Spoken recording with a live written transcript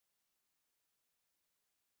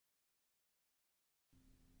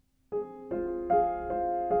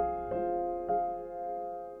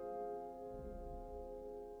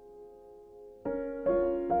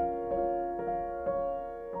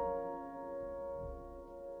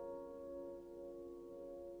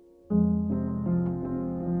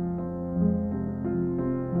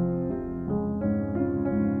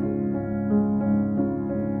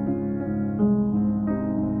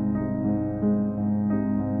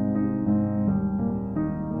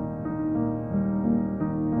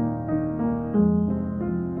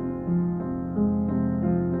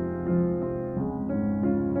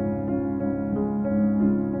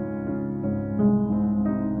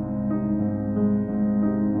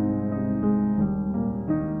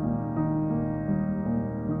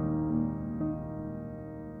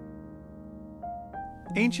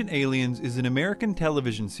Ancient Aliens is an American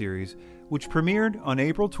television series which premiered on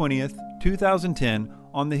April 20th, 2010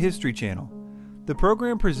 on the History Channel. The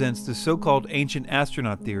program presents the so-called ancient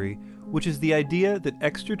astronaut theory, which is the idea that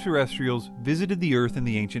extraterrestrials visited the Earth in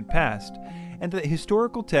the ancient past, and that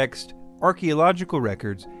historical texts, archaeological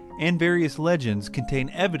records, and various legends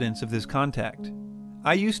contain evidence of this contact.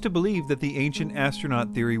 I used to believe that the ancient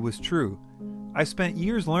astronaut theory was true. I spent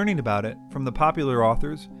years learning about it from the popular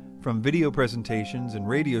authors, from video presentations and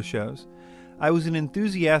radio shows. I was an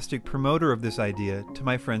enthusiastic promoter of this idea to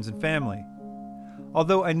my friends and family.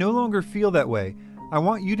 Although I no longer feel that way, I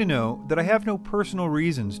want you to know that I have no personal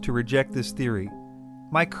reasons to reject this theory.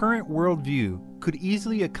 My current worldview could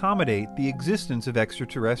easily accommodate the existence of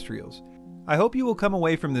extraterrestrials. I hope you will come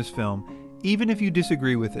away from this film, even if you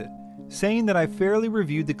disagree with it, saying that I fairly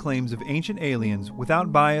reviewed the claims of ancient aliens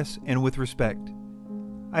without bias and with respect.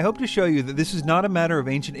 I hope to show you that this is not a matter of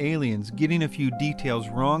ancient aliens getting a few details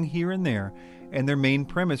wrong here and there and their main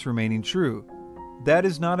premise remaining true. That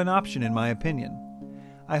is not an option in my opinion.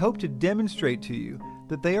 I hope to demonstrate to you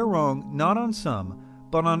that they are wrong not on some,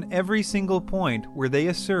 but on every single point where they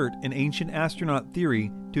assert an ancient astronaut theory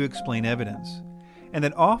to explain evidence, and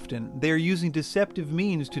that often they are using deceptive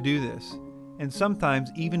means to do this, and sometimes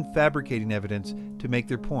even fabricating evidence to make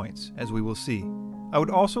their points, as we will see. I would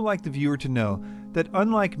also like the viewer to know that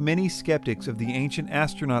unlike many skeptics of the ancient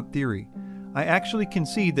astronaut theory, I actually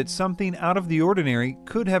concede that something out of the ordinary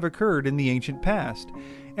could have occurred in the ancient past,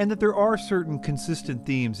 and that there are certain consistent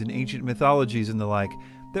themes in ancient mythologies and the like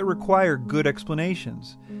that require good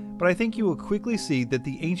explanations. But I think you will quickly see that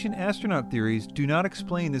the ancient astronaut theories do not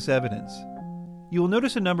explain this evidence. You will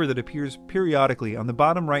notice a number that appears periodically on the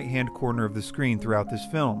bottom right-hand corner of the screen throughout this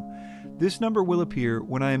film. This number will appear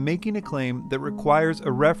when I am making a claim that requires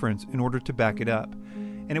a reference in order to back it up,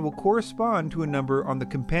 and it will correspond to a number on the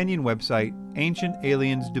companion website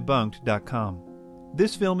ancientaliensdebunked.com.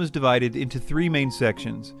 This film is divided into 3 main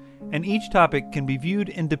sections, and each topic can be viewed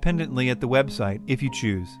independently at the website if you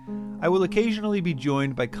choose. I will occasionally be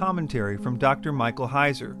joined by commentary from Dr. Michael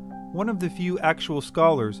Heiser, one of the few actual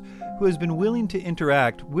scholars who has been willing to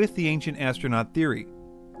interact with the ancient astronaut theory.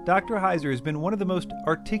 Dr. Heiser has been one of the most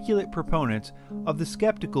articulate proponents of the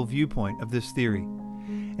skeptical viewpoint of this theory,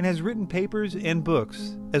 and has written papers and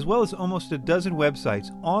books, as well as almost a dozen websites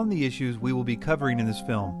on the issues we will be covering in this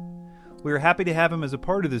film. We are happy to have him as a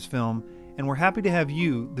part of this film, and we're happy to have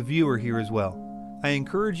you, the viewer, here as well. I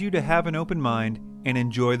encourage you to have an open mind and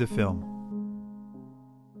enjoy the film.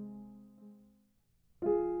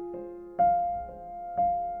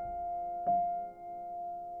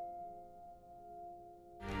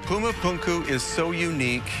 Pumapunku is so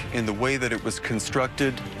unique in the way that it was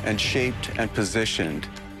constructed and shaped and positioned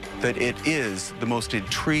that it is the most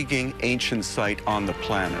intriguing ancient site on the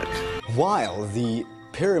planet. While the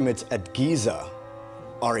pyramids at Giza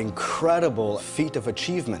are incredible feat of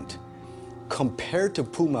achievement, compared to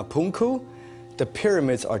Pumapunku, the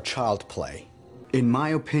pyramids are child play. In my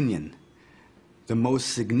opinion, the most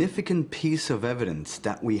significant piece of evidence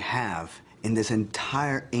that we have in this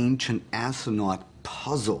entire ancient astronaut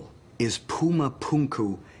puzzle is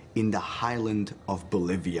Pumapunku in the highland of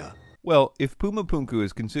Bolivia. Well, if Pumapunku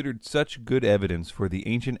is considered such good evidence for the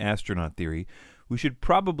ancient astronaut theory, we should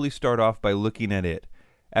probably start off by looking at it.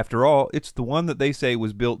 After all, it's the one that they say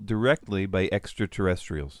was built directly by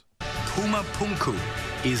extraterrestrials. Pumapunku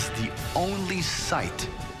is the only site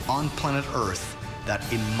on planet Earth that,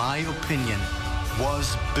 in my opinion,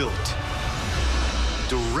 was built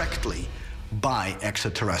directly by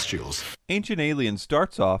extraterrestrials. Ancient Aliens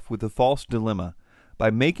starts off with a false dilemma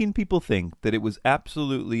by making people think that it was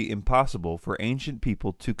absolutely impossible for ancient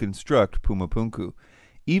people to construct Pumapunku,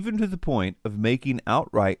 even to the point of making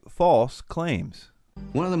outright false claims.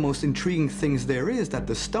 One of the most intriguing things there is that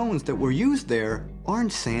the stones that were used there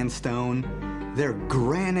aren't sandstone, they're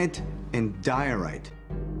granite and diorite.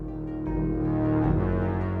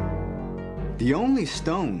 The only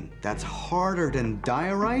stone that's harder than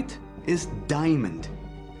diorite is diamond.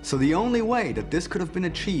 So the only way that this could have been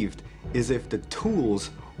achieved is if the tools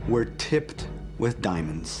were tipped with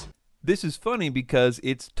diamonds. This is funny because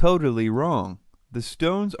it's totally wrong. The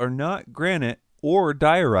stones are not granite or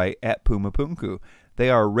diorite at Pumapunku. They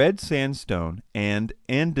are red sandstone and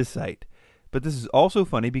andesite. But this is also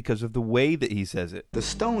funny because of the way that he says it. The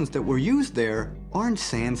stones that were used there aren't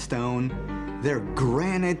sandstone, they're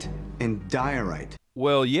granite and diorite.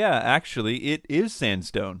 Well, yeah, actually, it is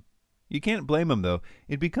sandstone. You can't blame him, though.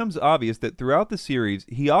 It becomes obvious that throughout the series,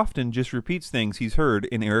 he often just repeats things he's heard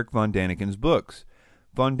in Eric von Daniken's books.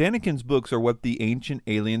 Von Daniken's books are what the Ancient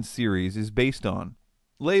Aliens series is based on.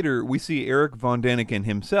 Later, we see Eric von Daniken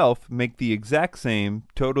himself make the exact same,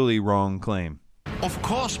 totally wrong claim. Of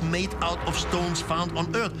course made out of stones found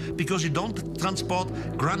on Earth, because you don't transport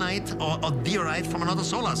granite or diorite from another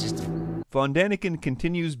solar system. Von Daniken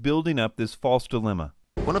continues building up this false dilemma.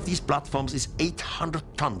 One of these platforms is 800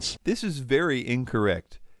 tons. This is very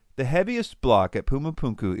incorrect. The heaviest block at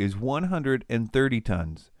Pumapunku is 130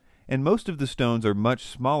 tons, and most of the stones are much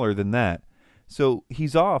smaller than that, so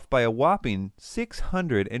he's off by a whopping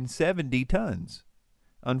 670 tons.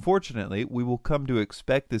 Unfortunately, we will come to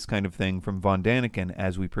expect this kind of thing from von Daniken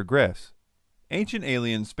as we progress. Ancient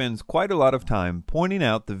Aliens spends quite a lot of time pointing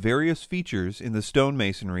out the various features in the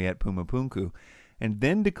stonemasonry at Pumapunku, and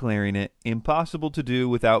then declaring it impossible to do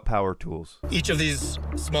without power tools. Each of these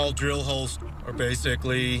small drill holes are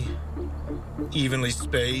basically evenly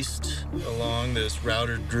spaced along this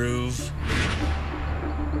routed groove.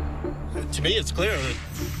 To me, it's clear that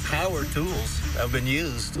power tools have been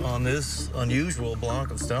used on this unusual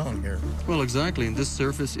block of stone here. Well, exactly, and this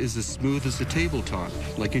surface is as smooth as a tabletop,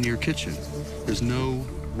 like in your kitchen. There's no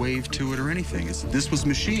wave to it or anything. This was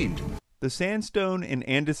machined. The sandstone and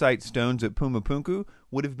andesite stones at Pumapunku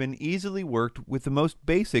would have been easily worked with the most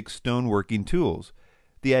basic stoneworking tools.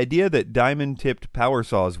 The idea that diamond-tipped power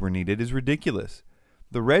saws were needed is ridiculous.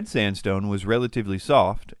 The red sandstone was relatively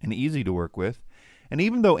soft and easy to work with, and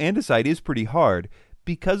even though andesite is pretty hard,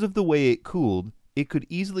 because of the way it cooled, it could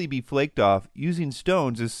easily be flaked off using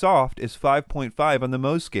stones as soft as 5.5 on the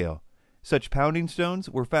Mohs scale. Such pounding stones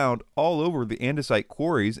were found all over the andesite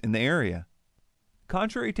quarries in the area.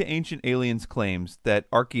 Contrary to Ancient Aliens' claims that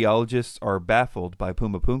archaeologists are baffled by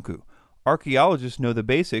Pumapunku, archaeologists know the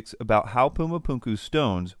basics about how Pumapunku's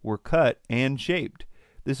stones were cut and shaped.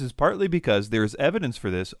 This is partly because there is evidence for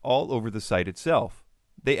this all over the site itself.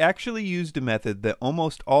 They actually used a method that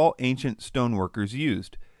almost all ancient stoneworkers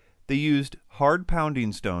used. They used hard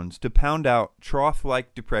pounding stones to pound out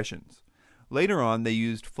trough-like depressions. Later on, they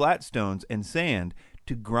used flat stones and sand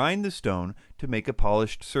to grind the stone to make a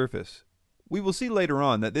polished surface. We will see later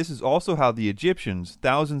on that this is also how the Egyptians,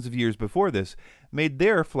 thousands of years before this, made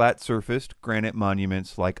their flat-surfaced granite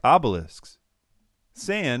monuments like obelisks.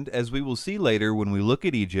 Sand, as we will see later when we look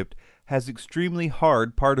at Egypt, has extremely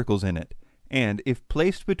hard particles in it, and if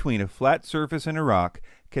placed between a flat surface and a rock,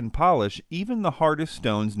 can polish even the hardest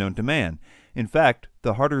stones known to man. In fact,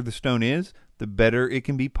 the harder the stone is, the better it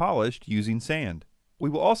can be polished using sand. We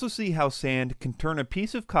will also see how sand can turn a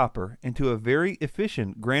piece of copper into a very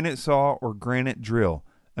efficient granite saw or granite drill,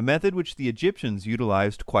 a method which the Egyptians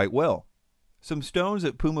utilized quite well. Some stones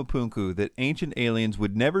at Pumapunku that Ancient Aliens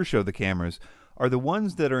would never show the cameras are the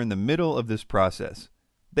ones that are in the middle of this process.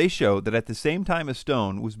 They show that at the same time a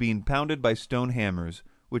stone was being pounded by stone hammers,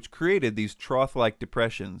 which created these trough-like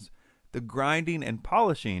depressions, the grinding and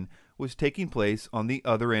polishing was taking place on the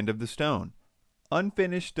other end of the stone.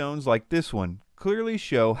 Unfinished stones like this one clearly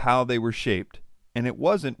show how they were shaped, and it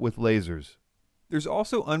wasn't with lasers. There's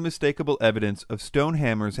also unmistakable evidence of stone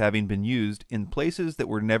hammers having been used in places that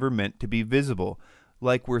were never meant to be visible,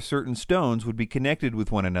 like where certain stones would be connected with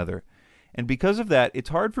one another. And because of that, it's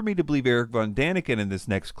hard for me to believe Eric von Daniken in this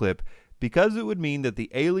next clip, because it would mean that the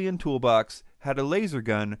alien toolbox had a laser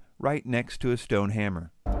gun right next to a stone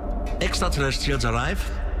hammer. Extraterrestrials arrive,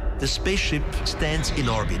 the spaceship stands in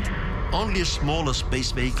orbit. Only a smaller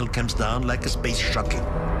space vehicle comes down like a space shuttle.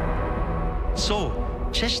 So,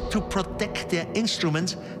 just to protect their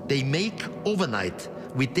instruments, they make overnight,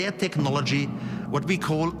 with their technology, what we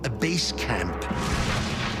call a base camp.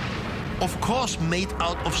 Of course made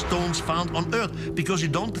out of stones found on Earth, because you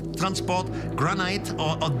don't transport granite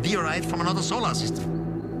or diorite from another solar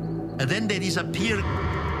system. And then they disappear.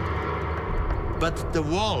 But the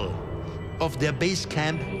wall of their base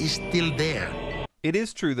camp is still there. It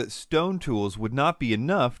is true that stone tools would not be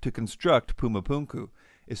enough to construct Pumapunku,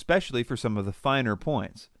 especially for some of the finer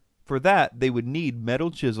points. For that, they would need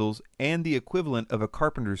metal chisels and the equivalent of a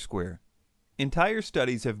carpenter's square. Entire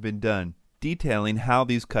studies have been done detailing how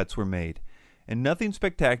these cuts were made, and nothing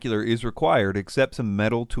spectacular is required except some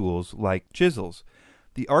metal tools like chisels.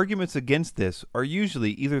 The arguments against this are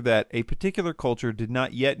usually either that a particular culture did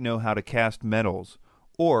not yet know how to cast metals,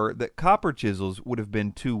 or that copper chisels would have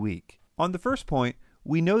been too weak. On the first point,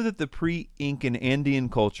 we know that the pre-Incan Andean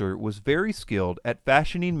culture was very skilled at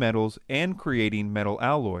fashioning metals and creating metal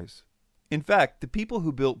alloys. In fact, the people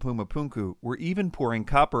who built Pumapunku were even pouring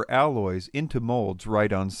copper alloys into molds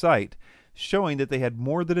right on site, showing that they had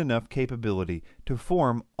more than enough capability to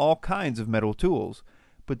form all kinds of metal tools.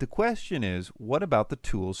 But the question is, what about the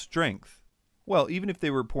tool's strength? Well, even if they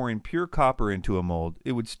were pouring pure copper into a mold,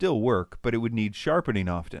 it would still work, but it would need sharpening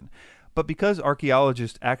often. But because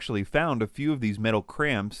archaeologists actually found a few of these metal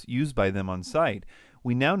cramps used by them on site,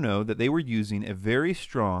 we now know that they were using a very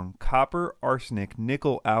strong copper arsenic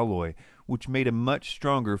nickel alloy, which made a much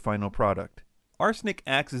stronger final product. Arsenic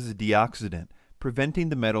acts as a deoxidant, preventing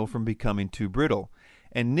the metal from becoming too brittle,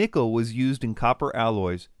 and nickel was used in copper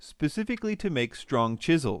alloys specifically to make strong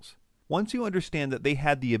chisels. Once you understand that they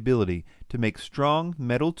had the ability to make strong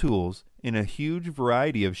metal tools in a huge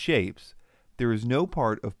variety of shapes, there is no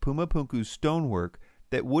part of Pumapunku's stonework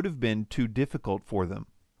that would have been too difficult for them.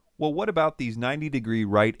 Well, what about these 90-degree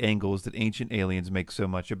right angles that ancient aliens make so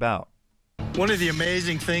much about? One of the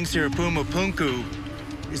amazing things here at Pumapunku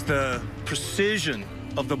is the precision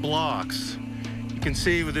of the blocks. You can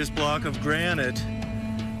see with this block of granite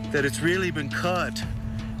that it's really been cut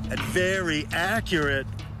at very accurate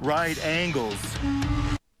right angles.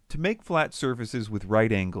 To make flat surfaces with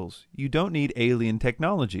right angles, you don't need alien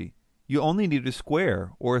technology. You only need a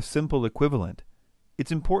square or a simple equivalent.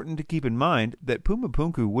 It's important to keep in mind that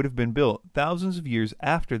Pumapunku would have been built thousands of years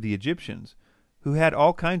after the Egyptians, who had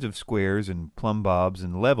all kinds of squares and plumb bobs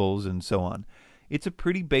and levels and so on. It's a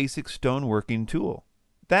pretty basic stoneworking tool.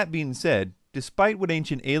 That being said, despite what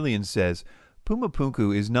Ancient Aliens says,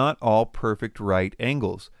 Pumapunku is not all perfect right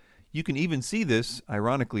angles. You can even see this,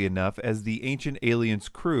 ironically enough, as the Ancient Aliens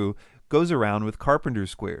crew goes around with carpenter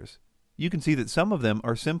squares. You can see that some of them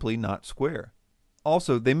are simply not square.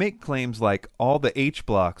 Also, they make claims like all the H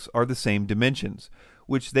blocks are the same dimensions,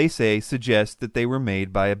 which they say suggests that they were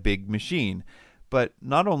made by a big machine. But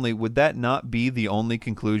not only would that not be the only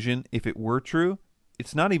conclusion if it were true,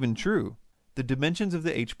 it's not even true. The dimensions of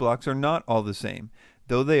the H blocks are not all the same,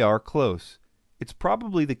 though they are close. It's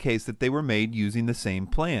probably the case that they were made using the same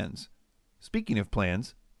plans. Speaking of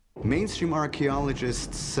plans, mainstream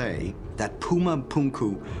archaeologists say that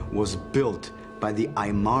Pumapunku was built by the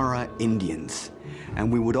Aymara Indians.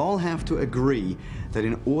 And we would all have to agree that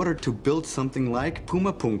in order to build something like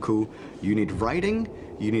Pumapunku, you need writing,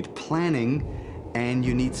 you need planning, and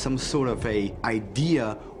you need some sort of a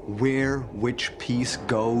idea where which piece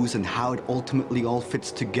goes and how it ultimately all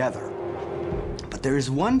fits together. But there is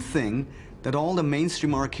one thing that all the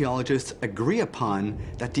mainstream archaeologists agree upon,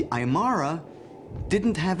 that the Aymara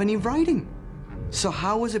didn't have any writing. So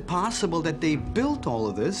how is it possible that they built all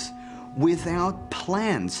of this without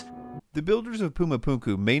plans? the builders of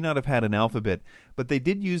Pumapunku may not have had an alphabet, but they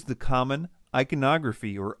did use the common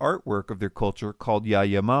iconography or artwork of their culture called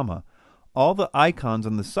Yayamama. All the icons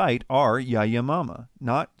on the site are Yayamama,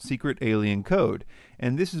 not secret alien code,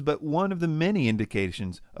 and this is but one of the many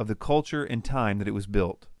indications of the culture and time that it was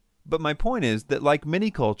built. But my point is that like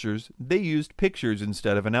many cultures, they used pictures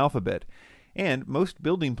instead of an alphabet, and most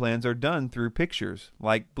building plans are done through pictures,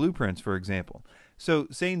 like blueprints for example. So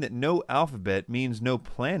saying that no alphabet means no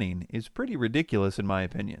planning is pretty ridiculous in my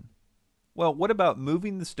opinion. Well, what about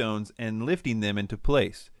moving the stones and lifting them into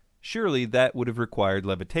place? Surely that would have required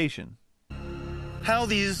levitation. How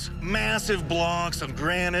these massive blocks of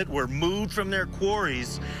granite were moved from their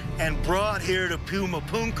quarries and brought here to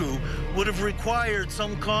Pumapunku would have required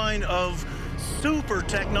some kind of super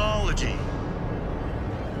technology.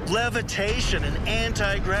 Levitation and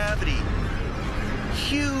anti-gravity.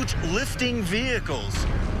 Huge lifting vehicles.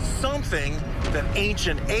 Something that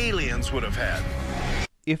ancient aliens would have had.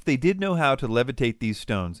 If they did know how to levitate these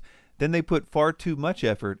stones, then they put far too much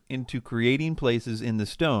effort into creating places in the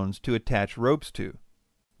stones to attach ropes to.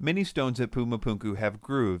 Many stones at Pumapunku have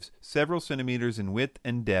grooves several centimeters in width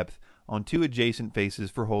and depth on two adjacent faces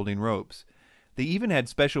for holding ropes. They even had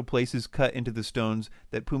special places cut into the stones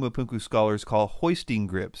that Pumapunku scholars call hoisting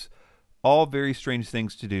grips, all very strange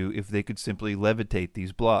things to do if they could simply levitate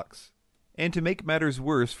these blocks. And to make matters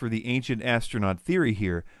worse for the ancient astronaut theory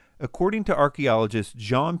here, according to archaeologist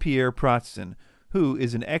Jean-Pierre Pratzen, who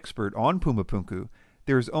is an expert on Pumapunku,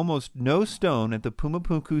 there is almost no stone at the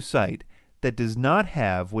Pumapunku site that does not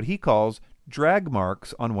have what he calls drag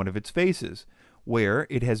marks on one of its faces, where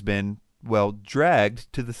it has been, well,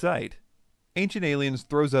 dragged to the site. Ancient Aliens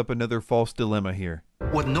throws up another false dilemma here.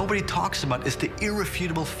 What nobody talks about is the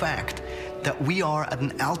irrefutable fact that we are at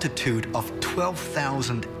an altitude of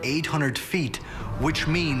 12,800 feet, which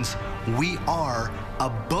means we are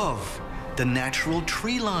above the natural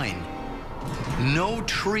tree line. No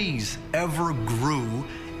trees ever grew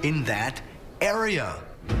in that area,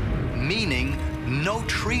 meaning no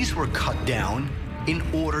trees were cut down in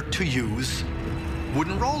order to use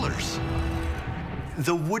wooden rollers.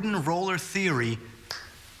 The wooden roller theory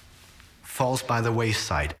falls by the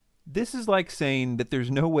wayside. This is like saying that there's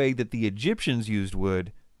no way that the Egyptians used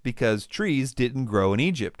wood because trees didn't grow in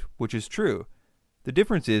Egypt, which is true. The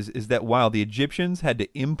difference is that while the Egyptians had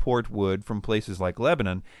to import wood from places like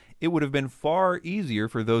Lebanon, It would have been far easier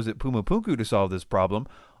for those at Pumapunku to solve this problem.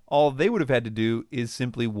 All they would have had to do is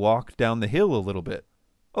simply walk down the hill a little bit.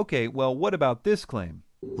 Okay, well, what about this claim?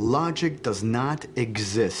 Logic does not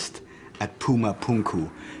exist at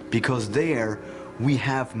Pumapunku because there we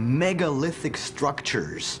have megalithic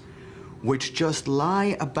structures which just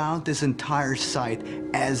lie about this entire site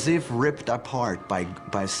as if ripped apart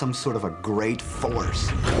by some sort of a great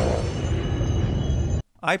force.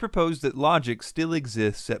 I propose that logic still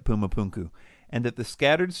exists at Pumapunku, and that the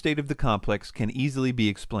scattered state of the complex can easily be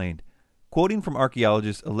explained. Quoting from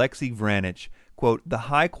archaeologist Alexei Vranich, quote, "The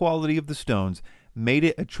high quality of the stones made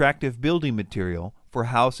it attractive building material for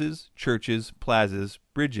houses, churches, plazas,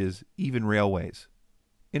 bridges, even railways."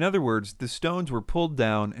 In other words, the stones were pulled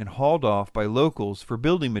down and hauled off by locals for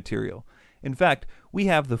building material. In fact, we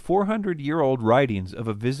have the 400-year-old writings of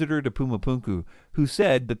a visitor to Pumapunku who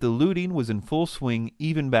said that the looting was in full swing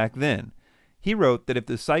even back then. He wrote that if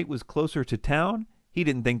the site was closer to town, he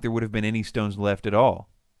didn't think there would have been any stones left at all.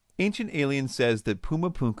 Ancient Aliens says that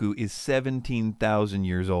Pumapunku is 17,000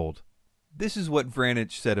 years old. This is what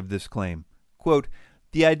Vranich said of this claim. Quote,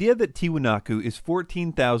 "The idea that Tiwanaku is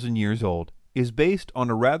 14,000 years old is based on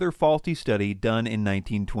a rather faulty study done in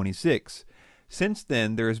 1926. Since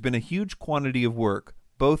then, there has been a huge quantity of work,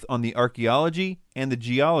 both on the archaeology and the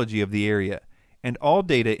geology of the area, and all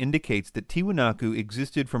data indicates that Tiwanaku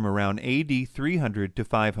existed from around AD 300 to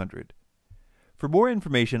 500. For more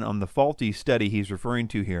information on the faulty study he's referring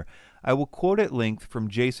to here, I will quote at length from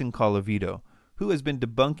Jason Colavito, who has been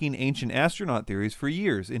debunking ancient astronaut theories for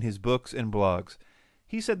years in his books and blogs.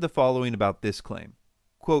 He said the following about this claim.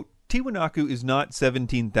 Quote, "Tiwanaku is not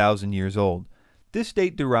 17,000 years old. This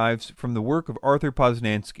date derives from the work of Arthur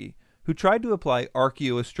Poznański, who tried to apply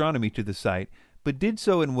archaeoastronomy to the site, but did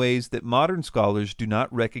so in ways that modern scholars do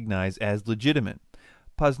not recognize as legitimate.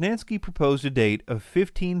 Poznański proposed a date of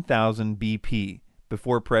 15,000 BP,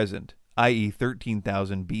 before present, i.e.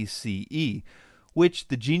 13,000 BCE, which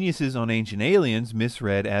the geniuses on Ancient Aliens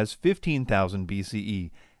misread as 15,000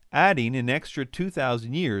 BCE, adding an extra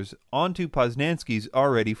 2,000 years onto Poznański's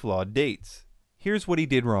already flawed dates. Here's what he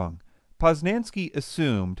did wrong. Poznański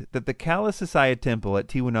assumed that the Kala Sasaya temple at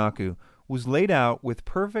Tiwanaku was laid out with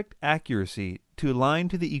perfect accuracy to align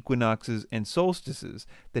to the equinoxes and solstices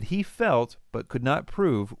that he felt but could not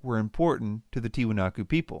prove were important to the Tiwanaku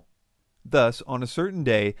people. Thus, on a certain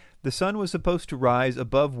day, the sun was supposed to rise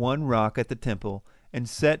above one rock at the temple and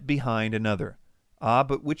set behind another. Ah,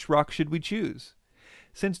 but which rock should we choose?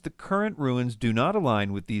 Since the current ruins do not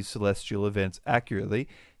align with these celestial events accurately,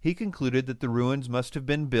 he concluded that the ruins must have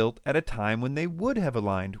been built at a time when they would have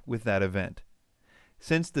aligned with that event.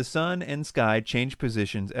 Since the sun and sky change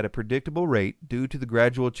positions at a predictable rate due to the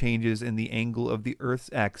gradual changes in the angle of the Earth's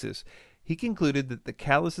axis, he concluded that the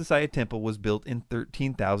Kala Sasaya temple was built in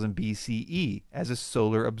 13,000 BCE as a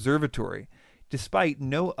solar observatory, despite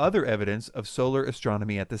no other evidence of solar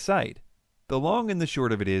astronomy at the site. The long and the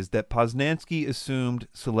short of it is that Poznański assumed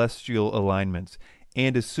celestial alignments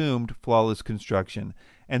and assumed flawless construction,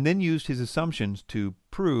 and then used his assumptions to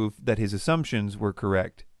prove that his assumptions were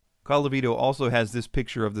correct. Colavito also has this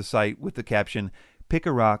picture of the site with the caption, "Pick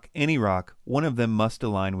a rock, any rock, one of them must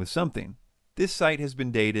align with something." This site has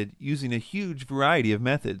been dated using a huge variety of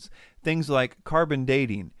methods, things like carbon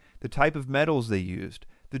dating, the type of metals they used,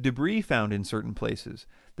 the debris found in certain places,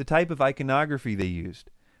 the type of iconography they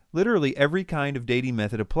used. Literally every kind of dating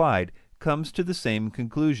method applied comes to the same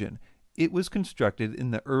conclusion. It was constructed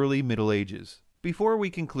in the early Middle Ages. Before we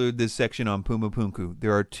conclude this section on Pumapunku,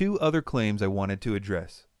 there are two other claims I wanted to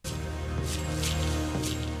address.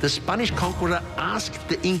 The Spanish conqueror asked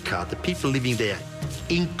the Inca, the people living there,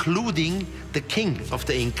 including the king of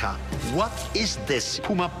the Inca, "What is this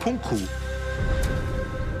Pumapunku?"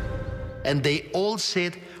 And they all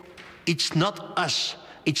said, "It's not us.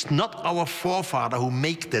 It's not our forefather who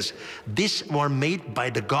make this. This were made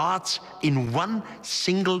by the gods in one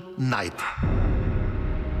single night."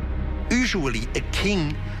 Usually a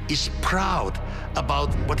king is proud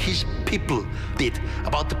about what his people did,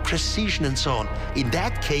 about the precision and so on. In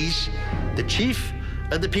that case, the chief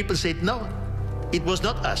and the people said, "No, it was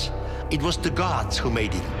not us. It was the gods who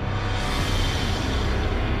made it."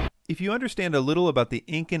 If you understand a little about the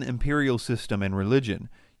Incan imperial system and religion,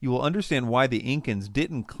 you will understand why the Incans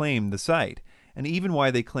didn't claim the site, and even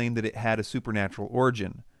why they claimed that it had a supernatural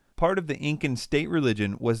origin. Part of the Incan state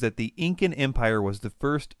religion was that the Incan Empire was the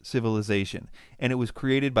first civilization, and it was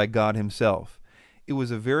created by God himself. It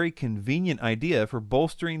was a very convenient idea for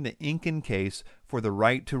bolstering the Incan case for the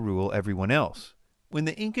right to rule everyone else. When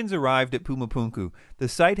the Incans arrived at Pumapunku, the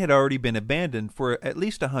site had already been abandoned for at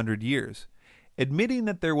least 100 years. Admitting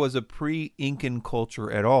that there was a pre-Incan culture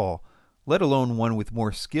at all, let alone one with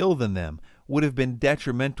more skill than them, would have been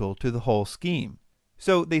detrimental to the whole scheme.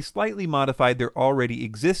 So they slightly modified their already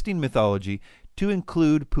existing mythology to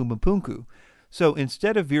include Pumapunku. So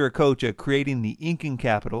instead of Viracocha creating the Incan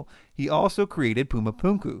capital, he also created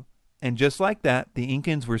Pumapunku. And just like that, the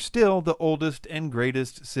Incans were still the oldest and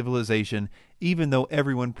greatest civilization, even though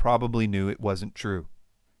everyone probably knew it wasn't true.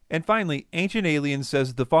 And finally, Ancient Aliens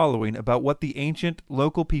says the following about what the ancient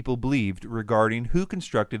local people believed regarding who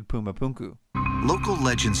constructed Pumapunku. Local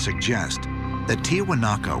legends suggest that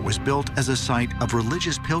Tiwanaku was built as a site of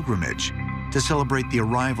religious pilgrimage to celebrate the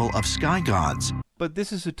arrival of sky gods. But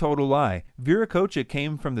this is a total lie. Viracocha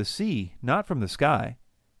came from the sea, not from the sky.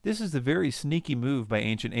 This is a very sneaky move by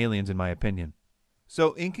Ancient Aliens, in my opinion.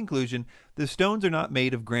 So, in conclusion, the stones are not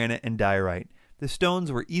made of granite and diorite. The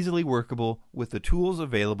stones were easily workable with the tools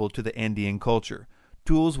available to the Andean culture,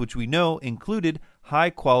 tools which we know included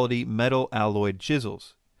high-quality metal alloyed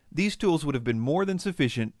chisels. These tools would have been more than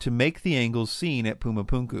sufficient to make the angles seen at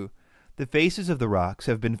Pumapunku. The faces of the rocks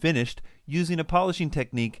have been finished using a polishing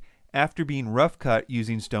technique after being rough-cut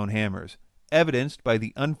using stone hammers, evidenced by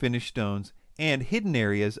the unfinished stones and hidden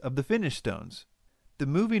areas of the finished stones. The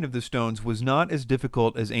moving of the stones was not as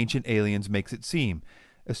difficult as Ancient Aliens makes it seem,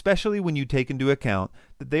 especially when you take into account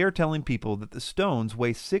that they are telling people that the stones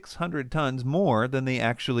weigh 600 tons more than they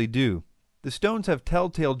actually do. The stones have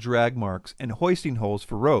telltale drag marks and hoisting holes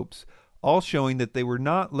for ropes, all showing that they were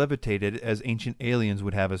not levitated as Ancient Aliens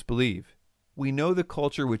would have us believe. We know the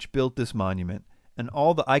culture which built this monument, and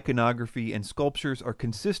all the iconography and sculptures are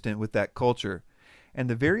consistent with that culture, and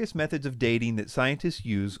the various methods of dating that scientists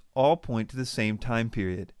use all point to the same time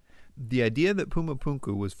period. The idea that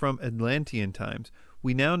Pumapunku was from Atlantean times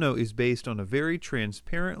we now know is based on a very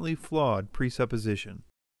transparently flawed presupposition.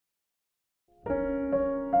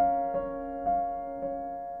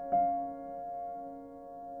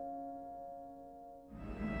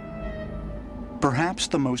 Perhaps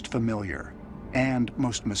the most familiar and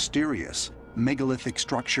most mysterious megalithic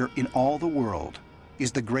structure in all the world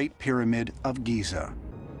is the Great Pyramid of Giza.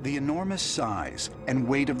 The enormous size and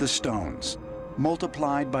weight of the stones,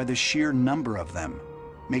 multiplied by the sheer number of them,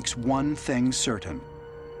 makes one thing certain.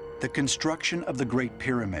 The construction of the Great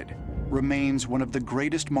Pyramid remains one of the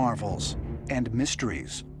greatest marvels and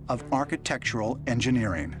mysteries of architectural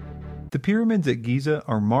engineering. The pyramids at Giza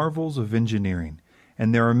are marvels of engineering,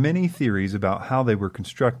 and there are many theories about how they were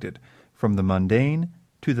constructed, from the mundane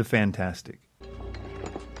to the fantastic.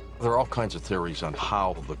 There are all kinds of theories on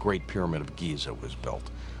how the Great Pyramid of Giza was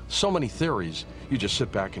built. So many theories, you just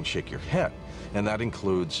sit back and shake your head. And that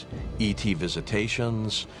includes ET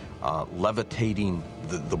visitations, levitating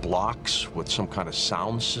the blocks with some kind of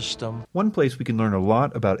sound system. One place we can learn a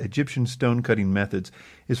lot about Egyptian stone-cutting methods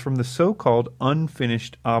is from the so-called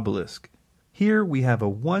unfinished obelisk. Here we have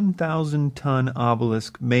a 1,000-ton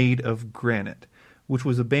obelisk made of granite, which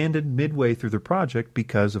was abandoned midway through the project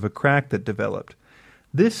because of a crack that developed.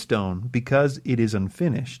 This stone, because it is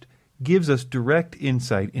unfinished, gives us direct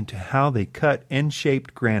insight into how they cut and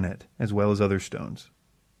shaped granite, as well as other stones.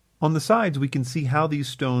 On the sides we can see how these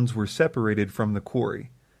stones were separated from the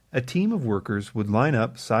quarry. A team of workers would line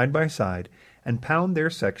up side by side and pound their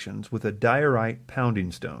sections with a diorite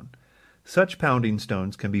pounding stone. Such pounding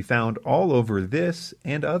stones can be found all over this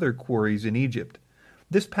and other quarries in Egypt.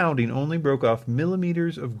 This pounding only broke off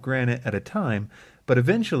millimeters of granite at a time, but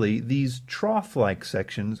eventually these trough-like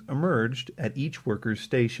sections emerged at each worker's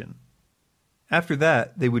station. After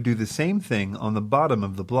that, they would do the same thing on the bottom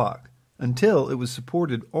of the block, until it was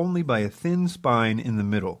supported only by a thin spine in the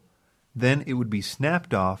middle. Then it would be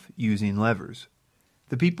snapped off using levers.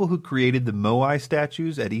 The people who created the Moai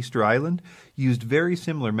statues at Easter Island used very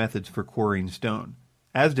similar methods for quarrying stone,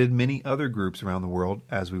 as did many other groups around the world,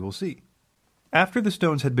 as we will see. After the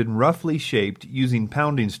stones had been roughly shaped using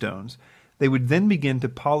pounding stones, they would then begin to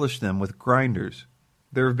polish them with grinders.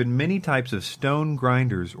 There have been many types of stone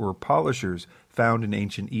grinders or polishers found in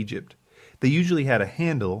ancient Egypt. They usually had a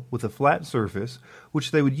handle with a flat surface,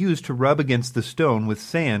 which they would use to rub against the stone with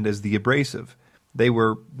sand as the abrasive. They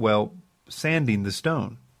were, well, sanding the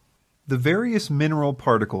stone. The various mineral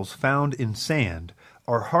particles found in sand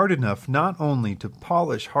are hard enough not only to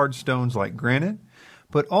polish hard stones like granite,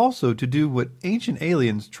 but also to do what Ancient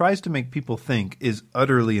Aliens tries to make people think is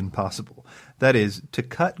utterly impossible, that is, to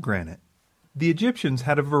cut granite. The Egyptians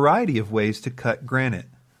had a variety of ways to cut granite,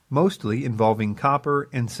 mostly involving copper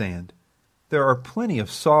and sand. There are plenty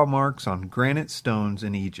of saw marks on granite stones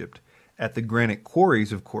in Egypt, at the granite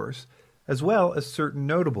quarries, of course, as well as certain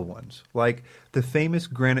notable ones, like the famous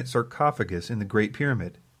granite sarcophagus in the Great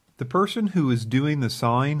Pyramid. The person who was doing the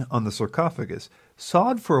sawing on the sarcophagus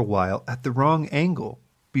sawed for a while at the wrong angle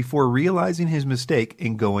before realizing his mistake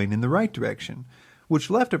and going in the right direction,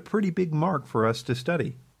 which left a pretty big mark for us to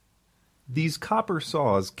study. These copper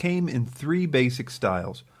saws came in 3 basic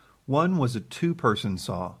styles. One was a 2-person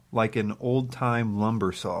saw, like an old-time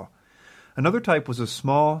lumber saw. Another type was a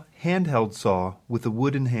small, handheld saw with a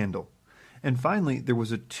wooden handle. And finally, there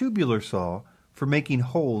was a tubular saw for making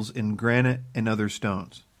holes in granite and other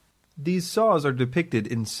stones. These saws are depicted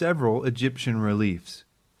in several Egyptian reliefs.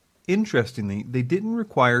 Interestingly, they didn't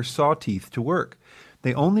require saw teeth to work.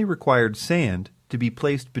 They only required sand to be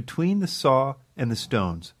placed between the saw and the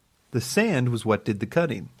stones. The sand was what did the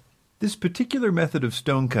cutting. This particular method of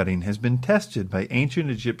stone cutting has been tested by ancient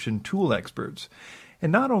Egyptian tool experts,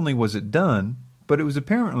 and not only was it done, but it was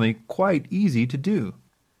apparently quite easy to do.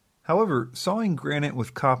 However, sawing granite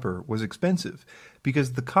with copper was expensive,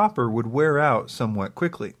 because the copper would wear out somewhat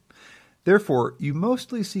quickly. Therefore, you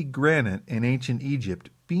mostly see granite in ancient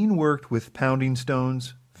Egypt being worked with pounding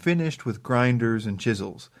stones, finished with grinders and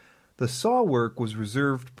chisels. The saw work was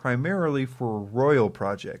reserved primarily for royal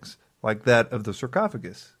projects, like that of the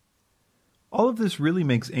sarcophagus. All of this really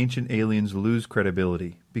makes Ancient Aliens lose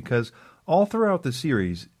credibility, because all throughout the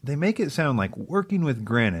series, they make it sound like working with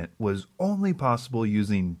granite was only possible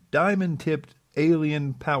using diamond-tipped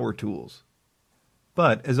alien power tools.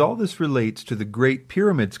 But as all this relates to the Great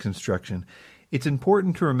Pyramid's construction, it's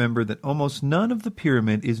important to remember that almost none of the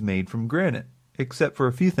pyramid is made from granite, except for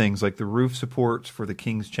a few things like the roof supports for the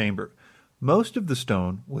king's chamber. Most of the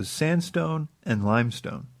stone was sandstone and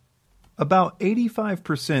limestone. About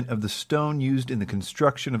 85% of the stone used in the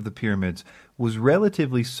construction of the pyramids was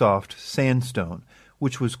relatively soft sandstone,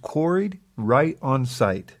 which was quarried right on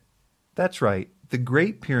site. That's right, the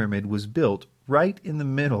Great Pyramid was built right in the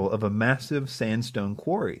middle of a massive sandstone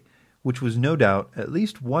quarry, which was no doubt at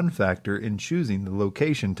least one factor in choosing the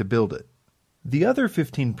location to build it. The other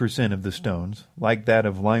 15% of the stones, like that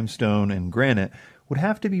of limestone and granite, would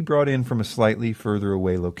have to be brought in from a slightly further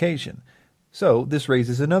away location. So this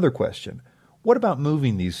raises another question. What about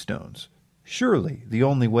moving these stones? Surely the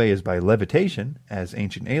only way is by levitation, as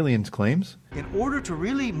Ancient Aliens claims. In order to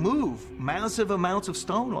really move massive amounts of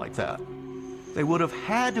stone like that, they would have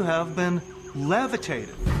had to have been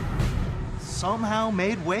levitated, somehow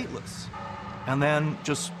made weightless, and then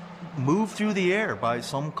just moved through the air by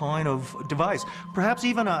some kind of device, perhaps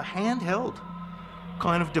even a handheld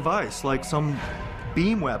kind of device, like some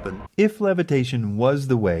beam weapon. If levitation was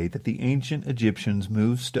the way that the ancient Egyptians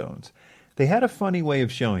moved stones, they had a funny way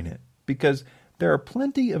of showing it, because there are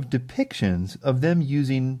plenty of depictions of them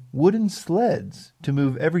using wooden sleds to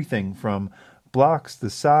move everything from blocks the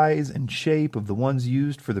size and shape of the ones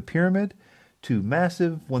used for the pyramid to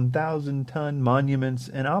massive 1,000-ton monuments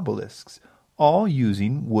and obelisks, all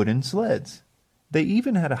using wooden sleds. They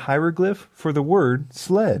even had a hieroglyph for the word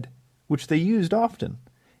sled, which they used often.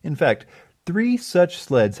 In fact, 3 such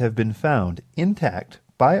sleds have been found intact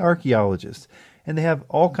by archaeologists, and they have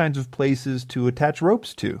all kinds of places to attach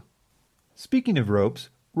ropes to. Speaking of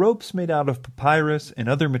ropes, ropes made out of papyrus and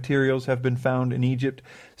other materials have been found in Egypt,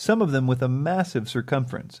 some of them with a massive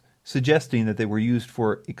circumference, suggesting that they were used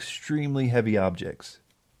for extremely heavy objects.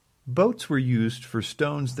 Boats were used for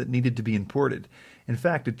stones that needed to be imported. In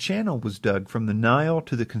fact, a channel was dug from the Nile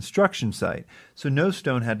to the construction site, so no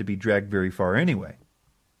stone had to be dragged very far anyway.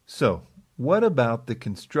 So, what about the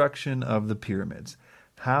construction of the pyramids?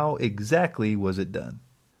 How exactly was it done?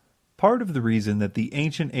 Part of the reason that the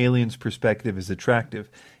Ancient Aliens perspective is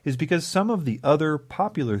attractive is because some of the other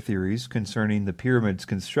popular theories concerning the pyramid's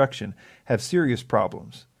construction have serious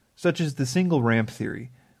problems, such as the single ramp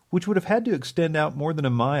theory, which would have had to extend out more than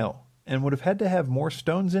a mile and would have had to have more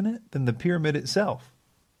stones in it than the pyramid itself.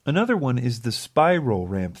 Another one is the spiral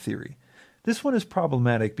ramp theory. This one is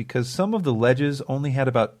problematic because some of the ledges only had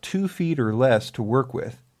about 2 feet or less to work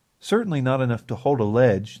with, certainly not enough to hold a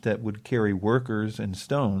ledge that would carry workers and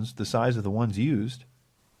stones the size of the ones used.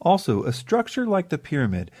 Also, a structure like the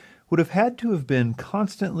pyramid would have had to have been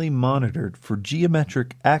constantly monitored for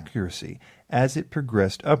geometric accuracy as it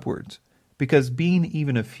progressed upwards, because being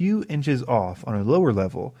even a few inches off on a lower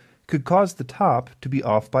level could cause the top to be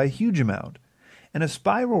off by a huge amount, and a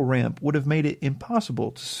spiral ramp would have made it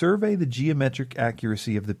impossible to survey the geometric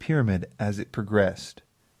accuracy of the pyramid as it progressed.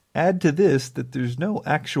 Add to this that there's no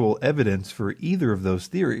actual evidence for either of those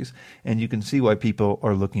theories, and you can see why people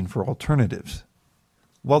are looking for alternatives.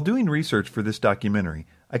 While doing research for this documentary,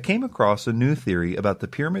 I came across a new theory about the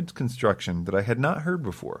pyramid's construction that I had not heard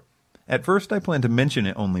before. At first I planned to mention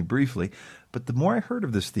it only briefly, but the more I heard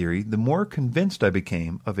of this theory, the more convinced I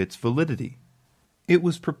became of its validity. It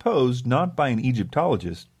was proposed not by an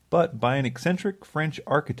Egyptologist, but by an eccentric French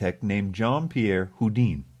architect named Jean-Pierre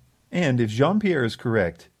Houdin. And if Jean-Pierre is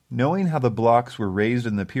correct, knowing how the blocks were raised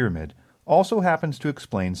in the pyramid also happens to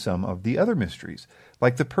explain some of the other mysteries,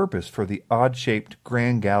 like the purpose for the odd-shaped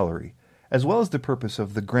Grand Gallery, as well as the purpose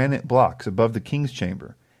of the granite blocks above the king's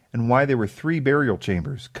chamber, and why there were 3 burial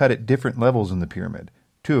chambers cut at different levels in the pyramid,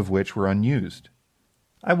 2 of which were unused.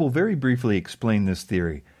 I will very briefly explain this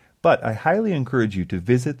theory, but I highly encourage you to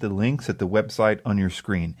visit the links at the website on your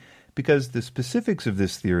screen, because the specifics of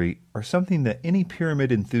this theory are something that any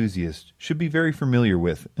pyramid enthusiast should be very familiar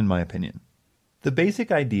with, in my opinion. The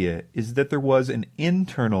basic idea is that there was an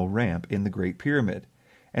internal ramp in the Great Pyramid,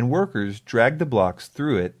 and workers dragged the blocks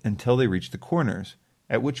through it until they reached the corners,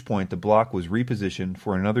 at which point the block was repositioned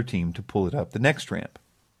for another team to pull it up the next ramp.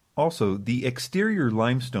 Also, the exterior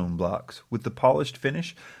limestone blocks with the polished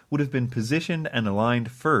finish would have been positioned and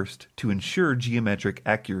aligned first to ensure geometric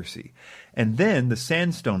accuracy, and then the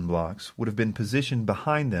sandstone blocks would have been positioned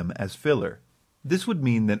behind them as filler. This would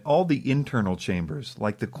mean that all the internal chambers,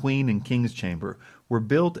 like the Queen and King's chamber, were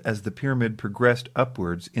built as the pyramid progressed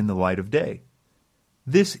upwards in the light of day.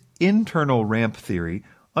 This internal ramp theory,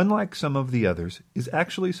 unlike some of the others, is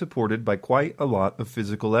actually supported by quite a lot of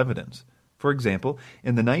physical evidence. For example,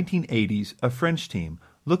 in the 1980s, a French team,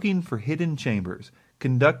 looking for hidden chambers,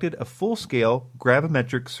 conducted a full-scale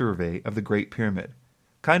gravimetric survey of the Great Pyramid,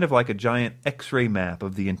 kind of like a giant X-ray map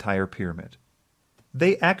of the entire pyramid.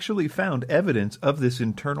 They actually found evidence of this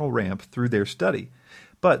internal ramp through their study,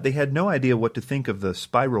 but they had no idea what to think of the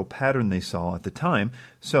spiral pattern they saw at the time,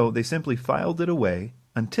 so they simply filed it away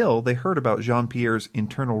until they heard about Jean-Pierre's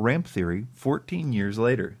internal ramp theory 14 years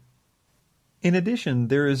later. In addition,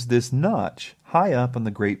 there is this notch high up on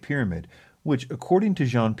the Great Pyramid, which, according to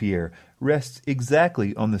Jean-Pierre, rests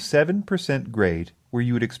exactly on the 7% grade where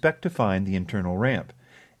you would expect to find the internal ramp,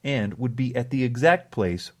 and would be at the exact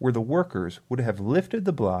place where the workers would have lifted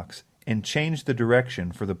the blocks and changed the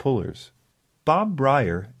direction for the pullers. Bob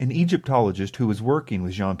Breyer, an Egyptologist who was working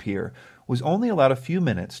with Jean-Pierre, was only allowed a few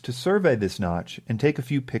minutes to survey this notch and take a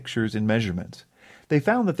few pictures and measurements. They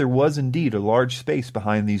found that there was indeed a large space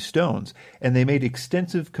behind these stones, and they made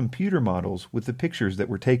extensive computer models with the pictures that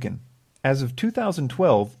were taken. As of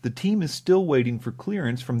 2012, the team is still waiting for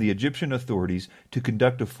clearance from the Egyptian authorities to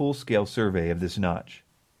conduct a full-scale survey of this notch.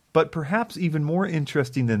 But perhaps even more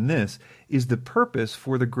interesting than this is the purpose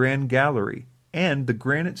for the Grand Gallery and the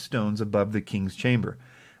granite stones above the king's chamber.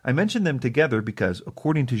 I mention them together because,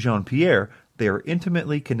 according to Jean-Pierre, they are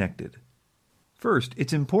intimately connected. First,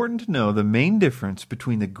 it's important to know the main difference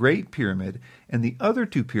between the Great Pyramid and the other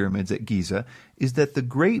 2 pyramids at Giza is that the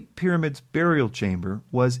Great Pyramid's burial chamber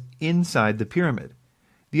was inside the pyramid.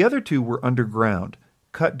 The other 2 were underground,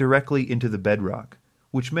 cut directly into the bedrock,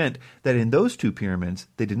 which meant that in those 2 pyramids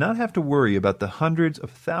they did not have to worry about the hundreds of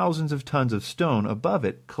thousands of tons of stone above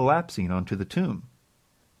it collapsing onto the tomb.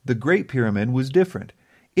 The Great Pyramid was different.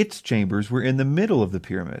 Its chambers were in the middle of the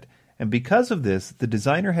pyramid, and because of this, the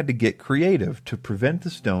designer had to get creative to prevent the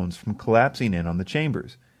stones from collapsing in on the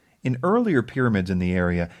chambers. In earlier pyramids in the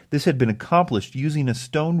area, this had been accomplished using a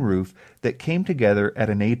stone roof that came together at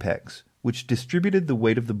an apex, which distributed the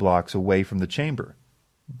weight of the blocks away from the chamber.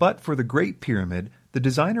 But for the Great Pyramid, the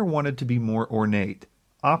designer wanted to be more ornate,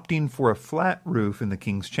 opting for a flat roof in the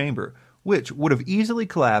king's chamber, which would have easily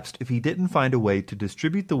collapsed if he didn't find a way to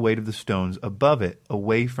distribute the weight of the stones above it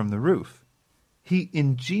away from the roof. He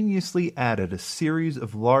ingeniously added a series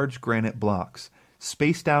of large granite blocks,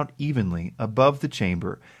 spaced out evenly above the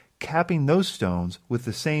chamber, capping those stones with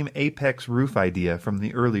the same apex roof idea from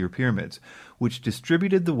the earlier pyramids, which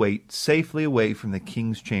distributed the weight safely away from the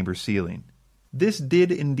king's chamber ceiling. This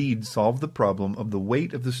did indeed solve the problem of the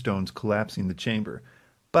weight of the stones collapsing the chamber,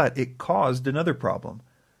 but it caused another problem.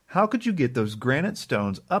 How could you get those granite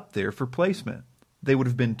stones up there for placement? They would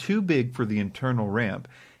have been too big for the internal ramp,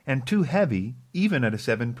 and too heavy even at a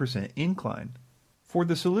 7% incline. For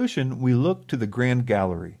the solution, we look to the Grand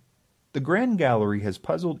Gallery. The Grand Gallery has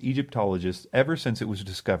puzzled Egyptologists ever since it was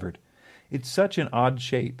discovered. It's such an odd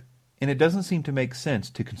shape, and it doesn't seem to make sense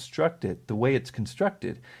to construct it the way it's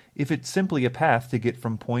constructed if it's simply a path to get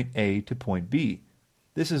from point A to point B.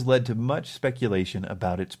 This has led to much speculation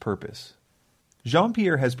about its purpose.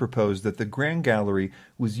 Jean-Pierre has proposed that the Grand Gallery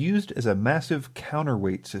was used as a massive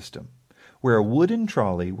counterweight system, where a wooden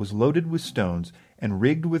trolley was loaded with stones and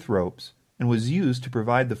rigged with ropes, and was used to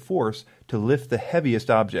provide the force to lift the heaviest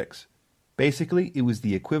objects. Basically, it was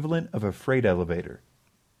the equivalent of a freight elevator.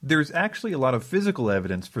 There's actually a lot of physical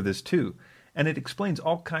evidence for this too, and it explains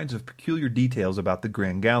all kinds of peculiar details about the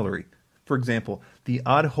Grand Gallery. For example, the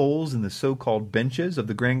odd holes in the so-called benches of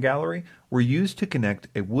the Grand Gallery were used to connect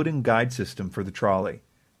a wooden guide system for the trolley.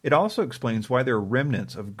 It also explains why there are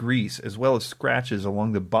remnants of grease as well as scratches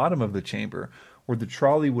along the bottom of the chamber where the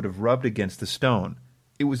trolley would have rubbed against the stone.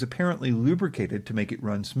 It was apparently lubricated to make it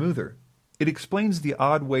run smoother. It explains the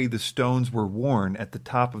odd way the stones were worn at the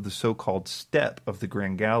top of the so-called step of the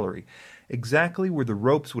Grand Gallery, exactly where the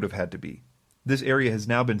ropes would have had to be. This area has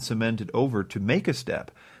now been cemented over to make a step,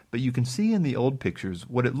 but you can see in the old pictures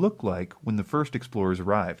what it looked like when the first explorers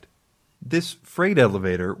arrived. This freight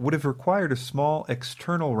elevator would have required a small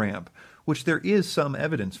external ramp, which there is some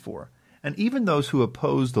evidence for, and even those who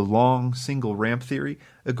oppose the long, single ramp theory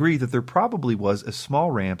agree that there probably was a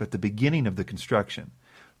small ramp at the beginning of the construction.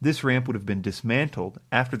 This ramp would have been dismantled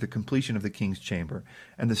after the completion of the king's chamber,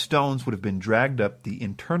 and the stones would have been dragged up the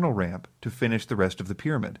internal ramp to finish the rest of the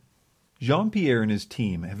pyramid. Jean-Pierre and his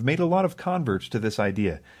team have made a lot of converts to this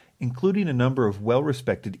idea, including a number of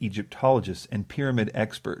well-respected Egyptologists and pyramid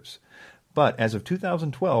experts. But as of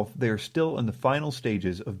 2012, they are still in the final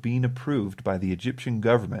stages of being approved by the Egyptian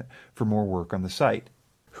government for more work on the site.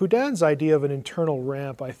 Houdin's idea of an internal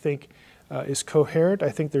ramp, I think, is coherent.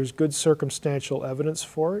 I think there's good circumstantial evidence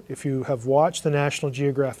for it. If you have watched the National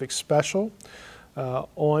Geographic special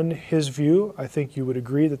on his view, I think you would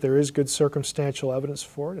agree that there is good circumstantial evidence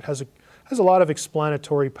for it. It has a lot of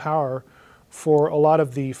explanatory power for a lot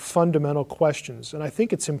of the fundamental questions. And I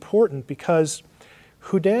think it's important because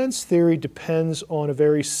Houdin's theory depends on a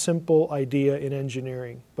very simple idea in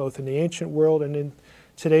engineering, both in the ancient world and in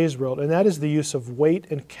today's world, and that is the use of weight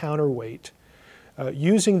and counterweight,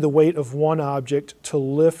 using the weight of one object to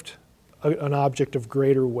lift an object of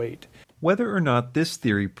greater weight. Whether or not this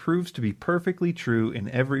theory proves to be perfectly true in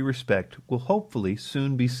every respect will hopefully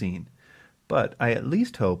soon be seen. But I at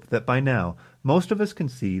least hope that by now most of us can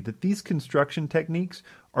see that these construction techniques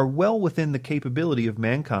are well within the capability of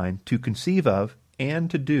mankind to conceive of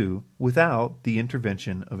and to do without the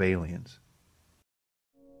intervention of aliens.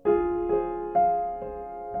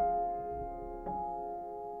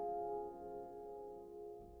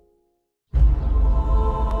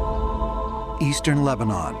 Eastern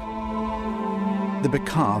Lebanon, the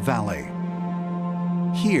Bekaa Valley.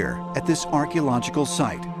 Here, at this archaeological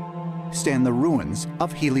site, stand the ruins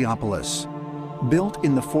of Heliopolis, built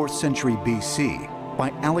in the 4th century BC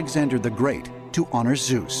by Alexander the Great to honor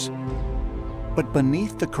Zeus. But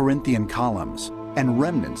beneath the Corinthian columns and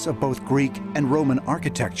remnants of both Greek and Roman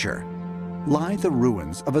architecture lie the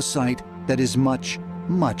ruins of a site that is much,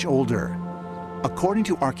 much older. According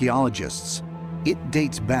to archaeologists, it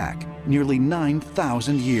dates back nearly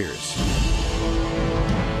 9,000 years.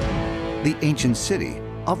 The ancient city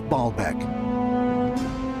of Baalbek,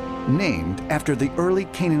 named after the early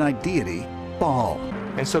Canaanite deity Baal.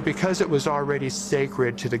 And so because it was already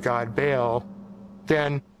sacred to the god Baal,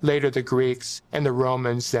 then later the Greeks and the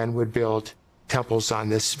Romans then would build temples on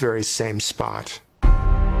this very same spot.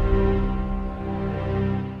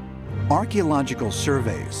 Archaeological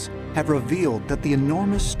surveys have revealed that the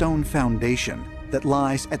enormous stone foundation that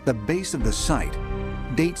lies at the base of the site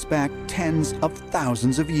dates back tens of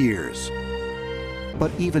thousands of years.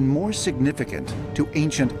 But even more significant to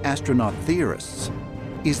ancient astronaut theorists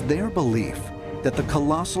is their belief that the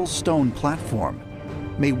colossal stone platform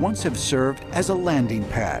may once have served as a landing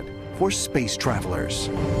pad for space travelers.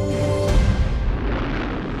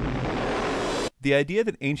 The idea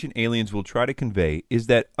that ancient aliens will try to convey is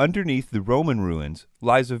that underneath the Roman ruins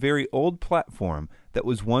lies a very old platform that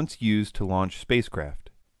was once used to launch spacecraft.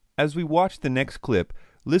 As we watch the next clip,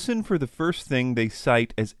 listen for the first thing they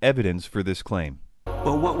cite as evidence for this claim.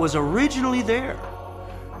 But what was originally there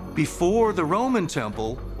before the Roman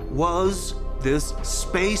temple was this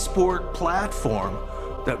spaceport platform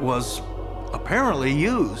that was apparently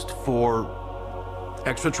used for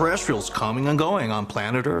extraterrestrials coming and going on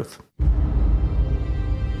planet Earth.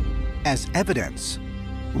 As evidence,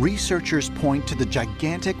 researchers point to the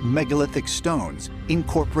gigantic megalithic stones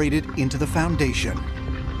incorporated into the foundation,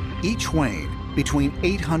 each weighing between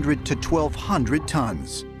 800 to 1,200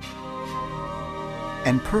 tons,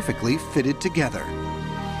 and perfectly fitted together.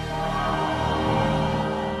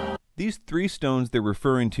 These three stones they're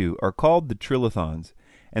referring to are called the trilithons,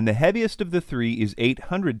 and the heaviest of the three is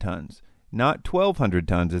 800 tons, not 1,200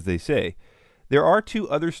 tons as they say. There are two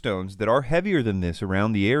other stones that are heavier than this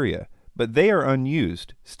around the area, but they are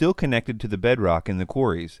unused, still connected to the bedrock in the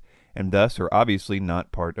quarries, and thus are obviously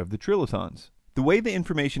not part of the trilithons. The way the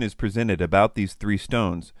information is presented about these three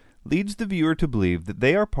stones leads the viewer to believe that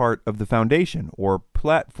they are part of the foundation, or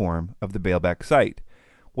platform, of the Baalbek site.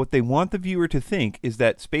 What they want the viewer to think is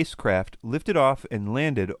that spacecraft lifted off and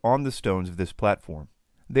landed on the stones of this platform.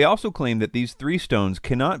 They also claim that these three stones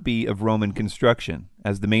cannot be of Roman construction,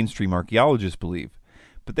 as the mainstream archaeologists believe,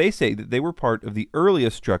 but they say that they were part of the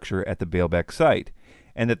earliest structure at the Baalbek site,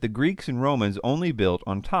 and that the Greeks and Romans only built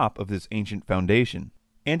on top of this ancient foundation.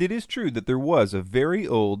 And it is true that there was a very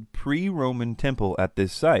old pre-Roman temple at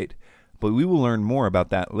this site, but we will learn more about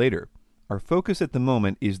that later. Our focus at the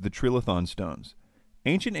moment is the Trilithon stones.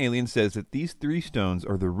 Ancient Aliens says that these 3 stones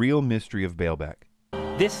are the real mystery of Baalbek.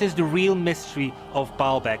 This is the real mystery of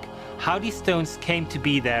Baalbek, how these stones came to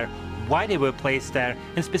be there, why they were placed there,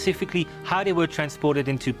 and specifically how they were transported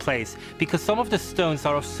into place, because some of the stones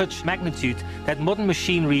are of such magnitude that modern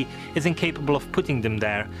machinery is incapable of putting them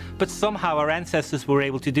there, but somehow our ancestors were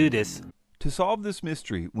able to do this. To solve this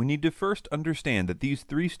mystery, we need to first understand that these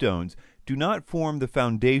 3 stones do not form the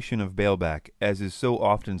foundation of Baalbek, as is so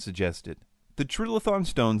often suggested. The Trilithon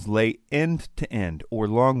stones lay end to end, or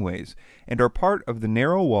long ways, and are part of the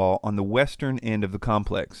narrow wall on the western end of the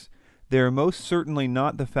complex. They are most certainly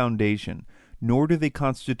not the foundation, nor do they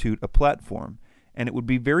constitute a platform, and it would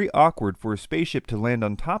be very awkward for a spaceship to land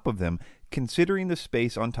on top of them, considering the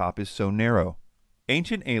space on top is so narrow.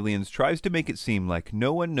 Ancient Aliens tries to make it seem like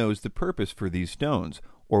no one knows the purpose for these stones,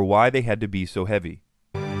 or why they had to be so heavy.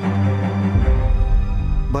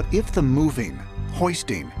 But if the moving,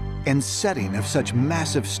 hoisting, and setting of such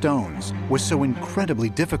massive stones was so incredibly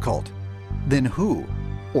difficult, then who,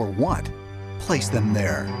 or what, placed them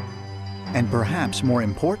there? And perhaps more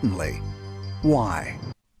importantly, why?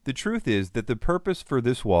 The truth is that the purpose for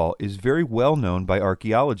this wall is very well known by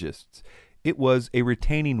archaeologists. It was a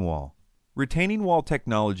retaining wall. Retaining wall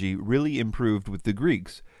technology really improved with the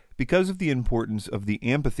Greeks because of the importance of the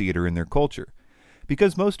amphitheater in their culture.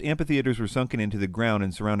 Because most amphitheaters were sunken into the ground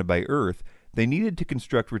and surrounded by earth, they needed to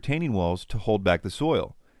construct retaining walls to hold back the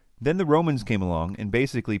soil. Then the Romans came along and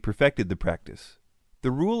basically perfected the practice.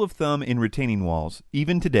 The rule of thumb in retaining walls,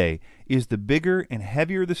 even today, is the bigger and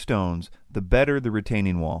heavier the stones, the better the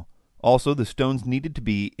retaining wall. Also, the stones needed to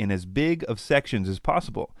be in as big of sections as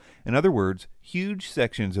possible. In other words, huge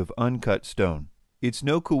sections of uncut stone. It's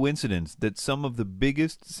no coincidence that some of the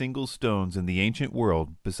biggest single stones in the ancient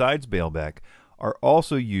world, besides Baalbek, are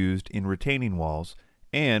also used in retaining walls,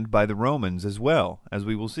 and by the Romans as well, as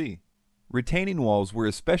we will see. Retaining walls were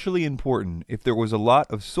especially important if there was a lot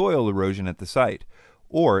of soil erosion at the site,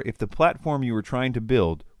 or if the platform you were trying to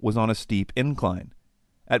build was on a steep incline.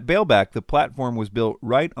 At Baalbek, the platform was built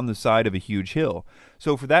right on the side of a huge hill,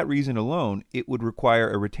 so for that reason alone, it would require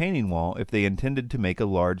a retaining wall if they intended to make a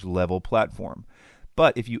large level platform.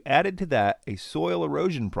 But if you added to that a soil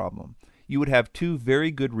erosion problem, you would have 2 very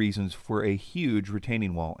good reasons for a huge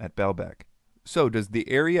retaining wall at Baalbek. So, does the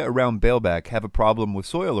area around Baalbek have a problem with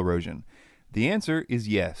soil erosion? The answer is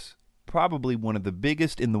yes, probably one of the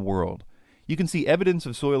biggest in the world. You can see evidence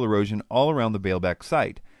of soil erosion all around the Baalbek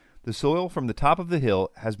site. The soil from the top of the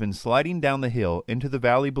hill has been sliding down the hill into the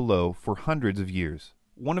valley below for hundreds of years.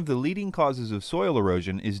 One of the leading causes of soil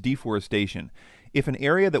erosion is deforestation. If an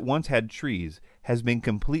area that once had trees has been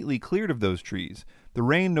completely cleared of those trees, the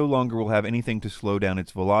rain no longer will have anything to slow down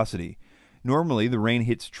its velocity. Normally, the rain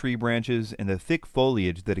hits tree branches and the thick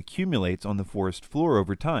foliage that accumulates on the forest floor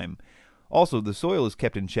over time. Also, the soil is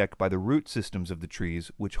kept in check by the root systems of the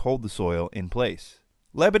trees, which hold the soil in place.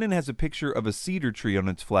 Lebanon has a picture of a cedar tree on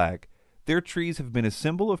its flag. Their trees have been a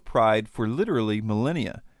symbol of pride for literally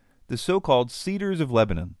millennia, the so-called cedars of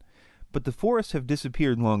Lebanon. But the forests have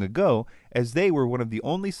disappeared long ago, as they were one of the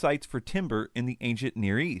only sites for timber in the ancient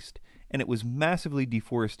Near East, and it was massively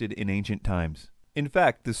deforested in ancient times. In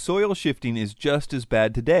fact, the soil shifting is just as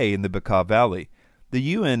bad today in the Bekaa Valley. The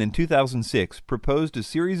UN in 2006 proposed a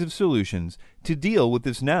series of solutions to deal with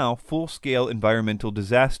this now full-scale environmental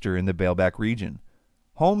disaster in the Baalbek region.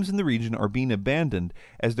 Homes in the region are being abandoned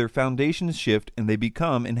as their foundations shift and they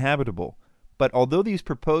become inhabitable. But although these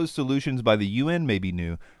proposed solutions by the UN may be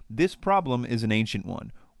new, this problem is an ancient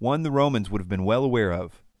one the Romans would have been well aware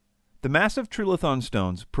of. The massive Trilithon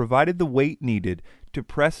stones provided the weight needed to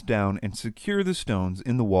press down and secure the stones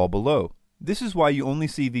in the wall below. This is why you only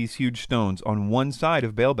see these huge stones on one side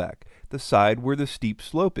of Baalbek, the side where the steep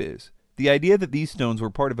slope is. The idea that these stones were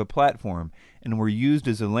part of a platform and were used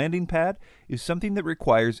as a landing pad is something that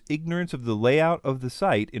requires ignorance of the layout of the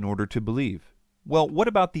site in order to believe. Well, what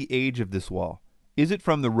about the age of this wall? Is it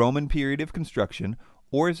from the Roman period of construction,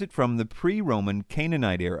 or is it from the pre-Roman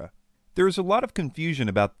Canaanite era? There is a lot of confusion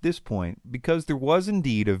about this point because there was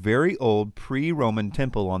indeed a very old pre-Roman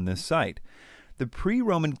temple on this site. The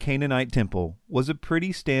pre-Roman Canaanite temple was a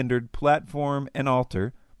pretty standard platform and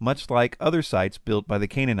altar, much like other sites built by the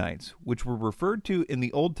Canaanites, which were referred to in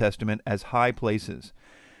the Old Testament as high places.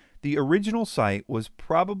 The original site was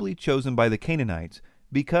probably chosen by the Canaanites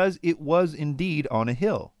because it was indeed on a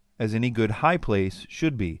hill, as any good high place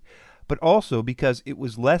should be. but also because it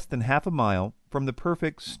was less than half a mile from the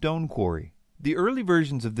perfect stone quarry. The early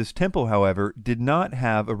versions of this temple, however, did not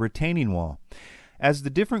have a retaining wall. As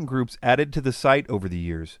the different groups added to the site over the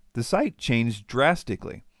years, the site changed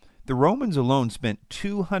drastically. The Romans alone spent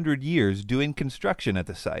 200 years doing construction at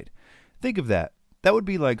the site. Think of that. That would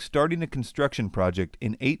be like starting a construction project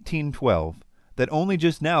in 1812 that only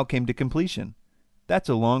just now came to completion. That's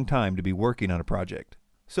a long time to be working on a project.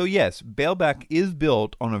 So yes, Baalbek is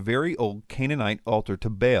built on a very old Canaanite altar to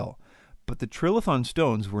Baal, but the trilithon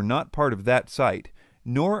stones were not part of that site,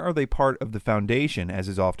 nor are they part of the foundation as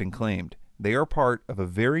is often claimed. They are part of a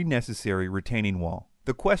very necessary retaining wall.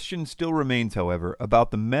 The question still remains, however,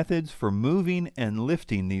 about the methods for moving and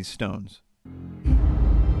lifting these stones.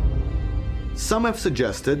 Some have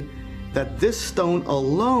suggested that this stone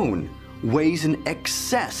alone weighs in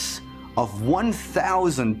excess of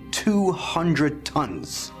 1,200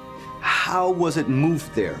 tons. How was it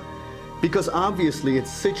moved there? Because obviously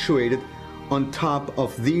it's situated on top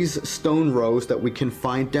of these stone rows that we can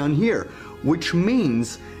find down here, which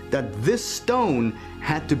means that this stone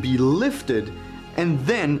had to be lifted and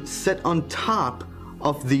then set on top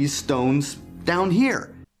of these stones down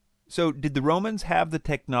here. So did the Romans have the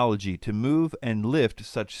technology to move and lift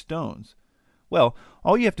such stones? Well,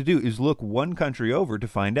 all you have to do is look one country over to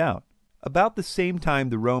find out. About the same time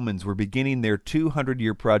the Romans were beginning their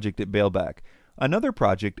 200-year project at Baalbek, another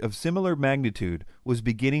project of similar magnitude was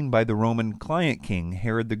beginning by the Roman client king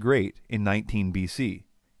Herod the Great in 19 BC.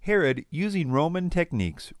 Herod, using Roman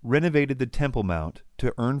techniques, renovated the Temple Mount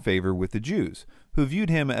to earn favor with the Jews, who viewed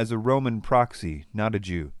him as a Roman proxy, not a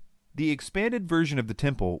Jew. The expanded version of the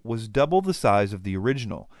temple was double the size of the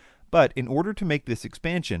original, but in order to make this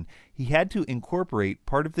expansion, he had to incorporate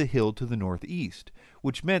part of the hill to the northeast,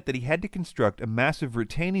 which meant that he had to construct a massive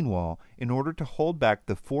retaining wall in order to hold back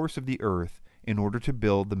the force of the earth in order to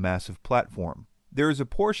build the massive platform. There is a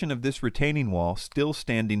portion of this retaining wall still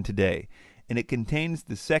standing today, and it contains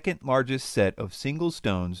the second largest set of single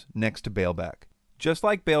stones next to Baalbek. Just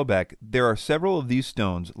like Baalbek, there are several of these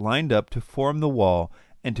stones lined up to form the wall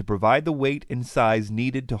and to provide the weight and size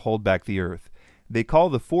needed to hold back the earth. They call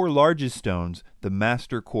the four largest stones the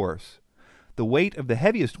master course. The weight of the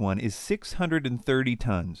heaviest one is 630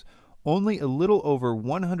 tons, only a little over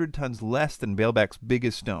 100 tons less than Baalbek's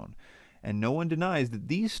biggest stone, and no one denies that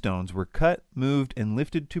these stones were cut, moved, and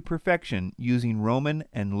lifted to perfection using Roman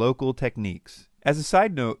and local techniques. As a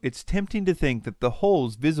side note, it's tempting to think that the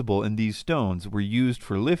holes visible in these stones were used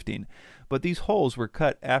for lifting, but these holes were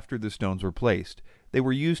cut after the stones were placed. They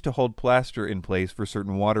were used to hold plaster in place for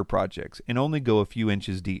certain water projects and only go a few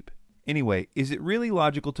inches deep. Anyway, is it really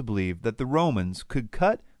logical to believe that the Romans could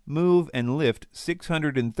cut, move, and lift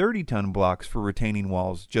 630-ton blocks for retaining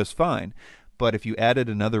walls just fine, but if you added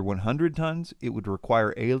another 100 tons, it would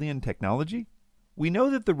require alien technology? We know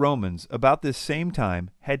that the Romans, about this same time,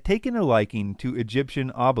 had taken a liking to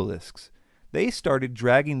Egyptian obelisks. They started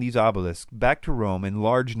dragging these obelisks back to Rome in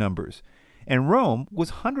large numbers, and Rome was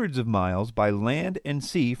hundreds of miles by land and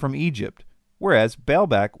sea from Egypt, whereas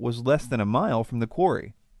Baalbek was less than a mile from the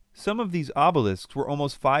quarry. Some of these obelisks were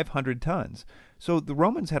almost 500 tons, so the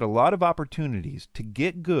Romans had a lot of opportunities to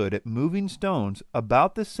get good at moving stones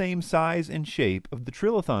about the same size and shape of the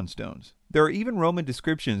trilithon stones. There are even Roman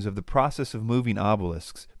descriptions of the process of moving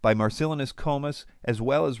obelisks by Marcellinus Comus, as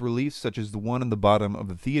well as reliefs such as the one on the bottom of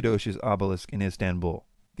the Theodosius obelisk in Istanbul.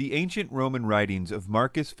 The ancient Roman writings of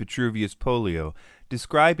Marcus Vitruvius Pollio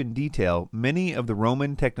describe in detail many of the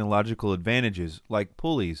Roman technological advantages, like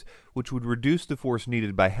pulleys, which would reduce the force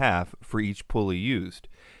needed by half for each pulley used.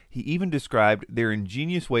 He even described their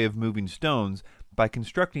ingenious way of moving stones by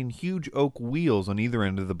constructing huge oak wheels on either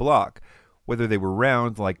end of the block, whether they were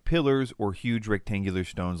round like pillars or huge rectangular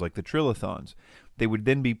stones like the trilithons. They would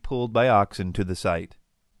then be pulled by oxen to the site.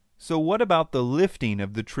 So what about the lifting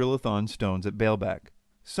of the trilithon stones at Baalbek?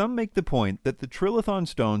 Some make the point that the trilithon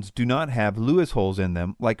stones do not have Lewis holes in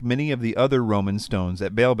them like many of the other Roman stones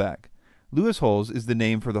at Baalbek. Lewis holes is the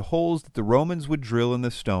name for the holes that the Romans would drill in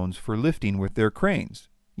the stones for lifting with their cranes.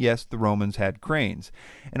 Yes, the Romans had cranes,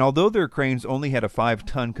 and although their cranes only had a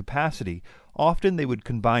 5-ton capacity, often they would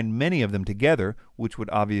combine many of them together, which would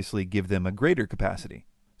obviously give them a greater capacity.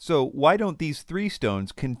 So why don't these 3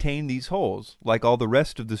 stones contain these holes, like all the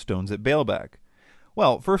rest of the stones at Baalbek?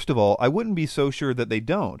 Well, first of all, I wouldn't be so sure that they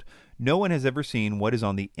don't. No one has ever seen what is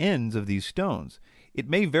on the ends of these stones. It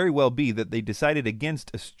may very well be that they decided against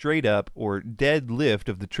a straight-up or dead lift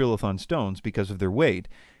of the trilithon stones because of their weight,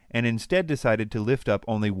 and instead decided to lift up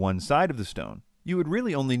only one side of the stone. You would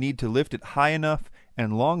really only need to lift it high enough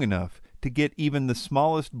and long enough to get even the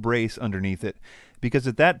smallest brace underneath it, because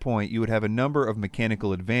at that point you would have a number of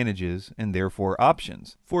mechanical advantages and therefore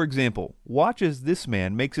options. For example, watch as this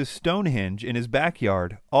man makes a Stonehenge in his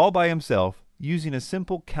backyard all by himself using a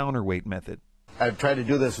simple counterweight method. I've tried to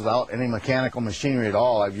do this without any mechanical machinery at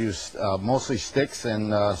all. I've used mostly sticks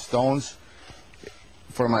and stones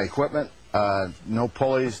for my equipment. No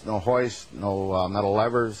pulleys, no hoist, no metal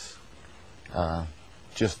levers.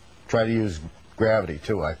 Just try to use gravity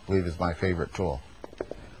too, I believe is my favorite tool.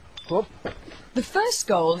 Whoop. The first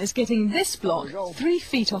goal is getting this block 3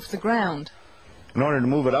 feet off the ground. In order to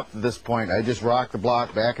move it up to this point, I just rock the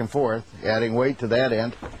block back and forth, adding weight to that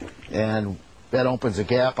end, and that opens a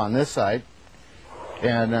gap on this side,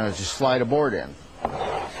 and just slide a board in.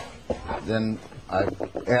 Then I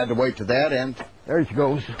add the weight to that end, there she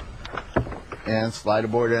goes, and slide a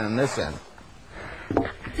board in on this end.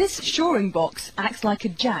 This shoring box acts like a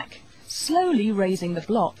jack, slowly raising the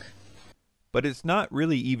block. But it's not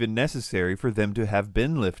really even necessary for them to have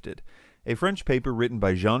been lifted. A French paper written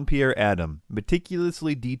by Jean-Pierre Adam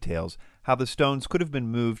meticulously details how the stones could have been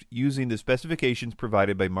moved using the specifications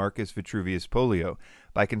provided by Marcus Vitruvius Pollio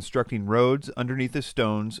by constructing roads underneath the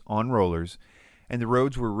stones on rollers, and the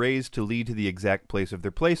roads were raised to lead to the exact place of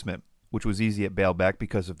their placement, which was easy at Baalbek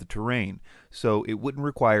because of the terrain, so it wouldn't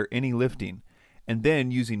require any lifting, and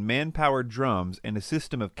then using man-powered drums and a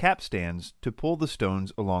system of capstans to pull the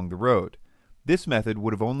stones along the road. This method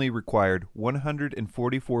would have only required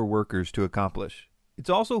 144 workers to accomplish. It's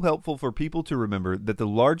also helpful for people to remember that the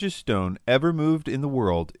largest stone ever moved in the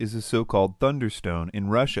world is the so-called Thunderstone in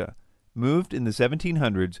Russia, moved in the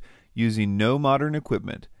 1700s using no modern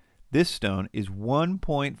equipment. This stone is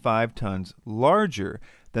 1.5 tons larger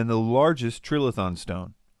than the largest trilithon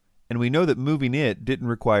stone, and we know that moving it didn't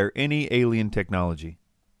require any alien technology.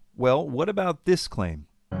 Well, what about this claim?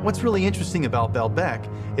 What's really interesting about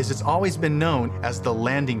Baalbek is it's always been known as the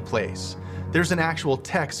landing place. There's an actual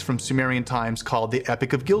text from Sumerian times called the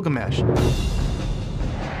Epic of Gilgamesh.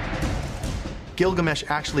 Gilgamesh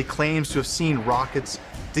actually claims to have seen rockets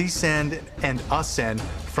descend and ascend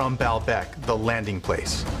from Baalbek, the landing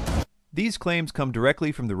place. These claims come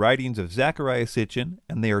directly from the writings of Zechariah Sitchin,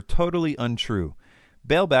 and they are totally untrue.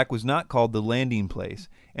 Baalbek was not called the landing place,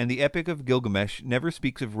 and the Epic of Gilgamesh never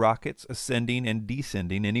speaks of rockets ascending and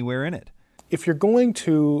descending anywhere in it. If you're going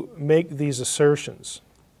to make these assertions,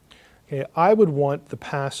 okay, I would want the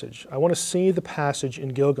passage. I want to see the passage in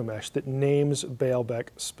Gilgamesh that names Baalbek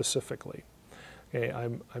specifically. Okay,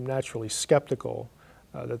 I'm naturally skeptical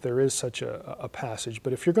that there is such a passage,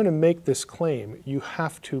 but if you're going to make this claim, you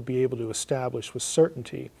have to be able to establish with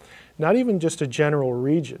certainty, not even just a general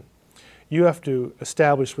region. You have to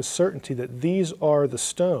establish with certainty that these are the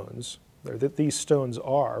stones, or that these stones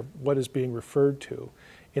are what is being referred to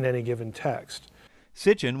in any given text.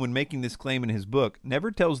 Sitchin, when making this claim in his book,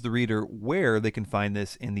 never tells the reader where they can find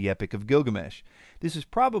this in the Epic of Gilgamesh. This is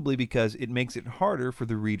probably because it makes it harder for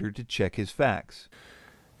the reader to check his facts.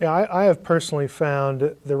 Yeah, I have personally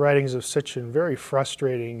found the writings of Sitchin very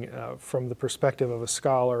frustrating from the perspective of a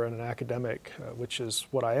scholar and an academic, which is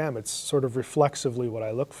what I am. It's sort of reflexively what I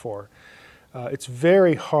look for. It's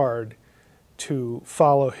very hard to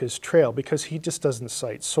follow his trail because he just doesn't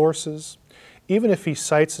cite sources. Even if he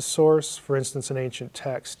cites a source, for instance, an ancient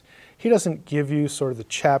text, he doesn't give you sort of the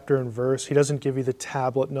chapter and verse. He doesn't give you the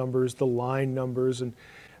tablet numbers, the line numbers, and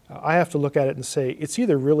I have to look at it and say it's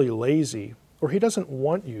either really lazy or he doesn't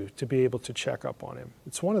want you to be able to check up on him.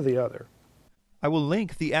 It's one or the other. I will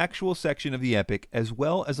link the actual section of the Epic as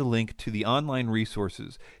well as a link to the online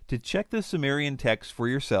resources to check the Sumerian text for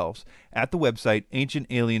yourselves at the website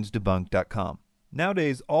ancientaliensdebunked.com.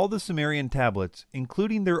 Nowadays, all the Sumerian tablets,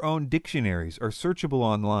 including their own dictionaries, are searchable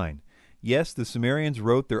online. Yes, the Sumerians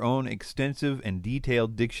wrote their own extensive and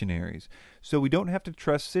detailed dictionaries, so we don't have to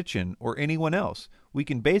trust Sitchin or anyone else. We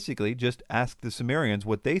can basically just ask the Sumerians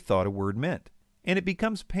what they thought a word meant. And it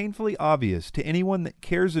becomes painfully obvious to anyone that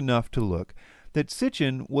cares enough to look that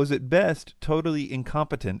Sitchin was at best totally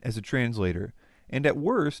incompetent as a translator, and at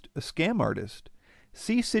worst a scam artist.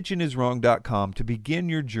 See SitchinIsWrong.com to begin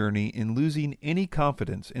your journey in losing any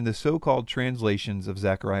confidence in the so-called translations of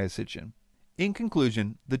Zechariah Sitchin. In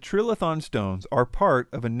conclusion, the trilithon stones are part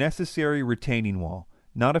of a necessary retaining wall,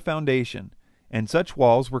 not a foundation, and such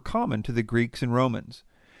walls were common to the Greeks and Romans.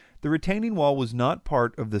 The retaining wall was not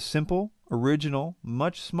part of the simple, original,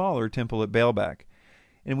 much smaller temple at Baalbek,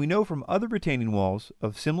 and we know from other retaining walls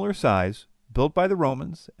of similar size, built by the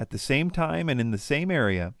Romans at the same time and in the same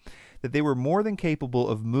area, that they were more than capable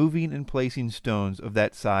of moving and placing stones of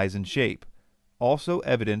that size and shape, also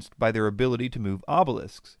evidenced by their ability to move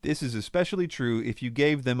obelisks. This is especially true if you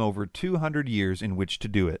gave them over 200 years in which to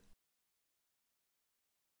do it.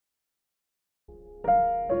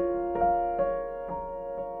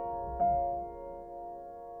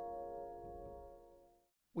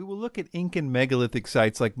 We will look at Incan megalithic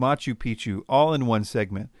sites like Machu Picchu all in one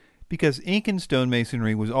segment, because Incan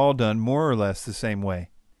stonemasonry was all done more or less the same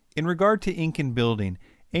way. In regard to Incan building,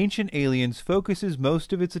 Ancient Aliens focuses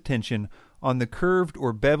most of its attention on the curved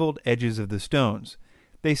or beveled edges of the stones.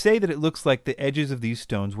 They say that it looks like the edges of these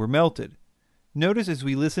stones were melted. Notice as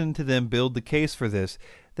we listen to them build the case for this,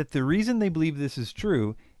 that the reason they believe this is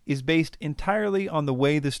true is based entirely on the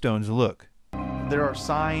way the stones look. There are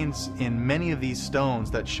signs in many of these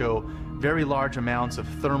stones that show very large amounts of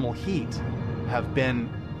thermal heat have been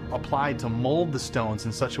applied to mold the stones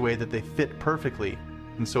in such a way that they fit perfectly.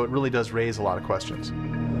 And so it really does raise a lot of questions.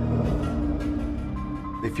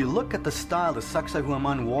 If you look at the style the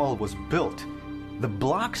Sacsayhuaman wall was built, the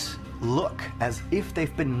blocks look as if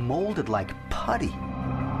they've been molded like putty.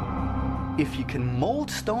 If you can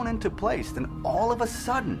mold stone into place, then all of a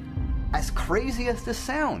sudden, as crazy as this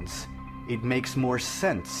sounds, it makes more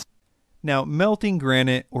sense. Now, melting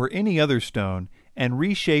granite or any other stone and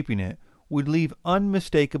reshaping it would leave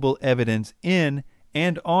unmistakable evidence in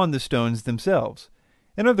and on the stones themselves.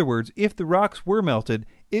 In other words, if the rocks were melted,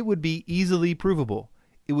 it would be easily provable.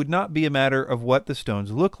 It would not be a matter of what the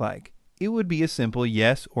stones look like. It would be a simple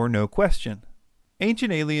yes or no question.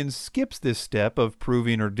 Ancient Aliens skips this step of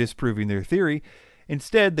proving or disproving their theory.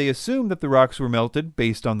 Instead, they assume that the rocks were melted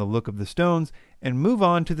based on the look of the stones and move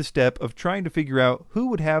on to the step of trying to figure out who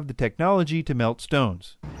would have the technology to melt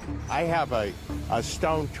stones. I have a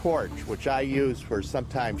stone torch, which I use for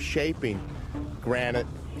sometimes shaping granite,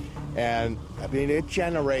 and I mean, it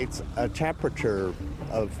generates a temperature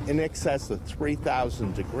of in excess of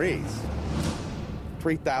 3,000 degrees.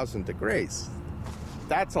 3,000 degrees.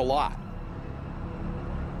 That's a lot.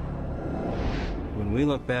 When we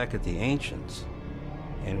look back at the ancients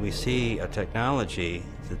and we see a technology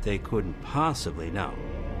that they couldn't possibly know,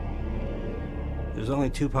 there's only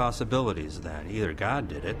two possibilities then. Either God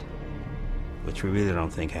did it, which we really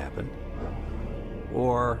don't think happened,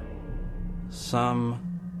 or some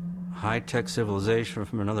high-tech civilization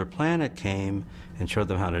from another planet came and showed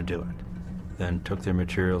them how to do it, then took their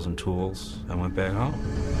materials and tools and went back home.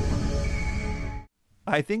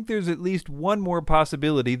 I think there's at least one more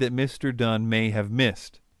possibility that Mr. Dunn may have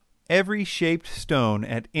missed. Every shaped stone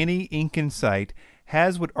at any Incan site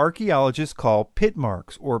has what archaeologists call pit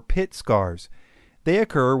marks or pit scars. They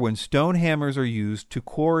occur when stone hammers are used to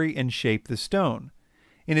quarry and shape the stone.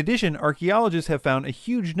 In addition, archaeologists have found a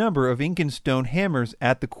huge number of Incan stone hammers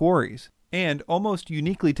at the quarries. And, almost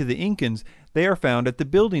uniquely to the Incans, they are found at the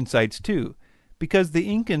building sites too, because the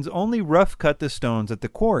Incans only rough cut the stones at the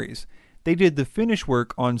quarries. They did the finish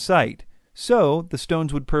work on site, so the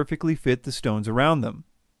stones would perfectly fit the stones around them.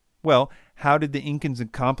 Well, how did the Incans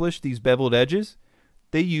accomplish these beveled edges?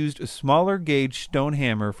 They used a smaller gauge stone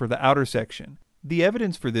hammer for the outer section. The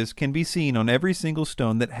evidence for this can be seen on every single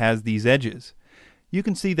stone that has these edges. You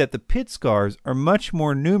can see that the pit scars are much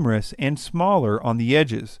more numerous and smaller on the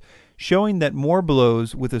edges, showing that more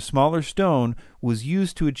blows with a smaller stone was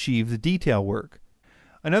used to achieve the detail work.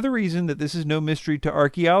 Another reason that this is no mystery to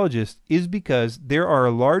archaeologists is because there are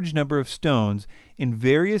a large number of stones in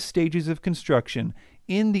various stages of construction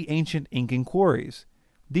in the ancient Incan quarries.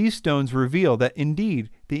 These stones reveal that indeed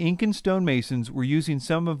the Incan stonemasons were using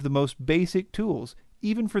some of the most basic tools,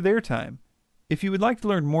 even for their time. If you would like to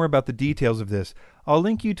learn more about the details of this, I'll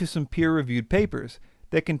link you to some peer-reviewed papers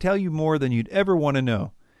that can tell you more than you'd ever want to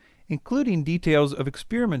know, including details of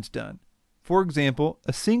experiments done. For example,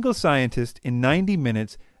 a single scientist in 90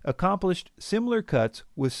 minutes accomplished similar cuts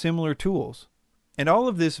with similar tools. And all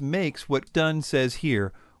of this makes what Dunn says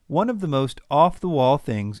here one of the most off-the-wall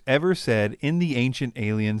things ever said in the Ancient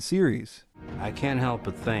Aliens series. I can't help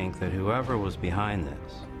but think that whoever was behind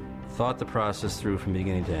this thought the process through from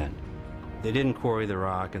beginning to end. They didn't quarry the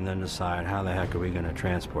rock and then decide, how the heck are we going to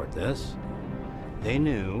transport this? They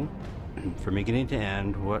knew from beginning to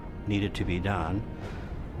end what needed to be done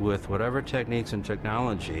with whatever techniques and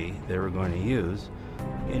technology they were going to use.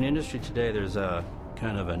 In industry today, there's a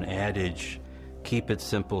kind of an adage, keep it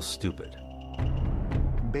simple, stupid.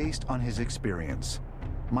 Based on his experience,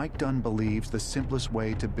 Mike Dunn believes the simplest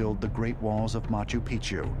way to build the Great Walls of Machu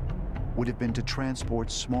Picchu would have been to transport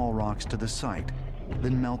small rocks to the site,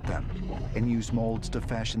 then melt them, and use molds to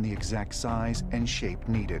fashion the exact size and shape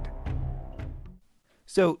needed.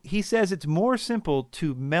 So he says it's more simple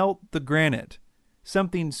to melt the granite,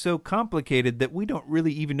 something so complicated that we don't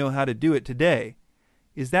really even know how to do it today.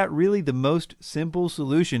 Is that really the most simple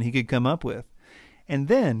solution he could come up with? And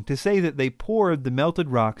then to say that they poured the melted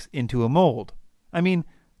rocks into a mold. I mean,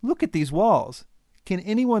 look at these walls. Can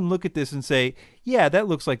anyone look at this and say, yeah, that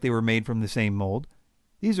looks like they were made from the same mold?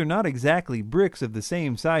 These are not exactly bricks of the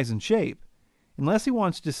same size and shape. unless he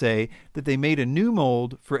wants to say that they made a new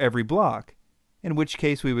mold for every block, in which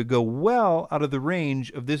case we would go well out of the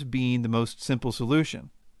range of this being the most simple solution.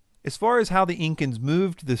 As far as how the Incans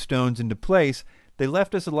moved the stones into place, they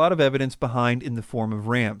left us a lot of evidence behind in the form of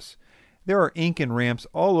ramps. There are Incan ramps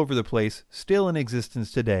all over the place, still in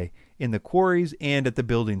existence today, in the quarries and at the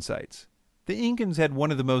building sites. The Incans had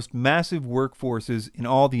one of the most massive workforces in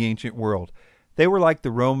all the ancient world. They were like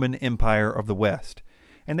the Roman Empire of the West,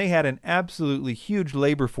 and they had an absolutely huge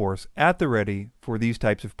labor force at the ready for these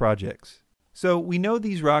types of projects. So we know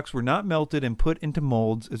these rocks were not melted and put into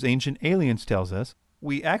molds as Ancient Aliens tells us.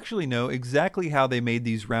 We actually know exactly how they made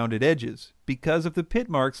these rounded edges, because of the pit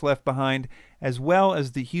marks left behind, as well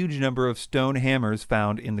as the huge number of stone hammers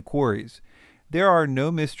found in the quarries. There are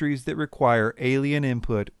no mysteries that require alien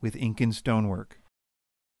input with Incan stonework.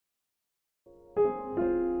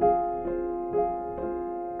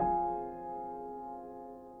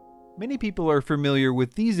 Many people are familiar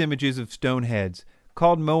with these images of stone heads,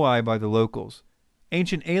 called moai by the locals.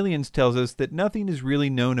 Ancient Aliens tells us that nothing is really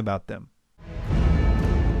known about them.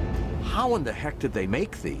 How in the heck did they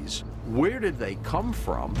make these? Where did they come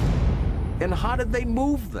from? And how did they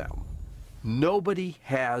move them? Nobody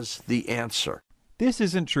has the answer. This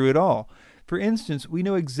isn't true at all. For instance, we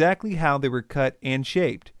know exactly how they were cut and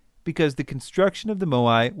shaped, because the construction of the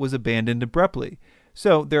moai was abandoned abruptly.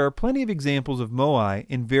 So there are plenty of examples of moai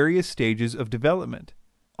in various stages of development.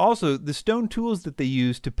 Also, the stone tools that they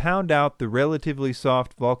used to pound out the relatively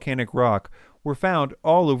soft volcanic rock were found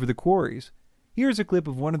all over the quarries. Here's a clip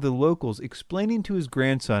of one of the locals explaining to his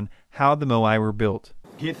grandson how the moai were built.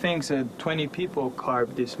 He thinks that 20 people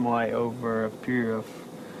carved this moai over a period of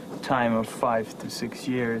time of 5 to 6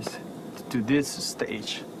 years to this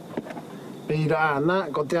stage. This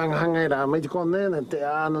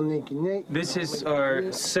is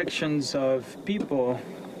our sections of people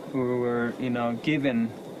who were,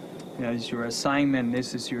 given as your assignment.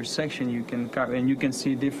 This is your section. You can carve, and you can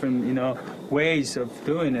see different, ways of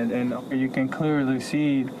doing it, and you can clearly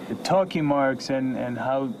see the talkie marks and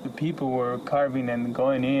how the people were carving and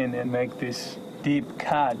going in and make these deep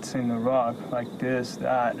cuts in the rock like this,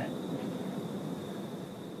 that.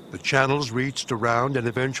 The channels reached around and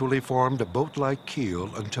eventually formed a boat-like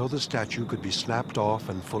keel until the statue could be snapped off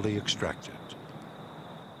and fully extracted.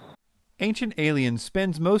 Ancient Aliens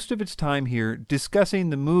spends most of its time here discussing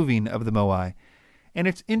the moving of the moai, and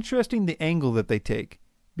it's interesting the angle that they take,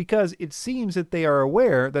 because it seems that they are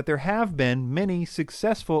aware that there have been many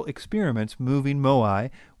successful experiments moving moai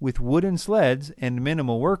with wooden sleds and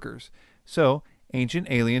minimal workers. So,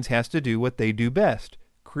 Ancient Aliens has to do what they do best,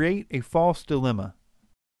 create a false dilemma.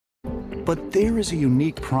 But there is a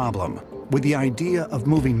unique problem with the idea of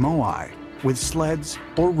moving moai with sleds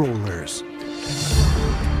or rollers.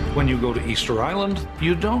 When you go to Easter Island,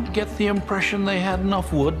 you don't get the impression they had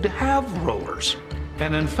enough wood to have rollers.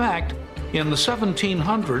 And in fact, in the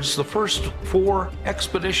 1700s, the first 4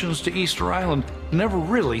 expeditions to Easter Island never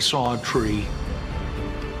really saw a tree.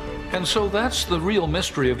 And so that's the real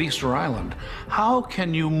mystery of Easter Island. How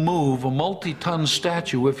can you move a multi-ton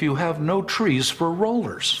statue if you have no trees for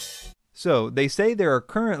rollers? So, they say there are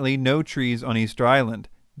currently no trees on Easter Island.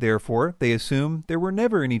 Therefore, they assume there were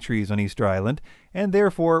never any trees on Easter Island, and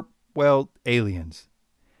therefore, well, aliens.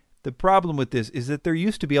 The problem with this is that there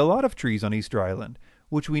used to be a lot of trees on Easter Island,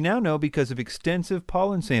 which we now know because of extensive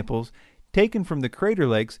pollen samples taken from the crater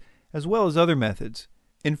lakes as well as other methods.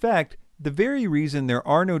 In fact, the very reason there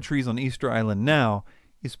are no trees on Easter Island now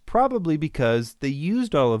is probably because they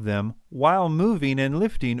used all of them while moving and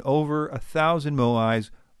lifting over 1,000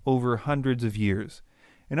 moais over hundreds of years.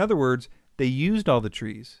 In other words, they used all the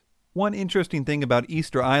trees. One interesting thing about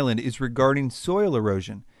Easter Island is regarding soil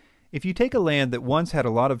erosion. If you take a land that once had a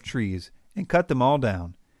lot of trees and cut them all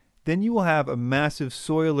down, then you will have a massive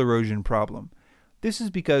soil erosion problem. This is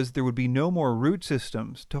because there would be no more root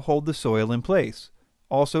systems to hold the soil in place.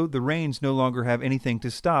 Also, the rains no longer have anything to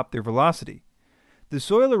stop their velocity. The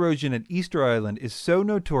soil erosion at Easter Island is so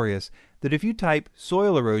notorious that if you type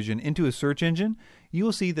soil erosion into a search engine, you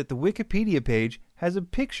will see that the Wikipedia page has a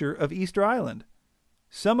picture of Easter Island.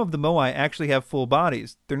 Some of the moai actually have full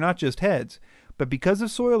bodies, they're not just heads, but because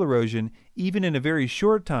of soil erosion, even in a very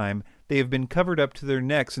short time, they have been covered up to their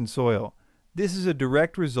necks in soil. This is a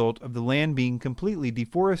direct result of the land being completely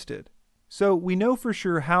deforested. So we know for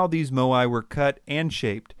sure how these moai were cut and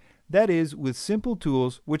shaped, that is, with simple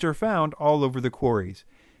tools which are found all over the quarries.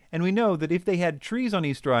 And we know that if they had trees on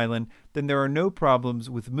Easter Island, then there are no problems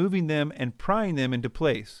with moving them and prying them into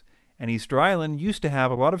place. And Easter Island used to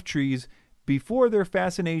have a lot of trees before their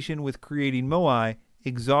fascination with creating moai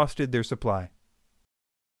exhausted their supply.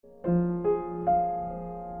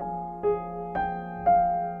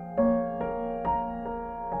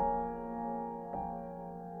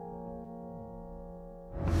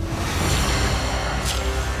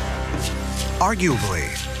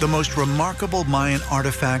 Arguably, the most remarkable Mayan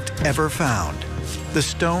artifact ever found, the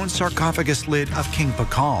stone sarcophagus lid of King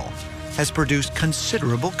Pakal, has produced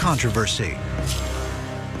considerable controversy.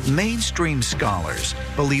 Mainstream scholars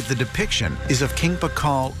believe the depiction is of King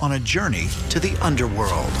Pakal on a journey to the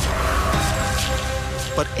underworld.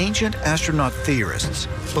 But ancient astronaut theorists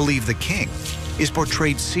believe the king is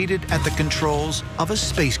portrayed seated at the controls of a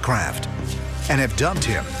spacecraft and have dubbed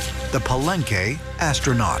him the Palenque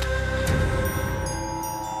astronaut.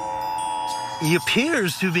 He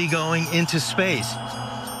appears to be going into space.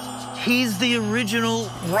 He's the original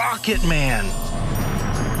rocket man.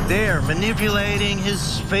 They're manipulating his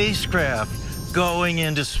spacecraft going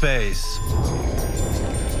into space.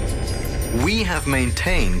 We have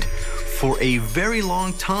maintained for a very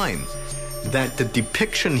long time that the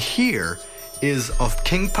depiction here is of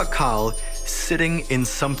King Pakal sitting in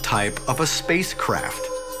some type of a spacecraft,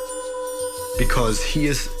 because he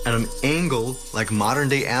is at an angle like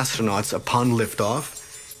modern-day astronauts upon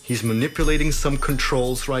liftoff. He's manipulating some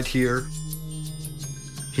controls right here.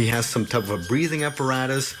 He has some type of a breathing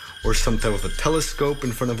apparatus or some type of a telescope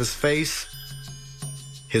in front of his face.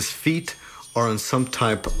 His feet are on some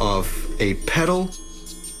type of a pedal.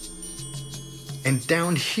 And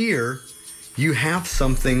down here, you have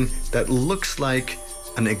something that looks like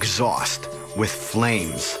an exhaust with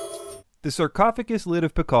flames. The sarcophagus lid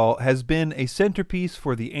of Pakal has been a centerpiece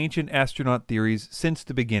for the ancient astronaut theories since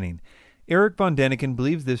the beginning. Eric von Däniken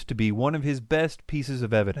believes this to be one of his best pieces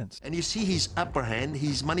of evidence. And you see his upper hand,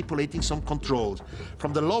 he's manipulating some controls.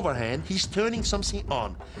 From the lower hand, he's turning something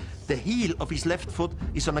on. The heel of his left foot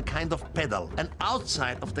is on a kind of pedal. And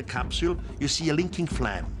outside of the capsule, you see a linking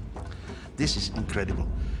flame. This is incredible.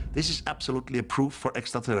 This is absolutely a proof for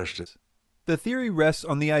extraterrestrials. The theory rests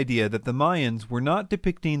on the idea that the Mayans were not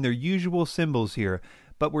depicting their usual symbols here,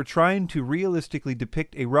 but were trying to realistically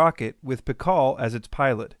depict a rocket with Pakal as its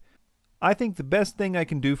pilot. I think the best thing I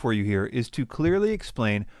can do for you here is to clearly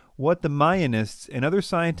explain what the Mayanists and other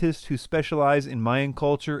scientists who specialize in Mayan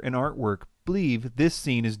culture and artwork believe this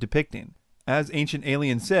scene is depicting. As Ancient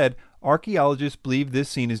Aliens said, archaeologists believe this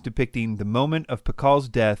scene is depicting the moment of Pakal's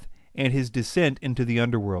death and his descent into the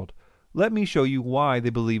underworld. Let me show you why they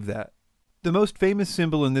believe that. The most famous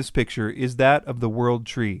symbol in this picture is that of the World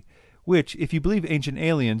Tree, which, if you believe Ancient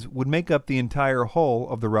Aliens, would make up the entire hull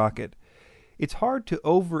of the rocket. It's hard to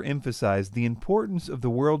overemphasize the importance of the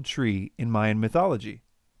World Tree in Mayan mythology.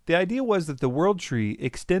 The idea was that the World Tree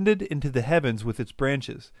extended into the heavens with its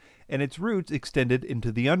branches, and its roots extended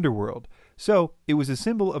into the underworld, so it was a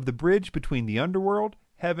symbol of the bridge between the underworld,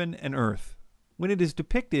 heaven, and earth. When it is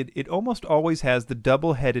depicted, it almost always has the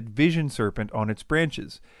double-headed vision serpent on its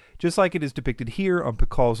branches, just like it is depicted here on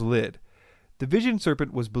Pakal's lid. The vision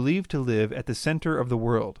serpent was believed to live at the center of the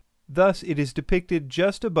world. Thus, it is depicted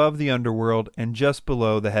just above the underworld and just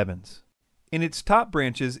below the heavens. In its top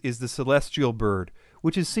branches is the celestial bird,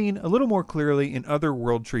 which is seen a little more clearly in other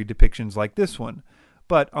World Tree depictions like this one,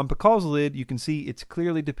 but on Pakal's lid you can see it's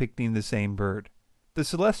clearly depicting the same bird. The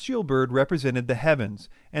celestial bird represented the heavens,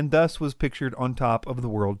 and thus was pictured on top of the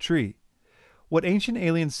World Tree. What Ancient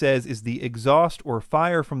Aliens says is the exhaust or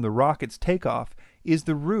fire from the rocket's takeoff is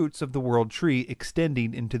the roots of the World Tree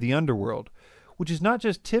extending into the underworld, which is not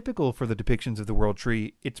just typical for the depictions of the World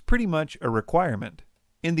Tree, it's pretty much a requirement.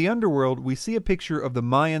 In the underworld, we see a picture of the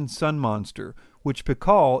Mayan sun monster, which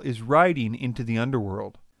Pakal is riding into the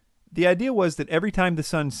underworld. The idea was that every time the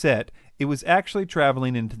sun set, it was actually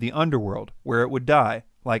traveling into the underworld, where it would die,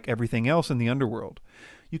 like everything else in the underworld.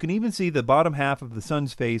 You can even see the bottom half of the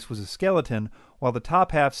sun's face was a skeleton, while the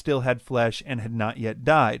top half still had flesh and had not yet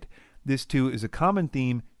died. This too is a common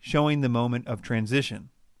theme showing the moment of transition.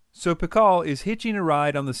 So Pakal is hitching a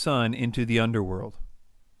ride on the sun into the underworld.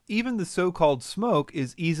 Even the so-called smoke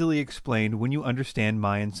is easily explained when you understand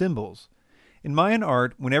Mayan symbols. In Mayan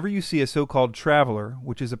art, whenever you see a so-called traveler,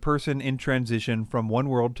 which is a person in transition from one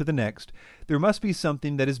world to the next, there must be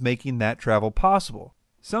something that is making that travel possible.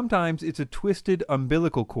 Sometimes it's a twisted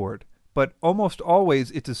umbilical cord, but almost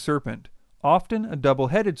always it's a serpent, often a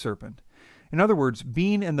double-headed serpent. In other words,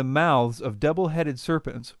 being in the mouths of double-headed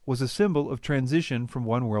serpents was a symbol of transition from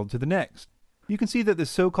one world to the next. You can see that the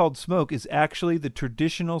so-called smoke is actually the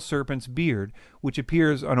traditional serpent's beard, which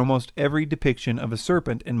appears on almost every depiction of a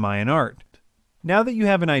serpent in Mayan art. Now that you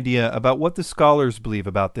have an idea about what the scholars believe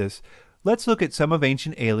about this, let's look at some of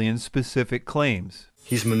Ancient Aliens' specific claims.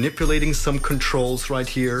 He's manipulating some controls right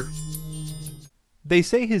here. They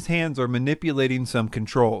say his hands are manipulating some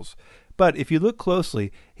controls, but if you look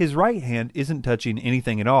closely, his right hand isn't touching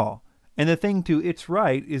anything at all, and the thing to its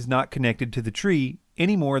right is not connected to the tree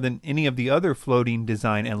any more than any of the other floating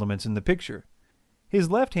design elements in the picture. His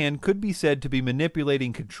left hand could be said to be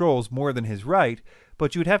manipulating controls more than his right,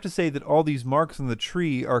 but you would have to say that all these marks on the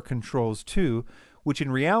tree are controls too, which in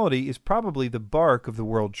reality is probably the bark of the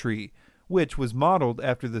world tree, which was modeled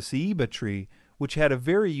after the ceiba tree, which had a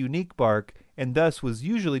very unique bark and thus was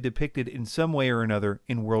usually depicted in some way or another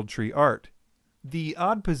in world tree art. The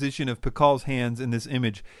odd position of Pakal's hands in this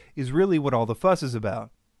image is really what all the fuss is about.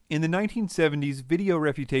 In the 1970s video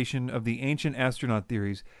refutation of the ancient astronaut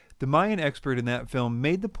theories, the Mayan expert in that film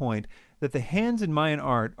made the point that the hands in Mayan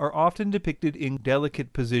art are often depicted in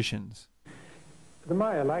delicate positions. The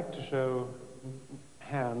Maya like to show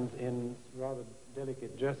hands in rather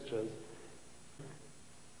delicate gestures.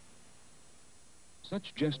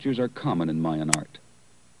 Such gestures are common in Mayan art.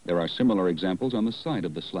 There are similar examples on the side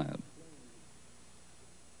of the slab.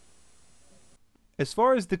 As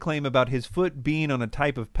far as the claim about his foot being on a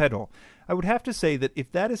type of pedal, I would have to say that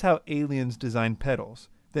if that is how aliens design pedals,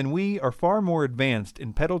 then we are far more advanced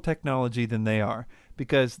in pedal technology than they are,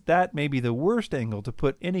 because that may be the worst angle to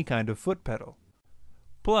put any kind of foot pedal.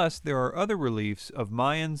 Plus, there are other reliefs of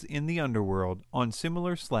Mayans in the underworld on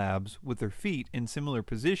similar slabs with their feet in similar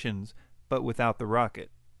positions, but without the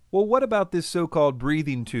rocket. Well, what about this so-called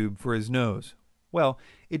breathing tube for his nose? Well,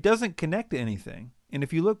 it doesn't connect to anything, and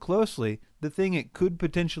if you look closely, the thing it could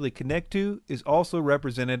potentially connect to is also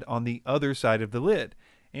represented on the other side of the lid,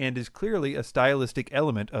 and is clearly a stylistic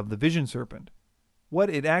element of the vision serpent. What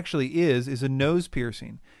it actually is a nose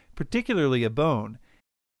piercing, particularly a bone.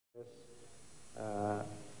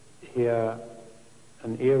 Here,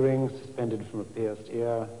 an earring suspended from a pierced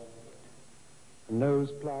ear, a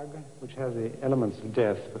nose plug, which has the elements of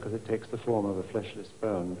death because it takes the form of a fleshless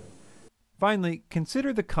bone. Finally,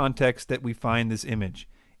 consider the context that we find this image.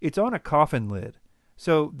 It's on a coffin lid,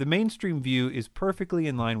 so the mainstream view is perfectly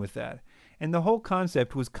in line with that, and the whole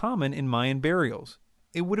concept was common in Mayan burials.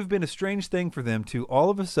 It would have been a strange thing for them to all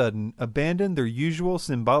of a sudden abandon their usual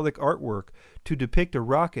symbolic artwork to depict a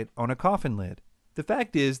rocket on a coffin lid. The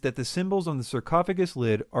fact is that the symbols on the sarcophagus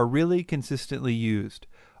lid are really consistently used.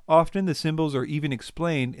 Often the symbols are even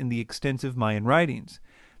explained in the extensive Mayan writings.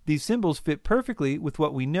 These symbols fit perfectly with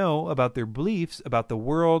what we know about their beliefs about the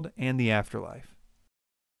world and the afterlife.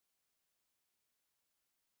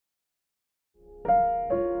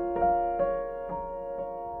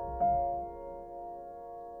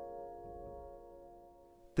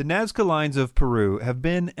 The Nazca lines of Peru have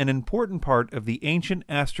been an important part of the ancient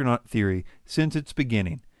astronaut theory since its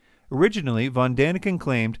beginning. Originally, von Daniken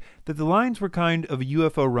claimed that the lines were kind of a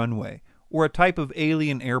UFO runway, or a type of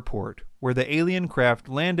alien airport, where the alien craft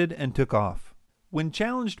landed and took off. When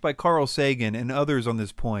challenged by Carl Sagan and others on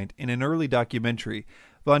this point in an early documentary,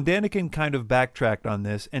 von Daniken kind of backtracked on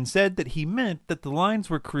this and said that he meant that the lines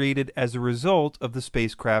were created as a result of the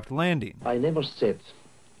spacecraft landing. I never said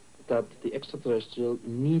that the extraterrestrial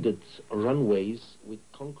needed runways with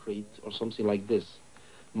concrete or something like this.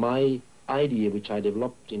 My idea, which I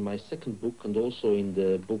developed in my second book and also in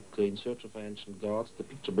the book In Search of Ancient Gods, the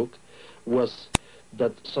picture book, was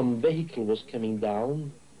that some vehicle was coming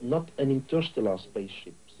down, not an interstellar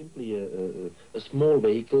spaceship, simply a small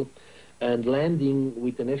vehicle, and landing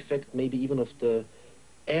with an effect maybe even of the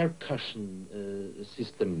air cushion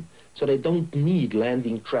system. So they don't need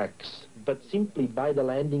landing tracks, but simply by the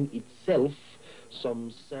landing itself,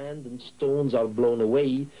 some sand and stones are blown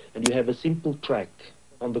away, and you have a simple track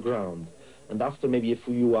on the ground. And after maybe a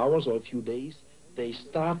few hours or a few days, they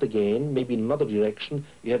start again, maybe in another direction,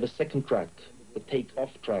 you have a second track, the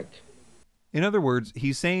take-off track. In other words,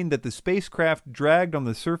 he's saying that the spacecraft dragged on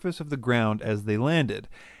the surface of the ground as they landed,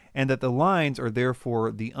 and that the lines are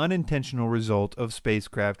therefore the unintentional result of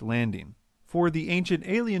spacecraft landing. For the Ancient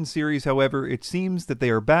Alien series, however, it seems that they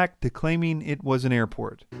are back to claiming it was an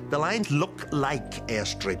airport. The lines look like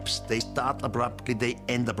airstrips. They start abruptly, they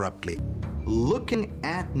end abruptly. Looking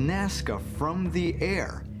at Nazca from the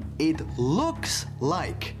air, it looks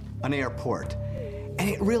like an airport. And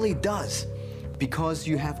it really does, because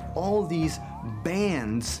you have all these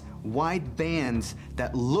bands, wide bands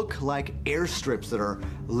that look like airstrips that are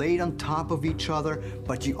laid on top of each other,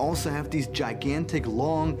 but you also have these gigantic,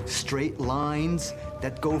 long, straight lines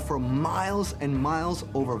that go for miles and miles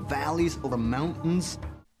over valleys, over mountains.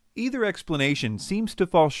 Either explanation seems to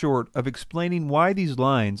fall short of explaining why these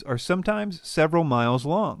lines are sometimes several miles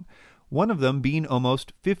long, one of them being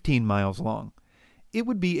almost 15 miles long. It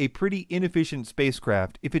would be a pretty inefficient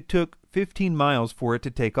spacecraft if it took 15 miles for it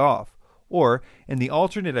to take off, or, in the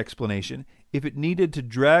alternate explanation, if it needed to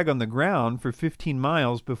drag on the ground for 15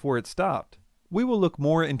 miles before it stopped. We will look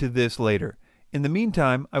more into this later. In the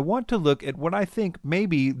meantime, I want to look at what I think may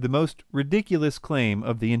be the most ridiculous claim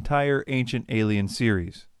of the entire Ancient Alien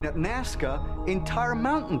series. At Nazca, entire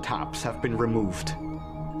mountaintops have been removed.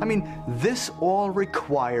 I mean, this all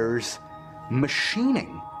requires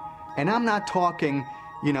machining. And I'm not talking,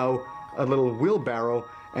 you know, a little wheelbarrow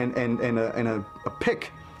and a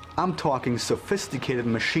pick. I'm talking sophisticated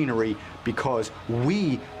machinery, because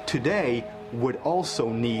we today would also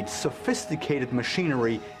need sophisticated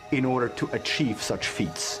machinery in order to achieve such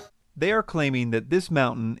feats. They are claiming that this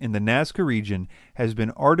mountain in the Nazca region has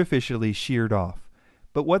been artificially sheared off.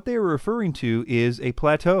 But what they are referring to is a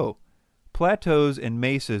plateau. Plateaus and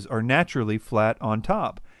mesas are naturally flat on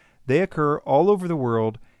top. They occur all over the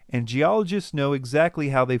world, and geologists know exactly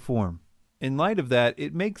how they form. In light of that,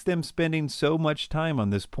 it makes them spending so much time on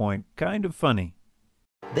this point kind of funny.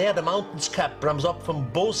 There the mountain's cap runs up from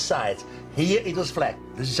both sides. Here it was flat.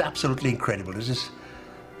 This is absolutely incredible. This is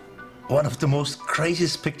one of the most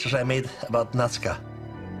craziest pictures I made about Nazca.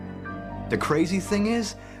 The crazy thing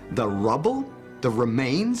is, the rubble, the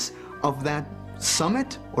remains of that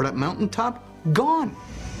summit or that mountaintop, gone.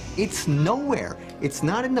 It's nowhere. It's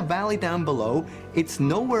not in the valley down below. It's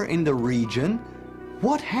nowhere in the region.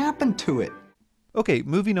 What happened to it? Okay,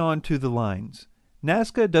 moving on to the lines.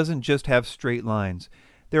 Nazca doesn't just have straight lines.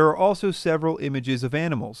 There are also several images of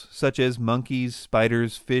animals, such as monkeys,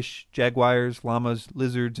 spiders, fish, jaguars, llamas,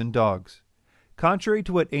 lizards, and dogs. Contrary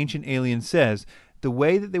to what Ancient Alien says, the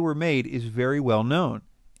way that they were made is very well known.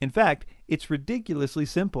 In fact, it's ridiculously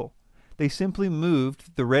simple. They simply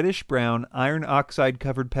moved the reddish-brown iron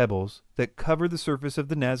oxide-covered pebbles that cover the surface of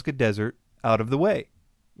the Nazca Desert out of the way.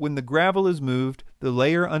 When the gravel is moved, the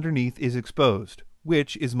layer underneath is exposed,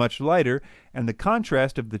 which is much lighter, and the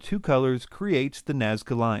contrast of the two colors creates the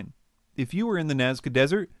Nazca line. If you were in the Nazca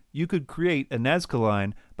Desert, you could create a Nazca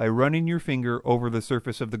line by running your finger over the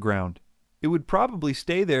surface of the ground. It would probably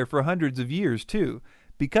stay there for hundreds of years, too,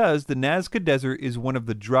 because the Nazca Desert is one of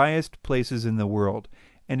the driest places in the world,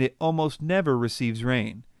 and it almost never receives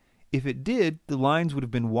rain. If it did, the lines would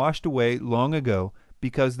have been washed away long ago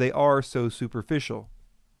because they are so superficial.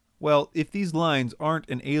 Well, if these lines aren't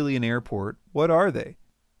an alien airport, what are they?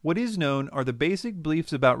 What is known are the basic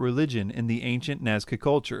beliefs about religion in the ancient Nazca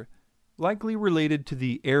culture. Likely related to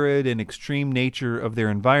the arid and extreme nature of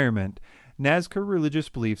their environment, Nazca religious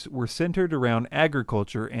beliefs were centered around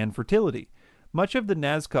agriculture and fertility. Much of the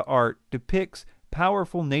Nazca art depicts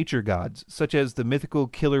powerful nature gods, such as the mythical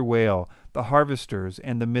killer whale, the harvesters,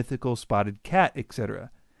 and the mythical spotted cat,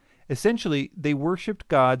 etc. Essentially, they worshipped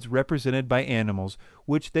gods represented by animals,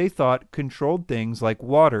 which they thought controlled things like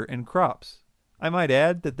water and crops. I might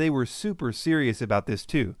add that they were super serious about this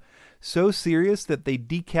too. So serious that they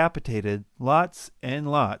decapitated lots and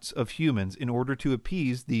lots of humans in order to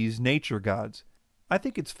appease these nature gods. I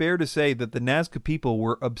think it's fair to say that the Nazca people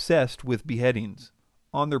were obsessed with beheadings.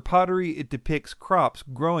 On their pottery, it depicts crops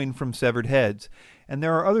growing from severed heads, and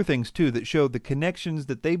there are other things too that show the connections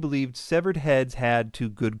that they believed severed heads had to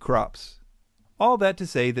good crops. All that to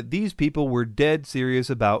say that these people were dead serious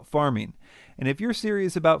about farming, and if you're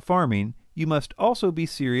serious about farming, you must also be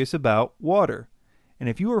serious about water. And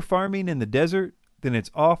if you are farming in the desert, then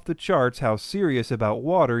it's off the charts how serious about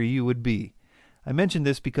water you would be. I mention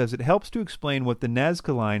this because it helps to explain what the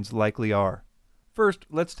Nazca lines likely are. First,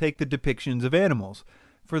 let's take the depictions of animals.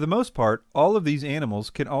 For the most part, all of these animals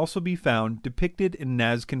can also be found depicted in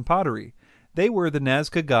Nazcan pottery. They were the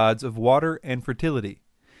Nazca gods of water and fertility.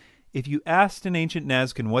 If you asked an ancient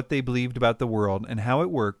Nazcan what they believed about the world and how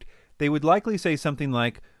it worked, they would likely say something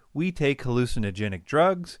like, "We take hallucinogenic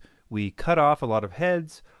drugs, we cut off a lot of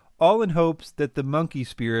heads, all in hopes that the monkey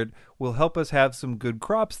spirit will help us have some good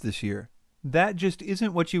crops this year." That just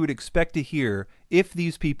isn't what you would expect to hear if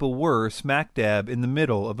these people were smack dab in the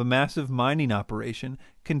middle of a massive mining operation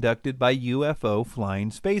conducted by UFO flying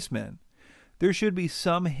spacemen. There should be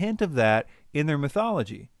some hint of that in their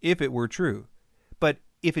mythology, if it were true. But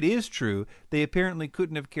if it is true, they apparently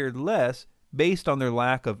couldn't have cared less based on their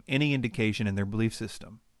lack of any indication in their belief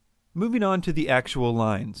system. Moving on to the actual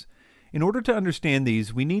lines. In order to understand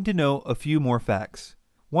these, we need to know a few more facts.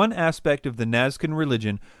 One aspect of the Nazcan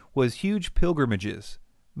religion was huge pilgrimages.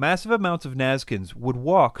 Massive amounts of Nazcans would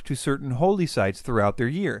walk to certain holy sites throughout their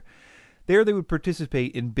year. There they would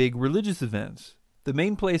participate in big religious events. The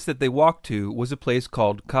main place that they walked to was a place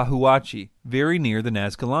called Cahuachi, very near the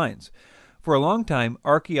Nazca lines. For a long time,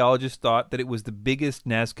 archaeologists thought that it was the biggest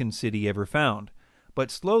Nazcan city ever found.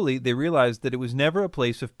 But slowly they realized that it was never a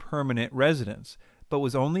place of permanent residence, but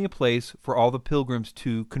was only a place for all the pilgrims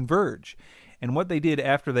to converge. And what they did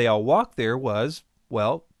after they all walked there was,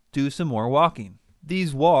 well, do some more walking.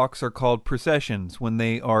 These walks are called processions when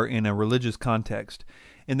they are in a religious context.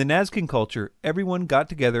 In the Nazcan culture, everyone got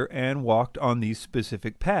together and walked on these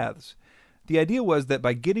specific paths. The idea was that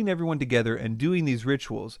by getting everyone together and doing these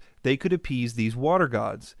rituals, they could appease these water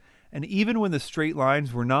gods. And even when the straight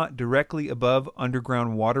lines were not directly above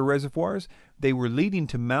underground water reservoirs, they were leading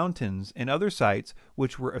to mountains and other sites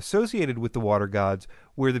which were associated with the water gods,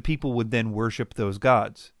 where the people would then worship those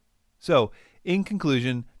gods. So, in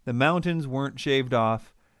conclusion, the mountains weren't shaved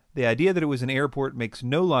off, the idea that it was an airport makes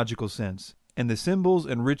no logical sense, and the symbols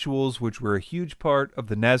and rituals which were a huge part of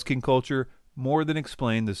the Nazcan culture more than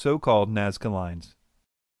explain the so-called Nazca Lines.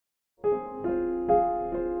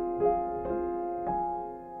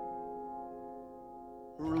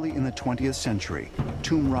 Early in the 20th century,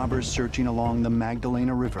 tomb robbers searching along the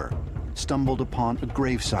Magdalena River stumbled upon a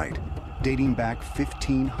gravesite dating back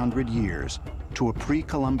 1,500 years to a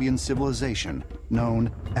pre-Columbian civilization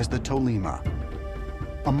known as the Tolima.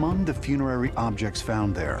 Among the funerary objects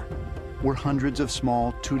found there were hundreds of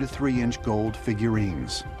small 2 to 3 inch gold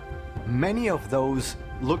figurines. Many of those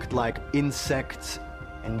looked like insects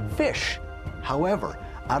and fish. However,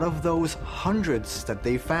 out of those hundreds that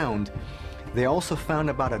they found, they also found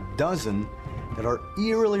about a dozen that are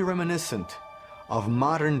eerily reminiscent of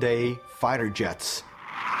modern-day fighter jets.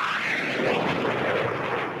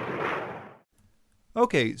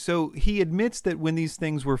 Okay, so he admits that when these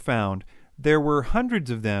things were found, there were hundreds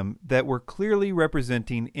of them that were clearly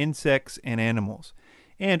representing insects and animals,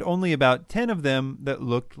 and only about 10 of them that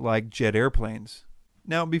looked like jet airplanes.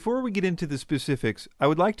 Now, before we get into the specifics, I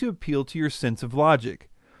would like to appeal to your sense of logic.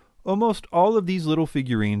 Almost all of these little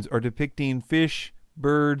figurines are depicting fish,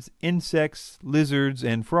 birds, insects, lizards,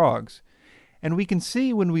 and frogs. And we can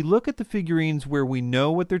see when we look at the figurines where we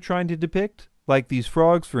know what they're trying to depict, like these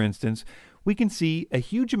frogs for instance, we can see a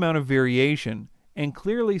huge amount of variation and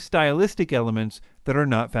clearly stylistic elements that are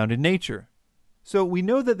not found in nature. So we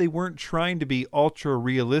know that they weren't trying to be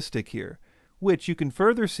ultra-realistic here, which you can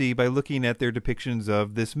further see by looking at their depictions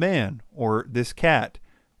of this man, or this cat,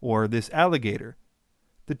 or this alligator.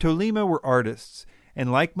 The Tolima were artists,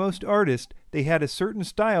 and like most artists, they had a certain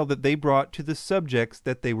style that they brought to the subjects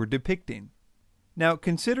that they were depicting. Now,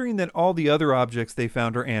 considering that all the other objects they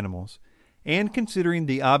found are animals, and considering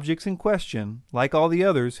the objects in question, like all the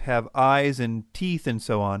others, have eyes and teeth and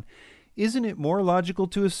so on, isn't it more logical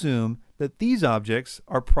to assume that these objects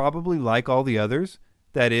are probably like all the others?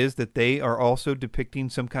 That is, that they are also depicting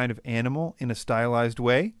some kind of animal in a stylized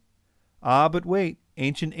way? Ah, but wait,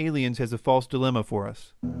 Ancient Aliens has a false dilemma for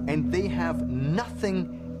us. And they have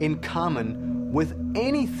nothing in common with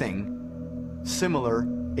anything similar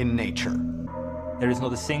in nature. There is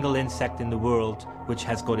not a single insect in the world which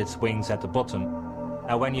has got its wings at the bottom.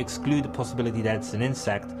 Now, when you exclude the possibility that it's an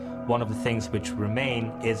insect, one of the things which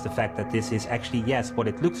remain is the fact that this is actually, yes, what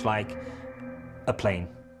it looks like, a plane.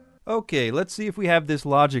 Okay, let's see if we have this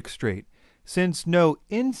logic straight. Since no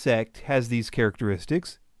insect has these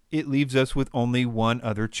characteristics, it leaves us with only one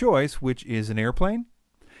other choice, which is an airplane.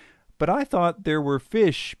 But I thought there were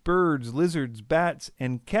fish, birds, lizards, bats,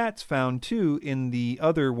 and cats found too in the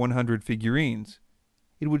other 100 figurines.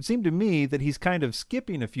 It would seem to me that he's kind of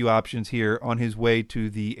skipping a few options here on his way to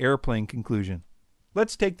the airplane conclusion.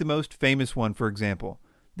 Let's take the most famous one, for example.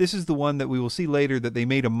 This is the one that we will see later that they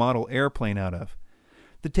made a model airplane out of.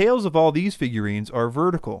 The tails of all these figurines are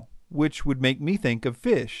vertical, which would make me think of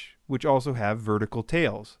fish, which also have vertical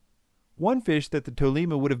tails. One fish that the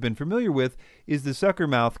Tolima would have been familiar with is the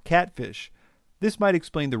suckermouth catfish. This might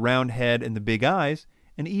explain the round head and the big eyes,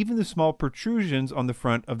 and even the small protrusions on the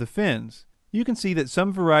front of the fins. You can see that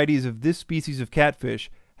some varieties of this species of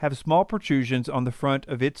catfish have small protrusions on the front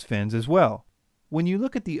of its fins as well. When you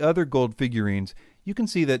look at the other gold figurines, you can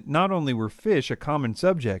see that not only were fish a common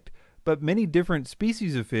subject, but many different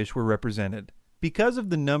species of fish were represented. Because of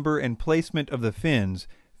the number and placement of the fins,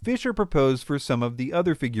 fish are proposed for some of the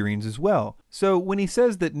other figurines as well. So when he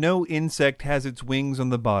says that no insect has its wings on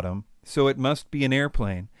the bottom, so it must be an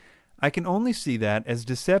airplane, I can only see that as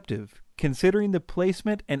deceptive, considering the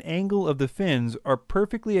placement and angle of the fins are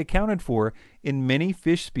perfectly accounted for in many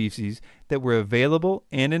fish species that were available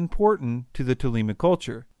and important to the Tolima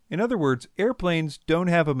culture. In other words, airplanes don't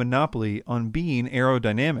have a monopoly on being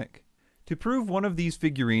aerodynamic. To prove one of these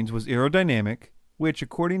figurines was aerodynamic, which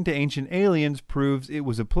according to Ancient Aliens proves it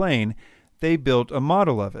was a plane, they built a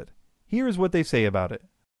model of it. Here is what they say about it.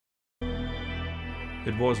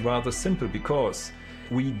 It was rather simple because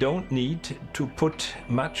we don't need to put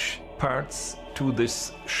much parts to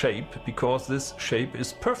this shape because this shape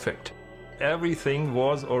is perfect. Everything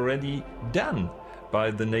was already done by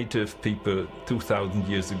the native people 2,000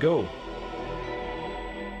 years ago.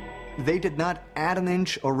 They did not add an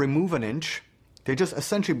inch or remove an inch. They just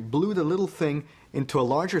essentially blew the little thing into a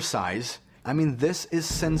larger size. I mean, this is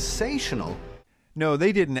sensational. No,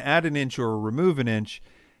 they didn't add an inch or remove an inch,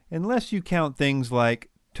 unless you count things like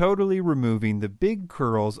totally removing the big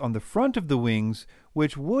curls on the front of the wings,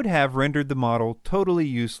 which would have rendered the model totally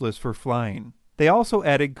useless for flying. They also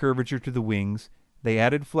added curvature to the wings. They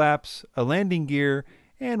added flaps, a landing gear,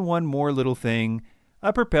 and one more little thing,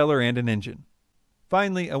 a propeller and an engine.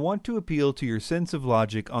 Finally, I want to appeal to your sense of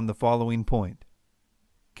logic on the following point.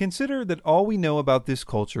 Consider that all we know about this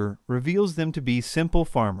culture reveals them to be simple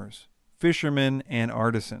farmers, fishermen, and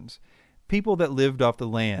artisans, people that lived off the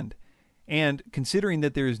land. And considering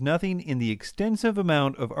that there is nothing in the extensive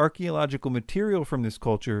amount of archaeological material from this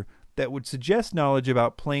culture that would suggest knowledge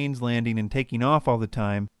about planes landing and taking off all the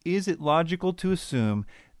time, is it logical to assume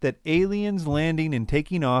that aliens landing and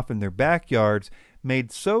taking off in their backyards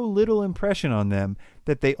made so little impression on them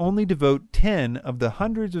that they only devote 10 of the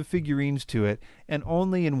hundreds of figurines to it, and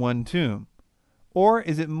only in one tomb? Or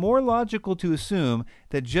is it more logical to assume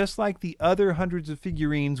that just like the other hundreds of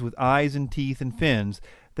figurines with eyes and teeth and fins,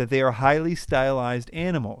 that they are highly stylized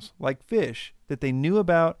animals, like fish, that they knew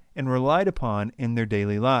about and relied upon in their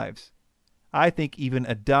daily lives? I think even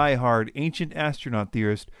a die-hard ancient astronaut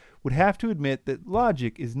theorist would have to admit that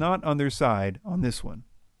logic is not on their side on this one.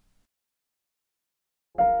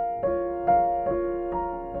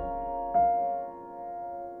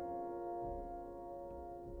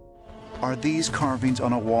 Are these carvings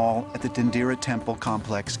on a wall at the Dendera Temple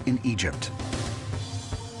complex in Egypt?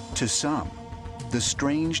 To some, the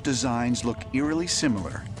strange designs look eerily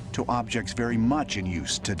similar to objects very much in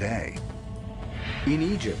use today. In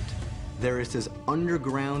Egypt, there is this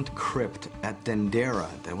underground crypt at Dendera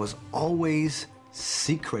that was always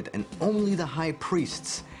secret, and only the high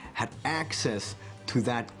priests had access to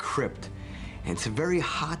that crypt. And it's very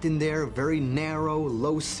hot in there, very narrow,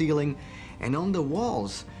 low ceiling, and on the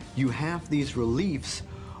walls you have these reliefs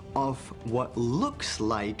of what looks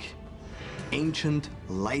like ancient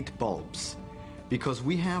light bulbs. Because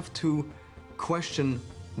we have to question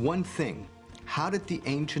one thing: how did the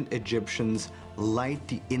ancient Egyptians light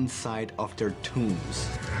the inside of their tombs?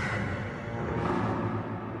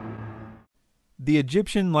 The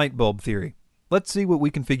Egyptian light bulb theory. Let's see what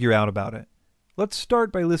we can figure out about it. Let's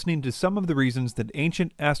start by listening to some of the reasons that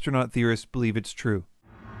ancient astronaut theorists believe it's true.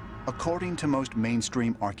 According to most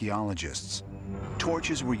mainstream archaeologists,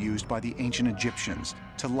 torches were used by the ancient Egyptians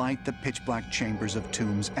to light the pitch-black chambers of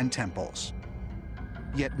tombs and temples.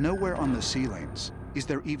 Yet nowhere on the ceilings is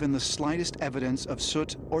there even the slightest evidence of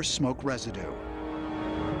soot or smoke residue.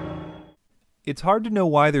 It's hard to know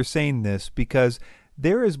why they're saying this, because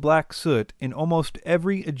there is black soot in almost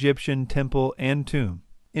every Egyptian temple and tomb.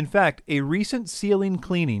 In fact, a recent ceiling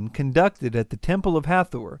cleaning conducted at the Temple of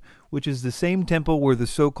Hathor, which is the same temple where the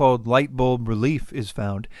so-called light bulb relief is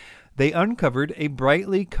found, they uncovered a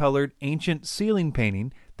brightly colored ancient ceiling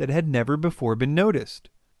painting that had never before been noticed.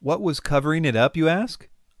 What was covering it up, you ask?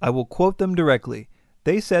 I will quote them directly.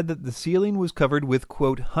 They said that the ceiling was covered with,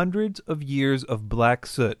 quote, hundreds of years of black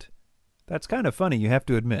soot. That's kind of funny, you have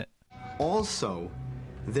to admit. Also,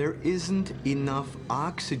 there isn't enough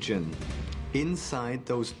oxygen inside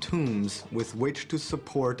those tombs with which to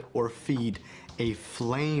support or feed a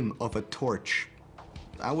flame of a torch.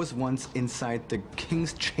 I was once inside the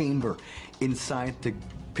king's chamber, inside the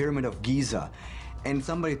Pyramid of Giza, and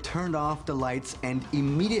somebody turned off the lights, and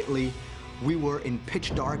immediately we were in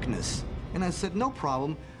pitch darkness. And I said, no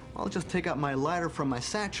problem, I'll just take out my lighter from my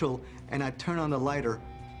satchel, and I turn on the lighter,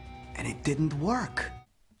 and it didn't work.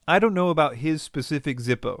 I don't know about his specific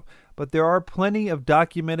Zippo, but there are plenty of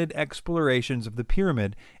documented explorations of the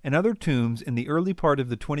pyramid and other tombs in the early part of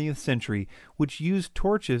the 20th century which used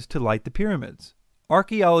torches to light the pyramids.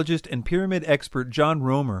 Archaeologist and pyramid expert John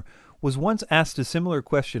Romer was once asked a similar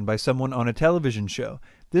question by someone on a television show.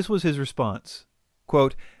 This was his response,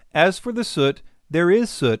 quote, "As for the soot, there is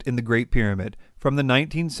soot in the Great Pyramid from the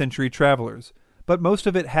 19th century travelers, but most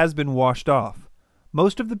of it has been washed off.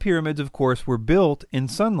 Most of the pyramids, of course, were built in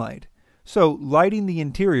sunlight, so lighting the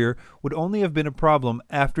interior would only have been a problem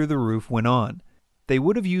after the roof went on. They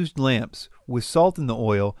would have used lamps with salt in the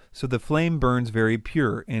oil so the flame burns very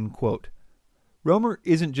pure," end quote. Romer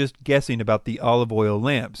isn't just guessing about the olive oil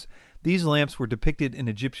lamps. These lamps were depicted in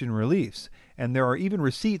Egyptian reliefs, and there are even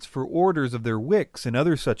receipts for orders of their wicks and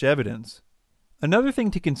other such evidence. Another thing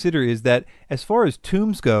to consider is that, as far as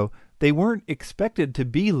tombs go, they weren't expected to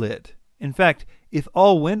be lit. In fact, if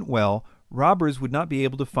all went well, robbers would not be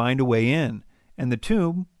able to find a way in, and the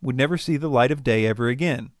tomb would never see the light of day ever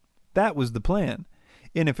again. That was the plan.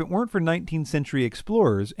 And if it weren't for 19th century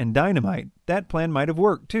explorers and dynamite, that plan might have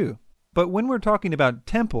worked too. But when we're talking about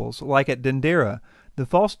temples, like at Dendera, the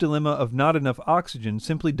false dilemma of not enough oxygen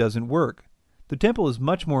simply doesn't work. The temple is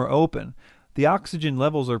much more open. The oxygen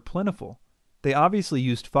levels are plentiful. They obviously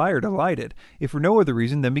used fire to light it, if for no other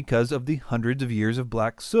reason than because of the hundreds of years of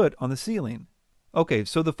black soot on the ceiling. Okay,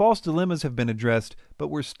 so the false dilemmas have been addressed, but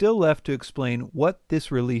we're still left to explain what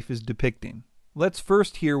this relief is depicting. Let's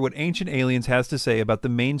first hear what Ancient Aliens has to say about the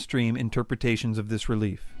mainstream interpretations of this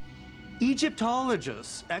relief.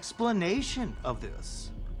 Egyptologists' explanation of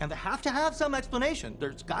this, and they have to have some explanation.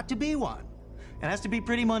 There's got to be one. It has to be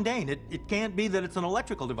pretty mundane. It can't be that it's an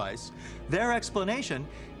electrical device. Their explanation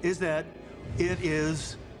is that it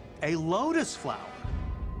is a lotus flower.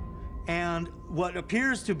 And what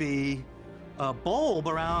appears to be a bulb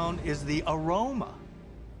around is the aroma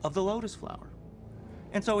of the lotus flower.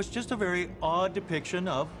 And so it's just a very odd depiction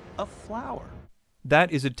of a flower.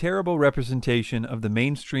 That is a terrible representation of the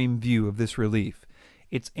mainstream view of this relief.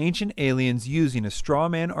 It's Ancient Aliens using a straw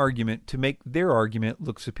man argument to make their argument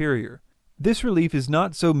look superior. This relief is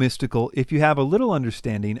not so mystical if you have a little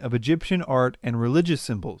understanding of Egyptian art and religious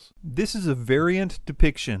symbols. This is a variant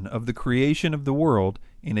depiction of the creation of the world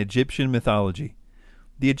in Egyptian mythology.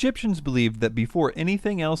 The Egyptians believed that before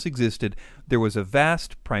anything else existed, there was a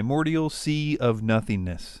vast primordial sea of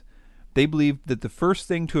nothingness. They believed that the first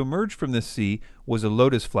thing to emerge from this sea was a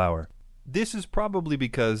lotus flower. This is probably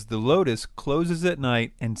because the lotus closes at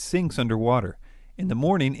night and sinks underwater. In the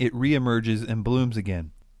morning, it reemerges and blooms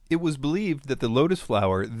again. It was believed that the lotus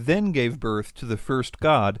flower then gave birth to the first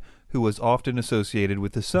god, who was often associated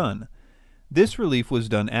with the sun. This relief was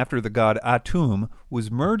done after the god Atum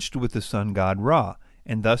was merged with the sun god Ra,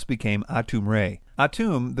 and thus became Atum-Re.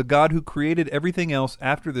 Atum, the god who created everything else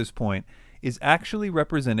after this point, is actually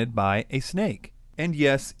represented by a snake. And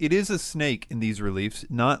yes, it is a snake in these reliefs,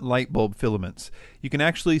 not light bulb filaments. You can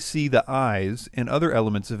actually see the eyes and other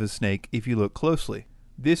elements of a snake if you look closely.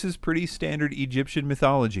 This is pretty standard Egyptian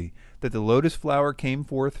mythology, that the lotus flower came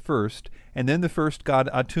forth first, and then the first god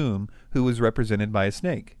Atum, who was represented by a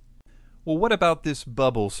snake. Well, what about this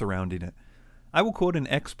bubble surrounding it? I will quote an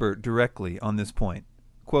expert directly on this point.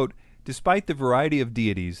 Quote, "Despite the variety of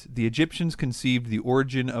deities, the Egyptians conceived the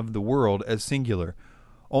origin of the world as singular.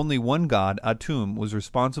 Only one god, Atum, was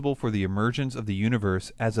responsible for the emergence of the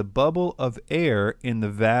universe as a bubble of air in the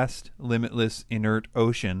vast, limitless, inert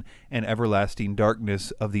ocean and everlasting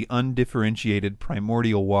darkness of the undifferentiated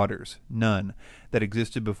primordial waters, none, that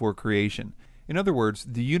existed before creation. In other words,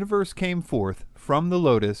 the universe came forth from the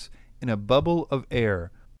lotus in a bubble of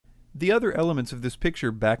air." The other elements of this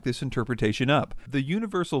picture back this interpretation up. The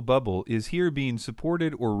universal bubble is here being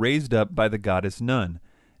supported or raised up by the goddess Nun.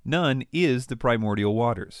 Nun is the primordial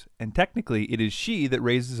waters, and technically it is she that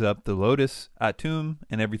raises up the lotus, Atum,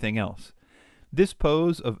 and everything else. This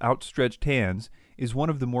pose of outstretched hands is one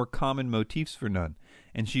of the more common motifs for Nun,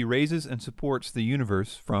 and she raises and supports the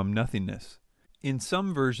universe from nothingness. In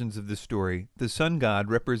some versions of the story, the sun god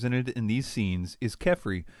represented in these scenes is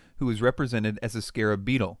Khepri, who is represented as a scarab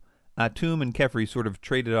beetle. Atum and Khepri sort of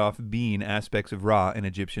traded off being aspects of Ra in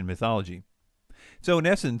Egyptian mythology. So in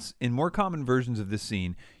essence, in more common versions of this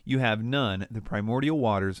scene, you have Nun, the primordial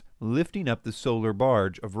waters, lifting up the solar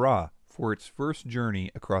barge of Ra for its first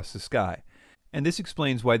journey across the sky. And this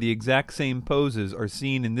explains why the exact same poses are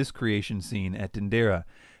seen in this creation scene at Dendera.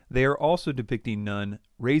 They are also depicting Nun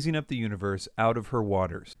raising up the universe out of her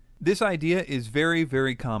waters. This idea is very,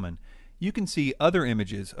 very common. You can see other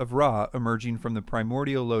images of Ra emerging from the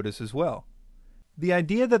primordial lotus as well. The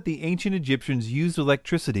idea that the ancient Egyptians used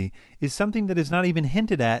electricity is something that is not even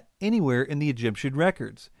hinted at anywhere in the Egyptian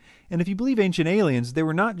records. And if you believe Ancient Aliens, they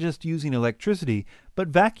were not just using electricity, but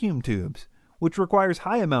vacuum tubes, which requires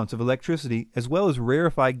high amounts of electricity as well as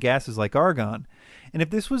rarefied gases like argon. And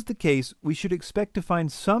if this was the case, we should expect to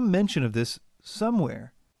find some mention of this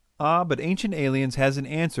somewhere. But Ancient Aliens has an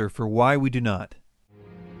answer for why we do not.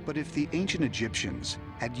 But if the ancient Egyptians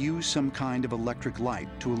had used some kind of electric light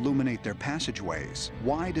to illuminate their passageways,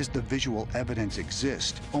 why does the visual evidence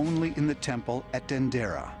exist only in the temple at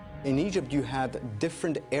Dendera? In Egypt, you had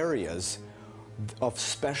different areas of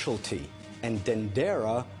specialty, and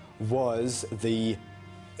Dendera was the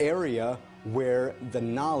area where the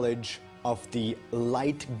knowledge of the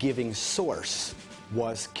light-giving source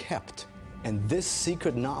was kept. And this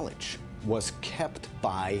secret knowledge was kept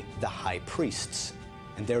by the high priests.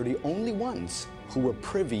 And they're the only ones who were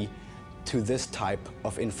privy to this type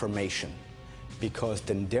of information, because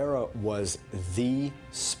Dendera was the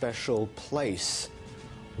special place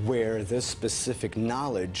where this specific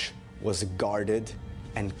knowledge was guarded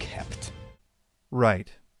and kept.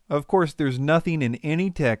 Right. Of course, there's nothing in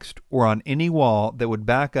any text or on any wall that would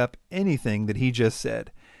back up anything that he just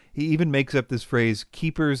said. He even makes up this phrase,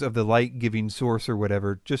 keepers of the light-giving source or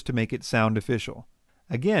whatever, just to make it sound official.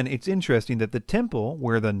 Again, it's interesting that the temple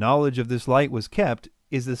where the knowledge of this light was kept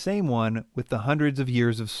is the same one with the hundreds of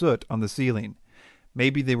years of soot on the ceiling.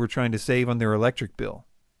 Maybe they were trying to save on their electric bill.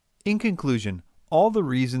 In conclusion, all the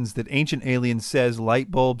reasons that Ancient Aliens says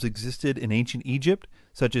light bulbs existed in ancient Egypt,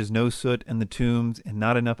 such as no soot in the tombs and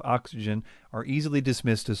not enough oxygen, are easily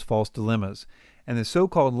dismissed as false dilemmas, and the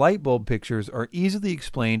so-called light bulb pictures are easily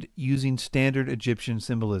explained using standard Egyptian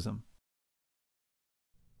symbolism.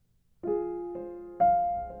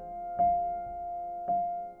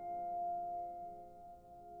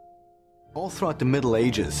 All throughout the Middle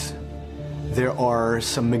Ages, there are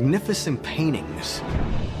some magnificent paintings.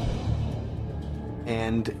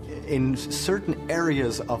 And in certain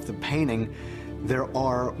areas of the painting, there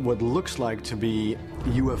are what looks like to be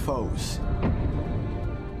UFOs.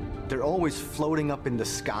 They're always floating up in the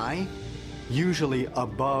sky, usually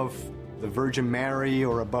above the Virgin Mary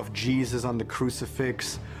or above Jesus on the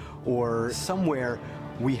crucifix, or somewhere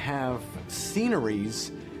we have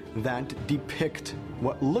sceneries that depict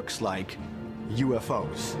what looks like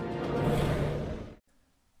UFOs.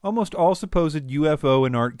 Almost all supposed UFO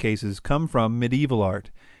and art cases come from medieval art,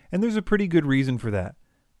 and there's a pretty good reason for that.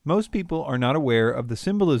 Most people are not aware of the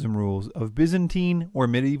symbolism rules of Byzantine or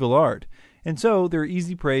medieval art, and so they're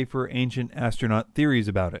easy prey for ancient astronaut theories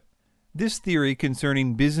about it. This theory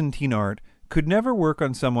concerning Byzantine art could never work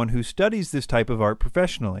on someone who studies this type of art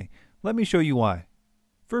professionally. Let me show you why.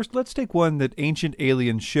 First, let's take one that Ancient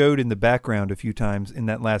Aliens showed in the background a few times in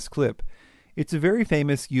that last clip. It's a very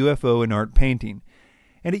famous UFO and art painting,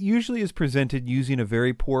 and it usually is presented using a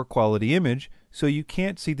very poor quality image, so you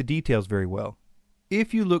can't see the details very well.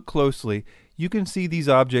 If you look closely, you can see these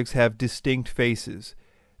objects have distinct faces.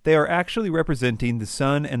 They are actually representing the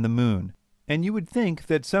sun and the moon, and you would think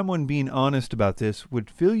that someone being honest about this would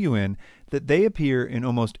fill you in that they appear in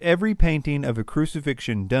almost every painting of a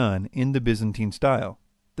crucifixion done in the Byzantine style.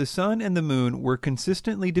 The sun and the moon were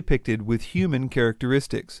consistently depicted with human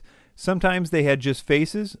characteristics. Sometimes they had just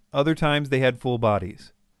faces, other times they had full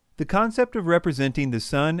bodies. The concept of representing the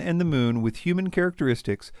sun and the moon with human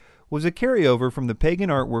characteristics was a carryover from the pagan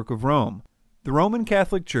artwork of Rome. The Roman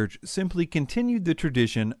Catholic Church simply continued the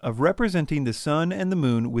tradition of representing the sun and the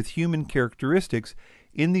moon with human characteristics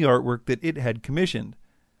in the artwork that it had commissioned.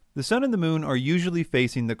 The sun and the moon are usually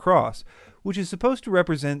facing the cross, which is supposed to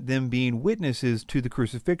represent them being witnesses to the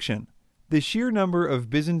crucifixion. The sheer number of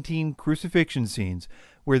Byzantine crucifixion scenes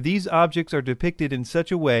where these objects are depicted in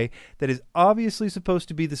such a way that is obviously supposed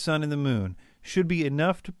to be the sun and the moon should be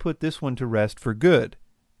enough to put this one to rest for good.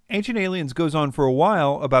 Ancient Aliens goes on for a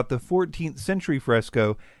while about the 14th century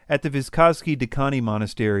fresco at the Viskovsky Dekani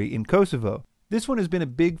Monastery in Kosovo. This one has been a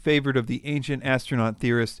big favorite of the ancient astronaut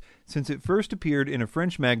theorists since it first appeared in a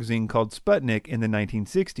French magazine called Sputnik in the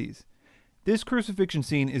 1960s. This crucifixion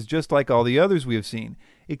scene is just like all the others we have seen,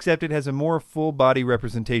 except it has a more full-body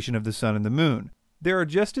representation of the sun and the moon. There are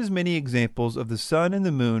just as many examples of the sun and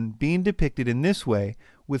the moon being depicted in this way,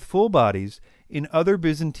 with full bodies, in other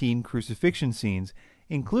Byzantine crucifixion scenes,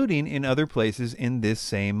 including in other places in this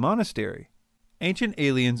same monastery. Ancient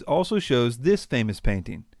Aliens also shows this famous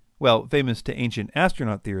painting. Well, famous to ancient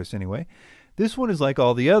astronaut theorists anyway. This one is like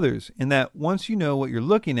all the others, in that once you know what you're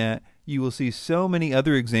looking at, you will see so many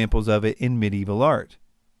other examples of it in medieval art.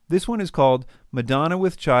 This one is called Madonna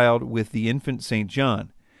with Child with the Infant St.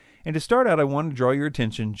 John. And to start out, I want to draw your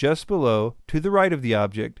attention just below, to the right of the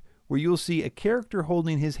object, where you will see a character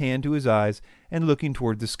holding his hand to his eyes and looking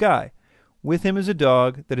toward the sky. With him is a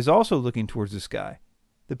dog that is also looking towards the sky.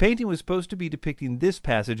 The painting was supposed to be depicting this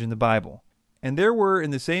passage in the Bible. And there were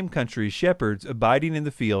in the same country shepherds abiding in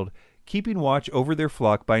the field, keeping watch over their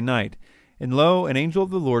flock by night. And lo, an angel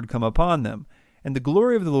of the Lord come upon them, and the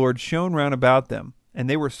glory of the Lord shone round about them, and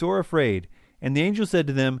they were sore afraid. And the angel said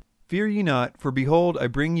to them, Fear ye not, for behold, I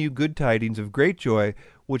bring you good tidings of great joy,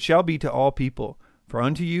 which shall be to all people. For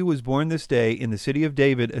unto you was born this day in the city of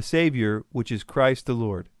David a Savior, which is Christ the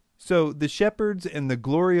Lord. So the shepherds and the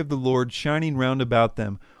glory of the Lord shining round about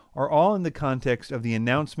them are all in the context of the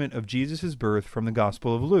announcement of Jesus' birth from the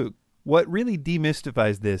Gospel of Luke. What really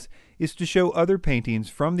demystifies this is to show other paintings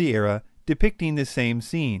from the era depicting the same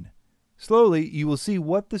scene. Slowly, you will see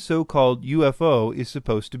what the so-called UFO is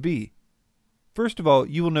supposed to be. First of all,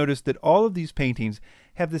 you will notice that all of these paintings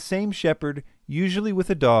have the same shepherd, usually with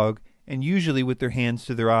a dog, and usually with their hands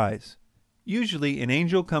to their eyes. Usually, an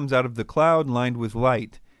angel comes out of the cloud lined with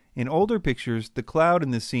light. In older pictures, the cloud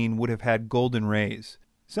in the scene would have had golden rays.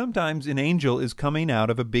 Sometimes an angel is coming out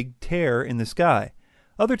of a big tear in the sky.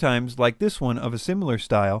 Other times, like this one of a similar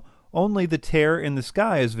style, only the tear in the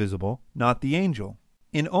sky is visible, not the angel.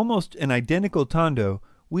 In almost an identical tondo,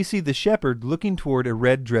 we see the shepherd looking toward a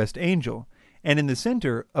red-dressed angel, and in the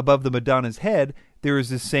center, above the Madonna's head, there is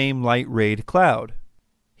the same light-rayed cloud.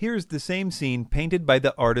 Here is the same scene painted by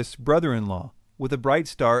the artist's brother-in-law, with a bright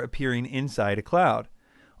star appearing inside a cloud.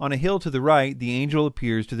 On a hill to the right, the angel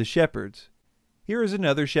appears to the shepherds. Here is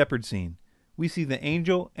another shepherd scene. We see the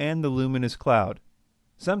angel and the luminous cloud.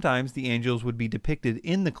 Sometimes the angels would be depicted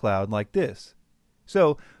in the cloud like this.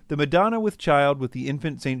 So, the Madonna with child with the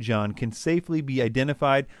infant St. John can safely be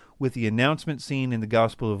identified with the announcement scene in the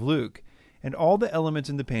Gospel of Luke, and all the elements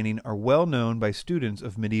in the painting are well known by students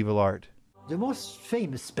of medieval art. The most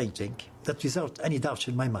famous painting, that without any doubt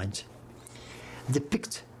in my mind,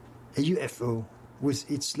 depicts a UFO with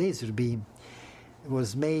its laser beam. It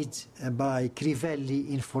was made by Crivelli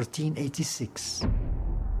in 1486.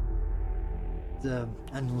 The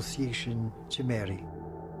Annunciation to Mary.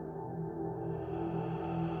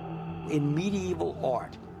 In medieval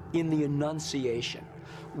art, in the Annunciation,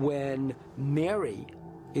 when Mary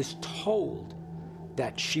is told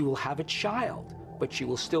that she will have a child, but she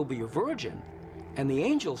will still be a virgin, and the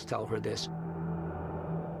angels tell her this,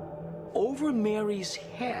 over Mary's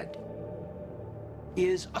head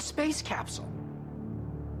is a space capsule.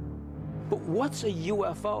 But what's a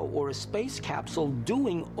UFO or a space capsule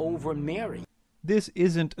doing over Mary? This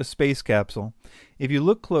isn't a space capsule. If you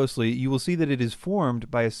look closely, you will see that it is formed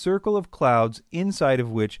by a circle of clouds inside of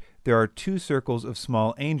which there are two circles of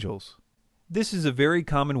small angels. This is a very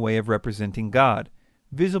common way of representing God,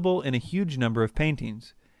 visible in a huge number of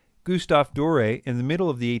paintings. Gustave Doré, in the middle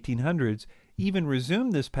of the 1800s, even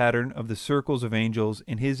resumed this pattern of the circles of angels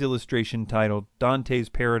in his illustration titled Dante's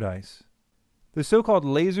Paradise. The so-called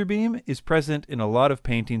laser beam is present in a lot of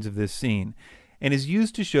paintings of this scene, and is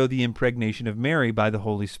used to show the impregnation of Mary by the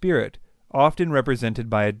Holy Spirit, often represented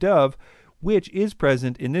by a dove, which is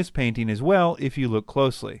present in this painting as well if you look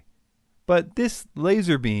closely. But this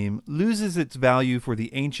laser beam loses its value for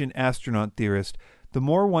the ancient astronaut theorist the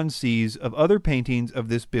more one sees of other paintings of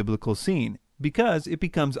this biblical scene, because it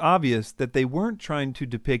becomes obvious that they weren't trying to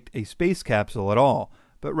depict a space capsule at all,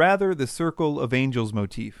 but rather the circle of angels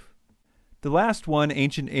motif. The last one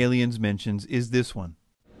Ancient Aliens mentions is this one.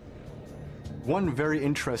 One very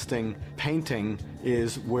interesting painting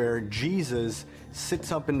is where Jesus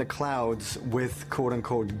sits up in the clouds with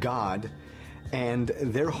quote-unquote God, and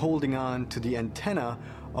they're holding on to the antenna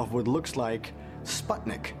of what looks like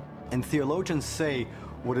Sputnik. And theologians say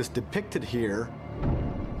what is depicted here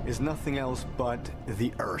is nothing else but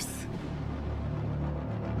the Earth.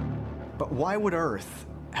 But why would Earth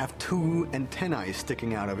have two antennae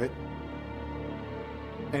sticking out of it?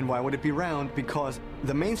 And why would it be round? Because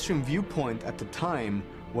the mainstream viewpoint at the time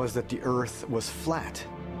was that the Earth was flat.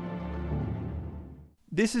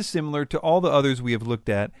 This is similar to all the others we have looked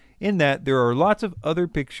at, in that there are lots of other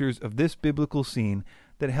pictures of this biblical scene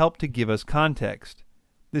that help to give us context.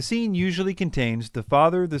 The scene usually contains the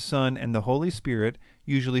Father, the Son, and the Holy Spirit,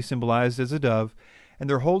 usually symbolized as a dove, and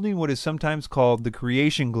they're holding what is sometimes called the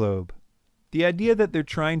creation globe. The idea that they're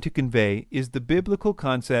trying to convey is the biblical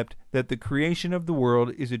concept that the creation of the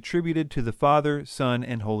world is attributed to the Father, Son,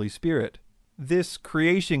 and Holy Spirit. This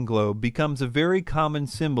creation globe becomes a very common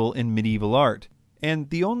symbol in medieval art, and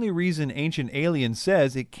the only reason Ancient Aliens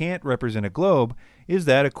says it can't represent a globe is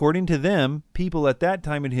that, according to them, people at that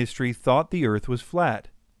time in history thought the Earth was flat.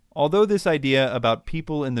 Although this idea about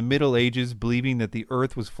people in the Middle Ages believing that the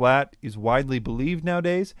Earth was flat is widely believed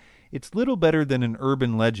nowadays, it's little better than an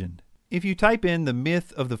urban legend. If you type in the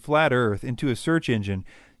myth of the flat Earth into a search engine,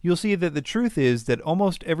 you'll see that the truth is that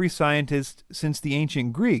almost every scientist since the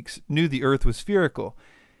ancient Greeks knew the Earth was spherical.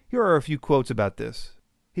 Here are a few quotes about this.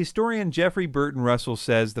 Historian Jeffrey Burton Russell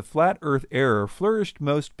says the flat Earth error flourished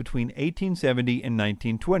most between 1870 and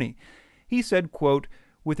 1920. He said, quote,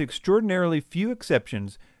 "With extraordinarily few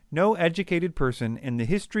exceptions, no educated person in the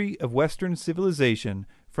history of Western civilization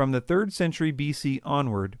from the 3rd century BC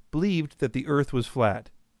onward believed that the Earth was flat."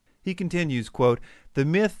 He continues, quote, "The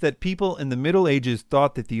myth that people in the Middle Ages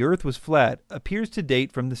thought that the Earth was flat appears to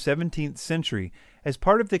date from the 17th century as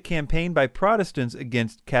part of the campaign by Protestants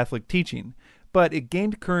against Catholic teaching, but it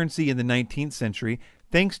gained currency in the 19th century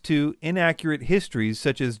thanks to inaccurate histories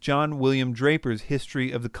such as John William Draper's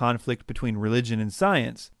History of the Conflict Between Religion and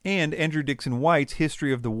Science, and Andrew Dixon White's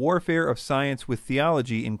History of the Warfare of Science with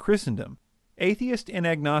Theology in Christendom. Atheists and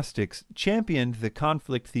agnostics championed the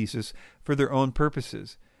conflict thesis for their own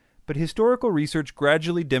purposes, but historical research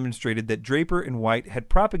gradually demonstrated that Draper and White had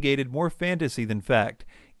propagated more fantasy than fact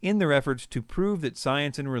in their efforts to prove that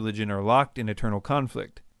science and religion are locked in eternal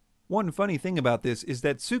conflict. One funny thing about this is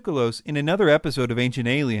that Tsoukalos, in another episode of Ancient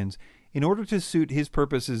Aliens, in order to suit his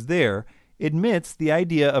purposes there, admits the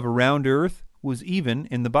idea of a round Earth was even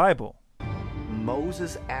in the Bible.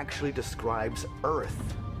 Moses actually describes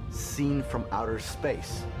Earth seen from outer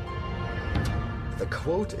space. The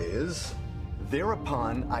quote is,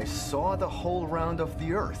 "Thereupon I saw the whole round of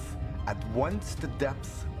the earth, at once the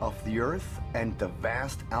depth of the earth and the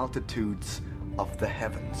vast altitudes of the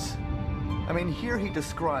heavens." I mean, here he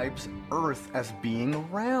describes Earth as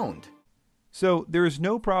being round. So there is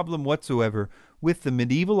no problem whatsoever with the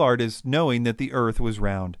medieval artists knowing that the Earth was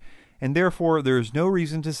round, and therefore there is no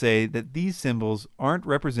reason to say that these symbols aren't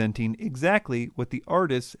representing exactly what the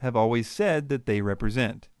artists have always said that they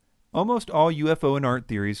represent. Almost all UFO and art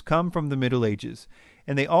theories come from the Middle Ages,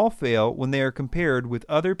 and they all fail when they are compared with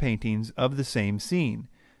other paintings of the same scene,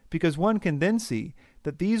 because one can then see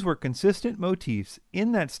that these were consistent motifs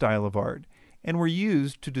in that style of art, and were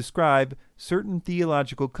used to describe certain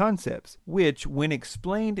theological concepts, which, when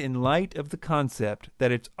explained in light of the concept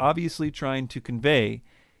that it's obviously trying to convey,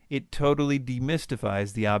 it totally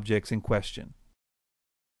demystifies the objects in question.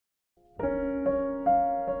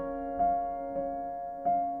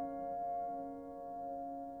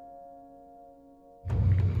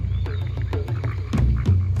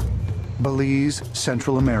 Belize,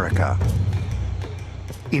 Central America.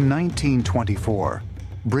 In 1924,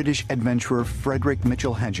 British adventurer Frederick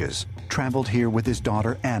Mitchell Hedges traveled here with his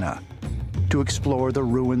daughter Anna to explore the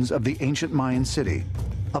ruins of the ancient Mayan city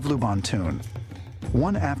of Lubantun.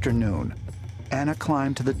 One afternoon, Anna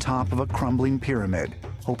climbed to the top of a crumbling pyramid,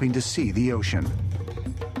 hoping to see the ocean.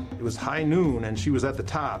 It was high noon and she was at the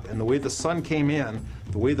top, and the way the sun came in,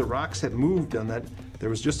 the way the rocks had moved and that there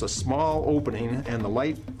was just a small opening and the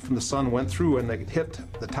light from the sun went through and it hit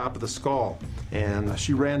the top of the skull. And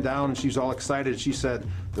she ran down and she's all excited. She said,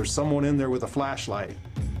 "There's someone in there with a flashlight."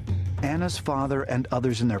 Anna's father and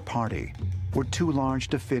others in their party were too large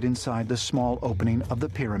to fit inside the small opening of the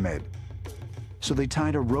pyramid. So they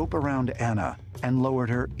tied a rope around Anna and lowered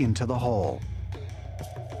her into the hole.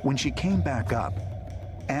 When she came back up,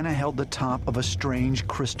 Anna held the top of a strange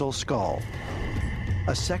crystal skull.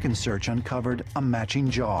 A second search uncovered a matching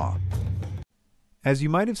jaw. As you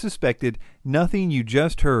might have suspected, nothing you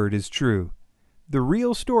just heard is true. The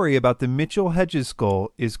real story about the Mitchell Hedges skull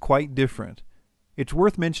is quite different. It's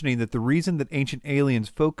worth mentioning that the reason that Ancient Aliens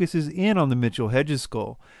focuses in on the Mitchell Hedges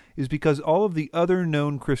skull is because all of the other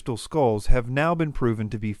known crystal skulls have now been proven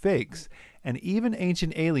to be fakes, and even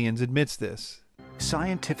Ancient Aliens admits this.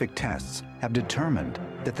 Scientific tests have determined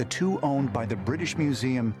that the two owned by the British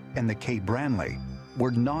Museum and the Kay Branley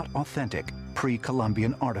were not authentic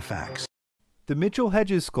pre-Columbian artifacts. The Mitchell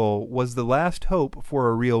Hedges skull was the last hope for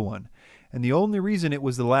a real one, and the only reason it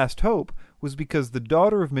was the last hope was because the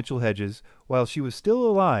daughter of Mitchell Hedges, while she was still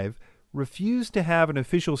alive, refused to have an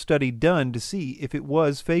official study done to see if it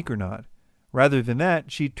was fake or not. Rather than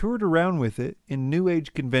that, she toured around with it in New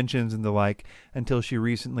Age conventions and the like until she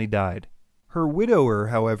recently died. Her widower,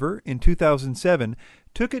 however, in 2007,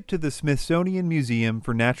 took it to the Smithsonian Museum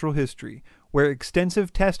for Natural History, where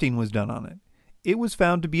extensive testing was done on it. It was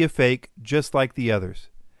found to be a fake, just like the others.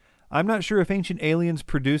 I'm not sure if Ancient Aliens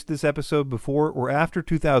produced this episode before or after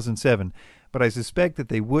 2007, but I suspect that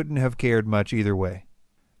they wouldn't have cared much either way.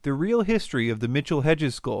 The real history of the Mitchell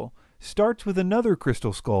Hedges skull starts with another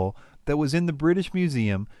crystal skull that was in the British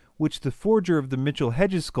Museum, which the forger of the Mitchell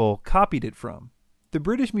Hedges skull copied it from. The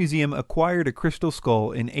British Museum acquired a crystal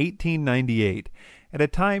skull in 1898, at a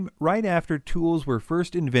time right after tools were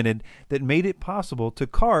first invented that made it possible to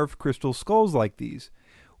carve crystal skulls like these.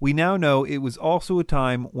 We now know it was also a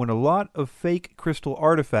time when a lot of fake crystal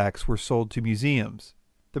artifacts were sold to museums.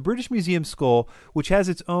 The British Museum skull, which has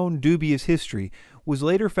its own dubious history, was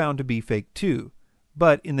later found to be fake too.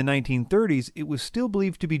 But in the 1930s, it was still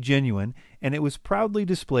believed to be genuine, and it was proudly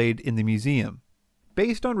displayed in the museum.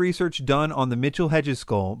 Based on research done on the Mitchell Hedges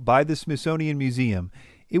skull by the Smithsonian Museum,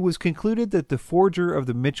 it was concluded that the forger of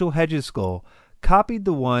the Mitchell Hedges skull copied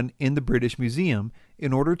the one in the British Museum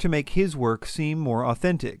in order to make his work seem more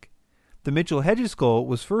authentic. The Mitchell Hedges skull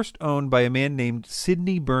was first owned by a man named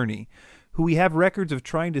Sidney Burney, who we have records of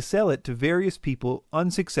trying to sell it to various people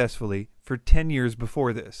unsuccessfully for 10 years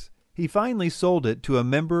before this. He finally sold it to a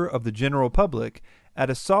member of the general public at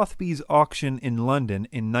a Sotheby's auction in London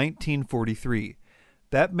in 1943.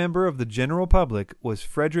 That member of the general public was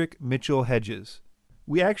Frederick Mitchell Hedges.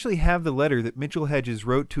 We actually have the letter that Mitchell Hedges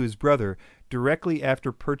wrote to his brother directly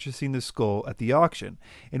after purchasing the skull at the auction,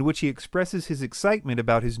 in which he expresses his excitement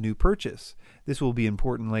about his new purchase. This will be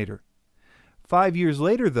important later. 5 years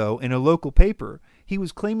later, though, in a local paper, he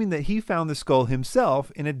was claiming that he found the skull himself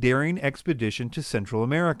in a daring expedition to Central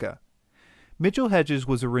America. Mitchell Hedges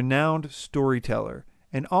was a renowned storyteller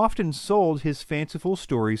and often sold his fanciful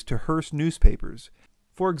stories to Hearst newspapers.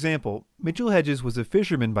 For example, Mitchell Hedges was a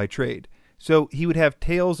fisherman by trade, so he would have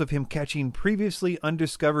tales of him catching previously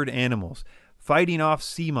undiscovered animals, fighting off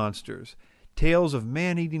sea monsters, tales of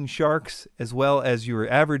man-eating sharks, as well as your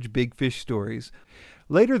average big fish stories.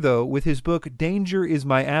 Later, though, with his book Danger is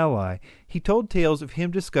My Ally, he told tales of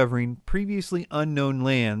him discovering previously unknown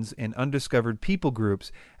lands and undiscovered people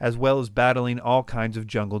groups, as well as battling all kinds of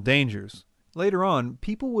jungle dangers. Later on,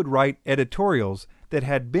 people would write editorials that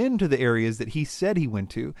had been to the areas that he said he went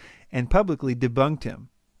to and publicly debunked him.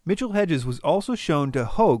 Mitchell Hedges was also shown to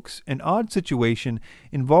hoax an odd situation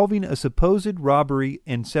involving a supposed robbery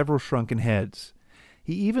and several shrunken heads.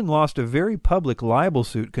 He even lost a very public libel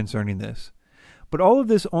suit concerning this. But all of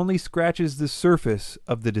this only scratches the surface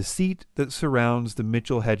of the deceit that surrounds the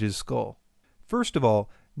Mitchell Hedges skull. First of all,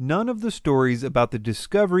 none of the stories about the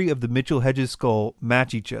discovery of the Mitchell Hedges skull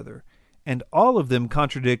match each other, and all of them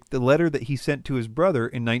contradict the letter that he sent to his brother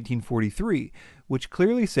in 1943, which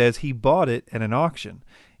clearly says he bought it at an auction.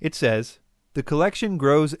 It says, "The collection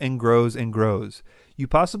grows and grows and grows. You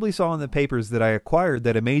possibly saw in the papers that I acquired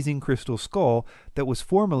that amazing crystal skull that was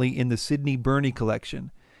formerly in the Sidney Burney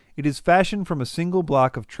collection. It is fashioned from a single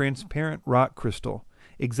block of transparent rock crystal,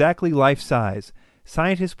 exactly life-size.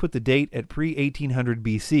 Scientists put the date at pre-1800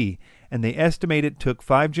 BC, and they estimate it took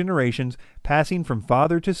 5 generations, passing from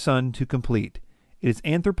father to son to complete. It is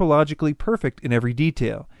anthropologically perfect in every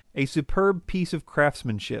detail, a superb piece of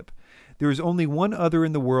craftsmanship. There is only one other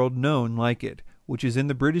in the world known like it, which is in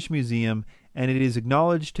the British Museum, and it is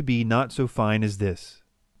acknowledged to be not so fine as this."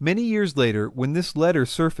 Many years later, when this letter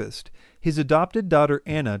surfaced, his adopted daughter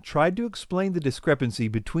Anna tried to explain the discrepancy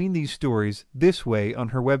between these stories this way on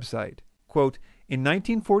her website. Quote, "In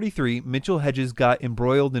 1943, Mitchell Hedges got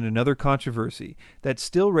embroiled in another controversy that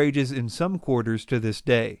still rages in some quarters to this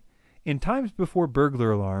day. In times before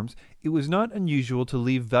burglar alarms, it was not unusual to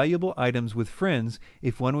leave valuable items with friends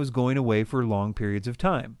if one was going away for long periods of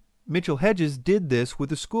time. Mitchell Hedges did this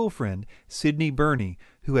with a school friend, Sidney Burney,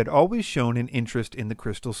 who had always shown an interest in the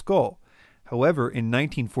crystal skull. However, in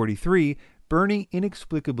 1943, Burney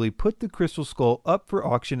inexplicably put the crystal skull up for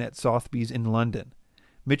auction at Sotheby's in London.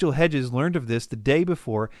 Mitchell Hedges learned of this the day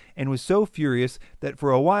before and was so furious that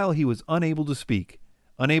for a while he was unable to speak.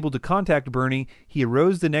 Unable to contact Burney, he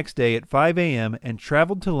arose the next day at 5 a.m. and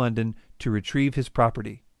traveled to London to retrieve his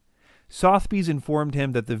property. Sotheby's informed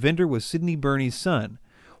him that the vendor was Sidney Burney's son.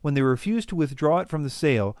 When they refused to withdraw it from the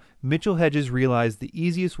sale, Mitchell Hedges realized the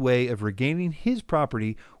easiest way of regaining his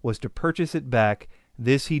property was to purchase it back.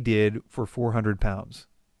 This he did for £400.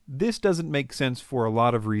 This doesn't make sense for a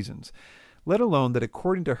lot of reasons, let alone that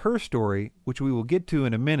according to her story, which we will get to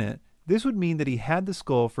in a minute, this would mean that he had the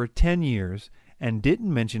skull for 10 years and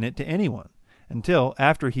didn't mention it to anyone, until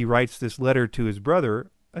after he writes this letter to his brother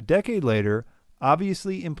a decade later,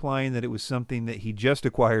 obviously implying that it was something that he just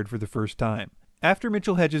acquired for the first time. After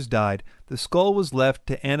Mitchell Hedges died, the skull was left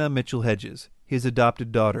to Anna Mitchell Hedges, his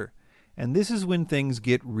adopted daughter, and this is when things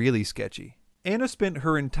get really sketchy. Anna spent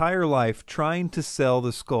her entire life trying to sell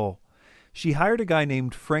the skull. She hired a guy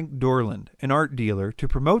named Frank Dorland, an art dealer, to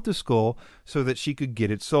promote the skull so that she could get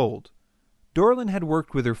it sold. Dorland had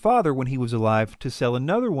worked with her father when he was alive to sell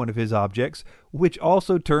another one of his objects, which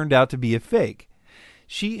also turned out to be a fake.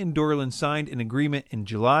 She and Dorland signed an agreement in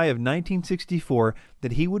July of 1964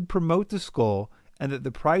 that he would promote the skull and that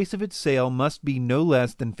the price of its sale must be no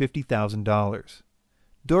less than $50,000.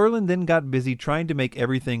 Dorland then got busy trying to make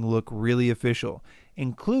everything look really official,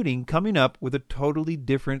 including coming up with a totally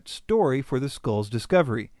different story for the skull's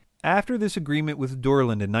discovery. After this agreement with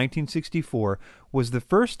Dorland in 1964 was the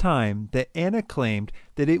first time that Anna claimed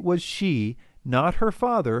that it was she, not her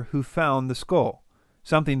father, who found the skull,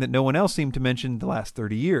 something that no one else seemed to mention the last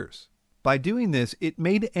 30 years. By doing this, it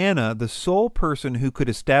made Anna the sole person who could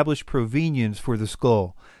establish provenience for the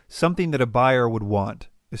skull, something that a buyer would want,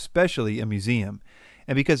 especially a museum.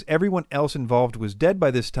 And because everyone else involved was dead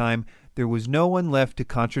by this time, there was no one left to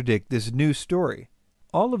contradict this new story.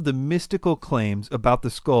 All of the mystical claims about the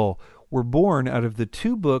skull were born out of the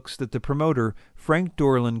 2 books that the promoter, Frank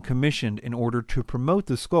Dorland, commissioned in order to promote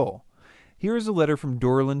the skull. Here is a letter from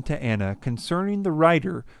Dorland to Anna concerning the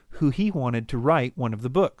writer who he wanted to write one of the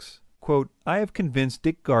books. Quote, "I have convinced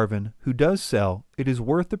Dick Garvin, who does sell, it is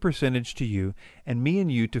worth the percentage to you and me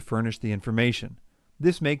and you to furnish the information.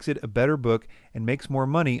 This makes it a better book and makes more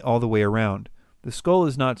money all the way around. The skull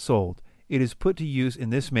is not sold. It is put to use in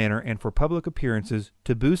this manner and for public appearances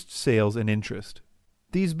to boost sales and interest."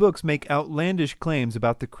 These books make outlandish claims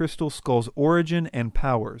about the crystal skull's origin and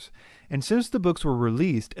powers, and since the books were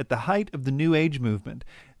released at the height of the New Age movement,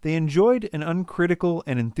 they enjoyed an uncritical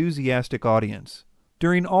and enthusiastic audience.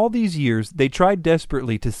 During all these years, they tried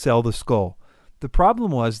desperately to sell the skull. The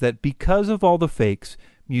problem was that because of all the fakes,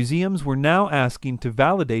 museums were now asking to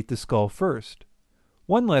validate the skull first.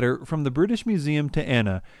 One letter from the British Museum to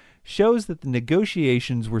Anna shows that the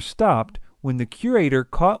negotiations were stopped when the curator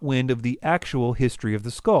caught wind of the actual history of the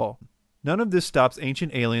skull. None of this stops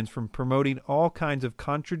Ancient Aliens from promoting all kinds of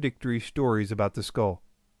contradictory stories about the skull.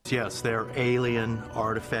 Yes, they're alien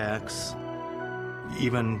artifacts.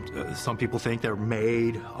 Even some people think they're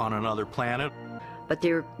made on another planet. But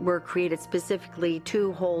they were created specifically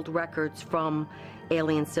to hold records from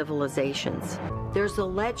alien civilizations. There's a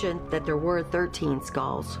legend that there were 13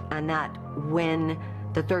 skulls, and that when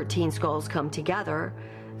the 13 skulls come together,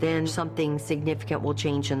 then something significant will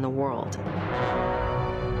change in the world.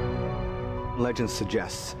 Legend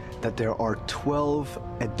suggests that there are 12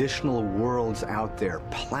 additional worlds out there,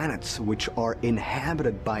 planets which are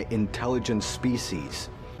inhabited by intelligent species.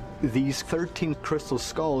 These 13 crystal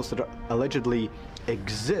skulls that allegedly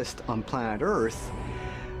exist on planet Earth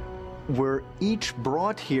were each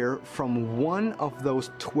brought here from one of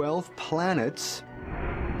those 12 planets,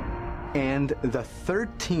 and the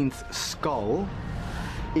 13th skull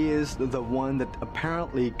is the one that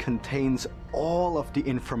apparently contains all of the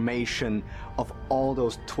information of all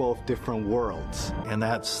those 12 different worlds. And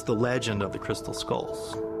that's the legend of the crystal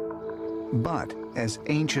skulls. But, as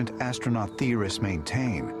ancient astronaut theorists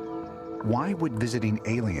maintain, why would visiting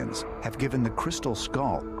aliens have given the crystal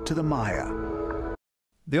skull to the Maya?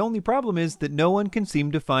 The only problem is that no one can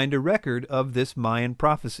seem to find a record of this Mayan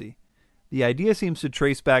prophecy. The idea seems to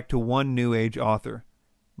trace back to one New Age author.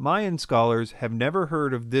 Mayan scholars have never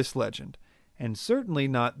heard of this legend, and certainly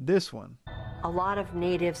not this one. A lot of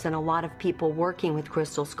natives and a lot of people working with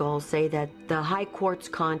crystal skulls say that the high quartz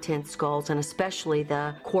content skulls, and especially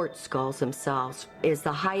the quartz skulls themselves, is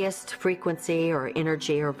the highest frequency or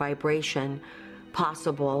energy or vibration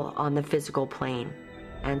possible on the physical plane.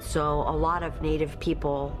 And so a lot of native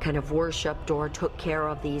people kind of worshipped or took care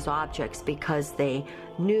of these objects because they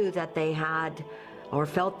knew that they had or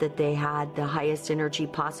felt that they had the highest energy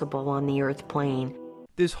possible on the earth plane.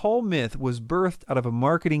 This whole myth was birthed out of a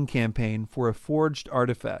marketing campaign for a forged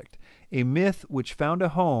artifact, a myth which found a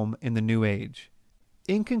home in the New Age.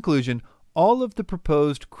 In conclusion, all of the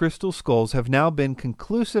proposed crystal skulls have now been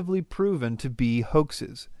conclusively proven to be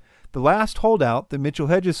hoaxes. The last holdout, the Mitchell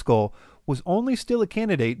Hedges skull, was only still a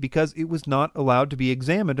candidate because it was not allowed to be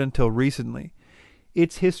examined until recently.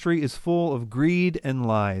 Its history is full of greed and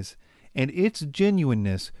lies, and its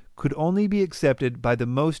genuineness could only be accepted by the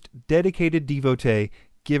most dedicated devotee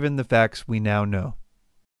given the facts we now know.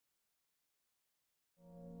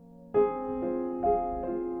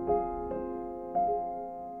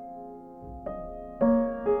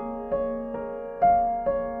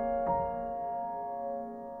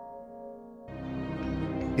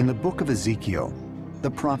 In the book of Ezekiel, the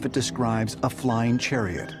prophet describes a flying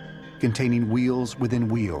chariot containing wheels within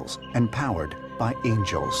wheels and powered by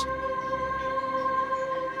angels.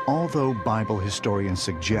 Although Bible historians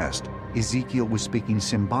suggest Ezekiel was speaking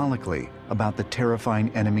symbolically about the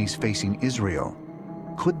terrifying enemies facing Israel,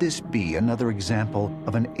 could this be another example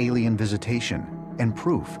of an alien visitation and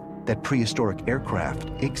proof that prehistoric aircraft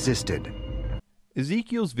existed?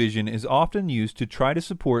 Ezekiel's vision is often used to try to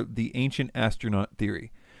support the ancient astronaut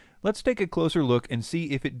theory. Let's take a closer look and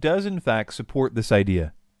see if it does in fact support this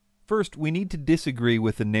idea. First, we need to disagree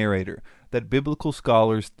with the narrator that biblical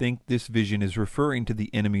scholars think this vision is referring to the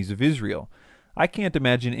enemies of Israel. I can't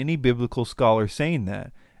imagine any biblical scholar saying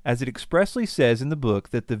that, as it expressly says in the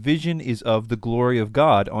book that the vision is of the glory of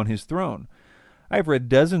God on his throne. I've read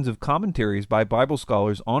dozens of commentaries by Bible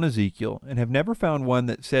scholars on Ezekiel and have never found one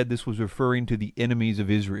that said this was referring to the enemies of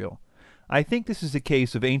Israel. I think this is a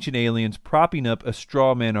case of Ancient Aliens propping up a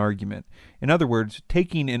straw man argument. In other words,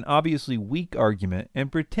 taking an obviously weak argument and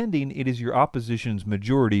pretending it is your opposition's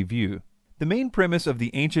majority view. The main premise of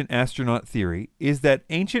the ancient astronaut theory is that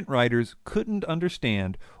ancient writers couldn't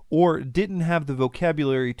understand or didn't have the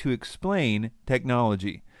vocabulary to explain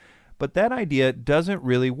technology. But that idea doesn't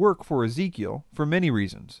really work for Ezekiel for many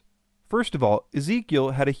reasons. First of all,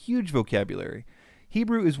 Ezekiel had a huge vocabulary.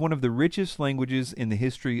 Hebrew is one of the richest languages in the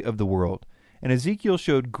history of the world, and Ezekiel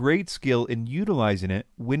showed great skill in utilizing it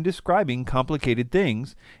when describing complicated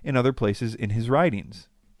things in other places in his writings.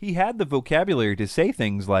 He had the vocabulary to say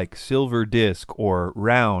things like silver disc, or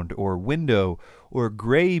round, or window, or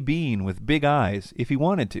gray bean with big eyes if he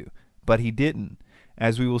wanted to, but he didn't.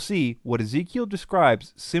 As we will see, what Ezekiel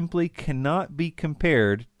describes simply cannot be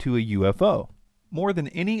compared to a UFO. More than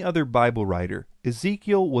any other Bible writer,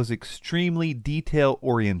 Ezekiel was extremely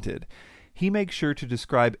detail-oriented. He makes sure to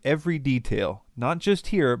describe every detail, not just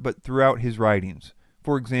here, but throughout his writings.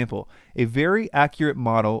 For example, a very accurate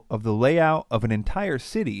model of the layout of an entire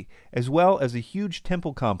city, as well as a huge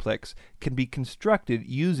temple complex, can be constructed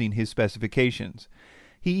using his specifications.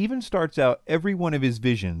 He even starts out every one of his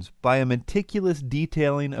visions by a meticulous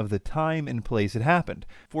detailing of the time and place it happened.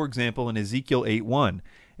 For example, in Ezekiel 8:1,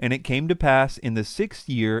 "And it came to pass in the 6th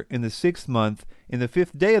year, in the 6th month, in the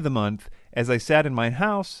 5th day of the month, as I sat in mine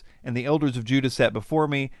house, and the elders of Judah sat before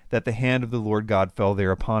me, that the hand of the Lord God fell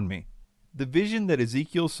there upon me." The vision that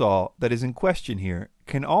Ezekiel saw that is in question here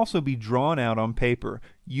can also be drawn out on paper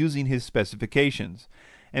using his specifications.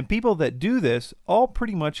 And people that do this all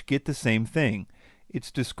pretty much get the same thing. It's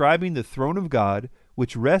describing the throne of God,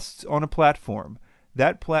 which rests on a platform.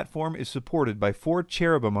 That platform is supported by 4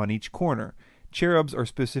 cherubim on each corner. Cherubs are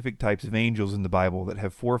specific types of angels in the Bible that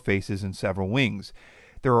have 4 faces and several wings.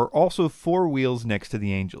 There are also 4 wheels next to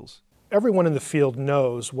the angels. Everyone in the field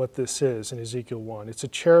knows what this is in Ezekiel 1. It's a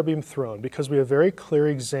cherubim throne because we have very clear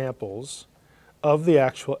examples of the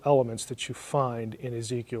actual elements that you find in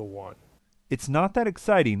Ezekiel 1. It's not that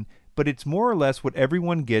exciting, but it's more or less what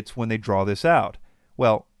everyone gets when they draw this out.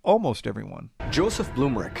 Well, almost everyone. Joseph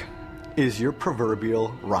Blumrich is your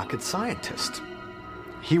proverbial rocket scientist.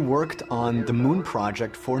 He worked on the moon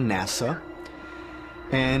project for NASA,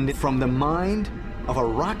 and from the mind of a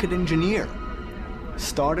rocket engineer,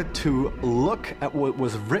 started to look at what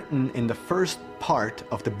was written in the first part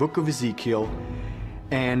of the book of Ezekiel,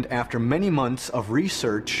 and after many months of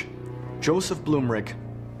research, Joseph Blumrich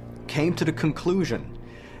came to the conclusion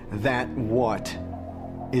that what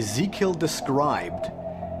Ezekiel described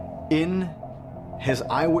in his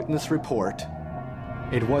eyewitness report,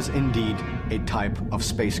 it was indeed a type of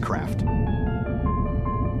spacecraft.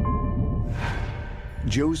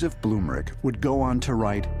 Joseph Blumrich would go on to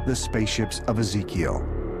write The Spaceships of Ezekiel.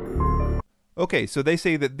 Okay, so they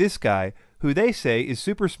say that this guy, who they say is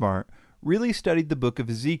super smart, really studied the book of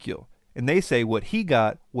Ezekiel, and they say what he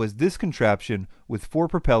got was this contraption with 4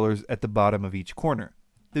 propellers at the bottom of each corner.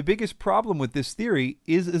 The biggest problem with this theory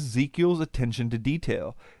is Ezekiel's attention to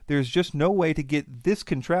detail. There's just no way to get this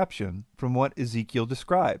contraption from what Ezekiel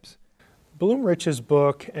describes. Blumrich's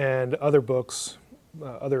book and other books,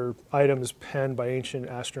 other items penned by ancient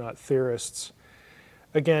astronaut theorists,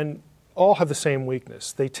 again, all have the same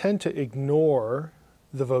weakness. They tend to ignore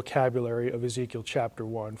the vocabulary of Ezekiel chapter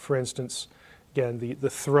 1. For instance, again, the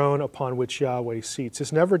throne upon which Yahweh seats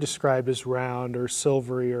is never described as round or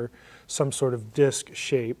silvery or some sort of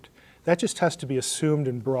disc-shaped. That just has to be assumed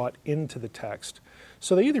and brought into the text.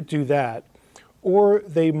 So they either do that, or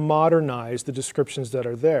they modernize the descriptions that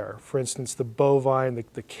are there. For instance, the bovine,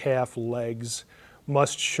 the calf legs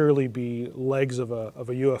must surely be legs of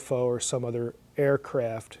a UFO or some other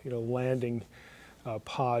aircraft, landing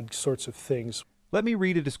pod sorts of things. Let me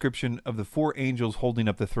read a description of the 4 angels holding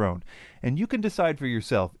up the throne, and you can decide for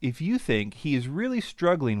yourself if you think he is really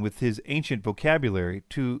struggling with his ancient vocabulary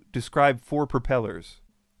to describe 4 propellers.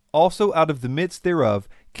 Also out of the midst thereof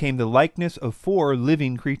came the likeness of 4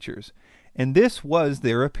 living creatures, and this was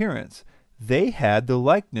their appearance. They had the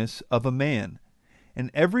likeness of a man,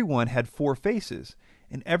 and every one had 4 faces,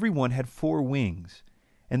 and every one had 4 wings.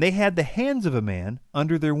 And they had the hands of a man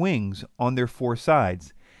under their wings on their 4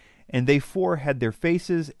 sides, and they 4 had their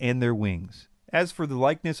faces and their wings. As for the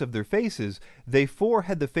likeness of their faces, they 4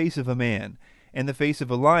 had the face of a man, and the face of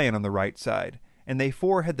a lion on the right side, and they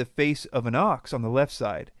 4 had the face of an ox on the left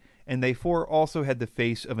side, and they 4 also had the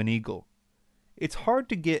face of an eagle. It's hard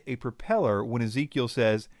to get a propeller when Ezekiel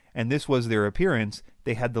says, and this was their appearance,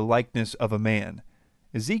 they had the likeness of a man.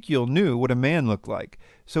 Ezekiel knew what a man looked like,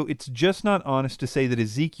 so it's just not honest to say that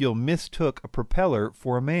Ezekiel mistook a propeller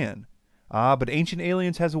for a man. But Ancient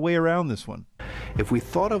Aliens has a way around this one. If we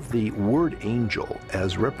thought of the word angel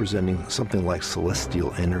as representing something like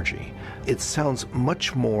celestial energy, it sounds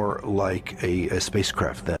much more like a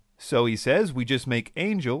spacecraft then. So he says we just make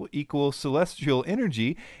angel equal celestial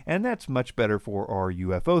energy, and that's much better for our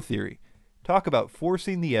UFO theory. Talk about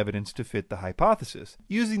forcing the evidence to fit the hypothesis.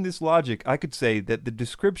 Using this logic, I could say that the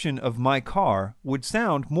description of my car would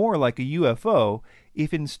sound more like a UFO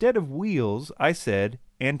if instead of wheels I said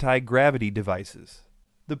anti-gravity devices.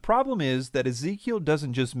 The problem is that Ezekiel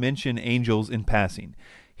doesn't just mention angels in passing.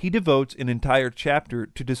 He devotes an entire chapter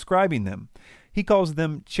to describing them. He calls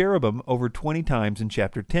them cherubim over 20 times in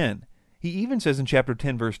chapter 10. He even says in chapter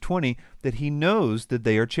 10 verse 20 that he knows that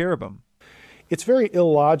they are cherubim. It's very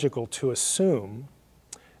illogical to assume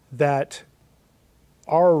that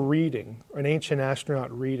our reading, an ancient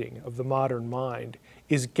astronaut reading of the modern mind,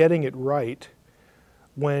 is getting it right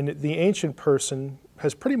when the ancient person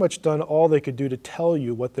has pretty much done all they could do to tell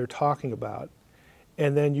you what they're talking about,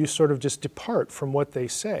 and then you sort of just depart from what they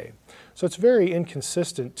say. So it's very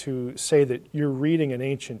inconsistent to say that you're reading an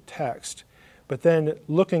ancient text, but then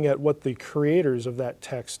looking at what the creators of that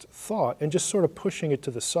text thought and just sort of pushing it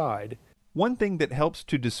to the side. One thing that helps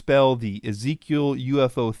to dispel the Ezekiel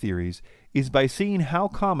UFO theories is by seeing how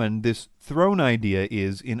common this throne idea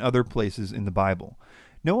is in other places in the Bible.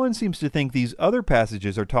 No one seems to think these other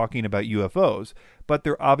passages are talking about UFOs, but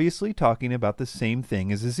they're obviously talking about the same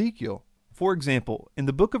thing as Ezekiel. For example, in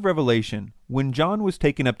the book of Revelation, when John was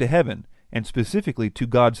taken up to heaven, and specifically to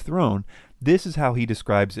God's throne, this is how he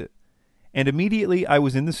describes it. And immediately I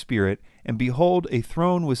was in the Spirit, and behold, a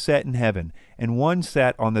throne was set in heaven, and one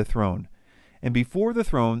sat on the throne. And before the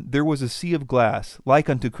throne there was a sea of glass, like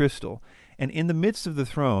unto crystal, and in the midst of the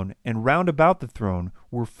throne, and round about the throne,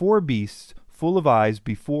 were 4 beasts, full of eyes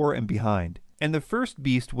before and behind. And the first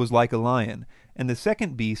beast was like a lion, and the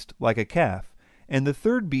second beast like a calf, and the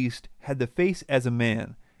third beast had the face as a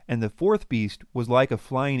man, and the fourth beast was like a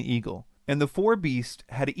flying eagle. And the 4 beasts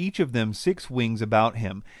had each of them 6 wings about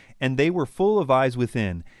him, and they were full of eyes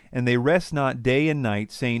within, and they rest not day and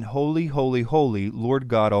night, saying, Holy, holy, holy, Lord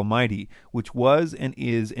God Almighty, which was and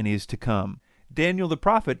is to come. Daniel the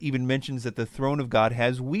prophet even mentions that the throne of God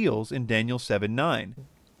has wheels in Daniel 7:9.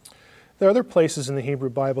 There are other places in the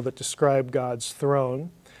Hebrew Bible that describe God's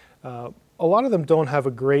throne. A lot of them don't have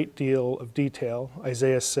a great deal of detail.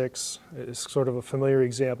 Isaiah 6 is sort of a familiar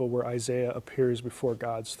example where Isaiah appears before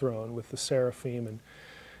God's throne with the seraphim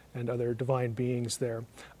and other divine beings there.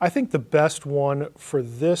 I think the best one for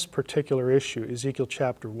this particular issue, Ezekiel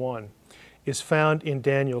chapter 1, is found in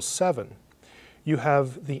Daniel 7. You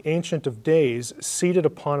have the Ancient of Days seated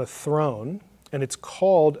upon a throne, and it's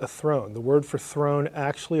called a throne. The word for throne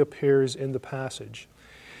actually appears in the passage.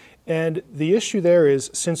 And the issue there is,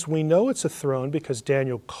 since we know it's a throne because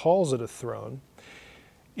Daniel calls it a throne,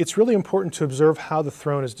 it's really important to observe how the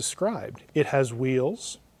throne is described. It has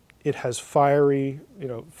wheels. It has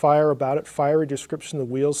fire about it, fiery description of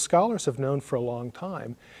the wheels. Scholars have known for a long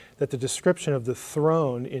time that the description of the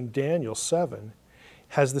throne in Daniel 7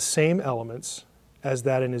 has the same elements as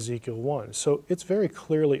that in Ezekiel 1. So it's very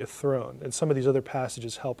clearly a throne, and some of these other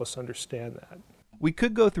passages help us understand that. We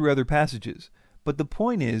could go through other passages, but the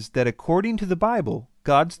point is that according to the Bible,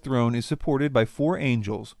 God's throne is supported by 4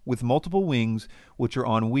 angels with multiple wings which are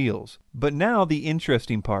on wheels. But now the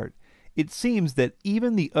interesting part. It seems that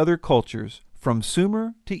even the other cultures, from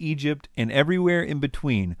Sumer to Egypt and everywhere in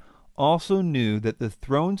between, also knew that the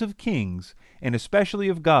thrones of kings, and especially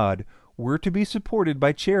of God, were to be supported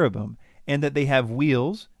by cherubim, and that they have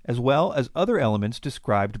wheels as well as other elements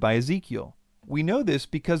described by Ezekiel. We know this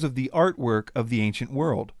because of the artwork of the ancient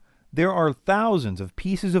world. There are thousands of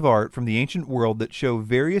pieces of art from the ancient world that show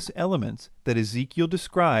various elements that Ezekiel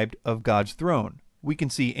described of God's throne. We can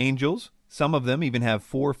see angels. Some of them even have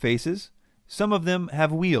 4 faces. Some of them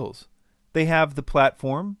have wheels. They have the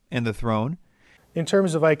platform and the throne. In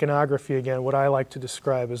terms of iconography, again, what I like to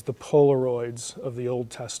describe as the Polaroids of the Old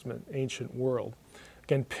Testament ancient world.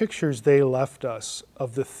 Again, pictures they left us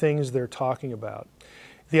of the things they're talking about.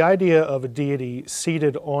 The idea of a deity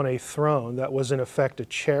seated on a throne that was in effect a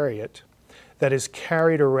chariot that is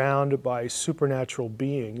carried around by supernatural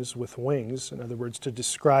beings with wings, in other words, to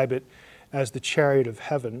describe it as the chariot of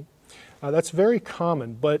heaven, that's very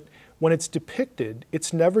common, but when it's depicted,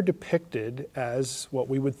 it's never depicted as what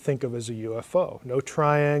we would think of as a UFO. No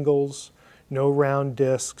triangles, no round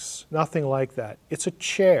discs, nothing like that. It's a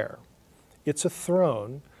chair. It's a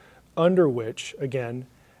throne under which, again,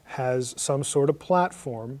 has some sort of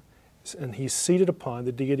platform, and he's seated upon,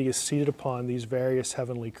 the deity is seated upon these various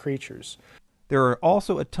heavenly creatures. There are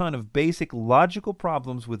also a ton of basic logical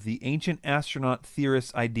problems with the ancient astronaut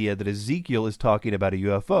theorists' idea that Ezekiel is talking about a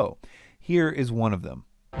UFO. Here is one of them.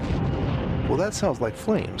 Well, that sounds like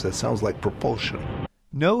flames. That sounds like propulsion.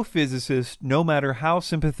 No physicist, no matter how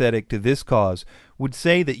sympathetic to this cause, would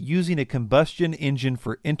say that using a combustion engine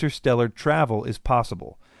for interstellar travel is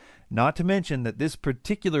possible. Not to mention that this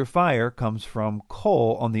particular fire comes from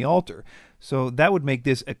coal on the altar, so that would make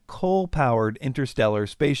this a coal-powered interstellar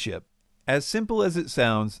spaceship. As simple as it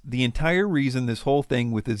sounds, the entire reason this whole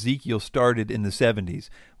thing with Ezekiel started in the 70s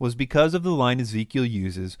was because of the line Ezekiel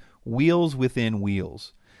uses, wheels within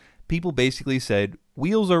wheels. People basically said,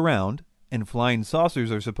 wheels are round, and flying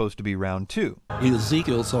saucers are supposed to be round too.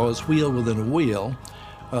 Ezekiel saw his wheel within a wheel.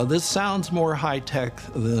 This sounds more high-tech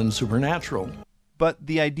than supernatural. But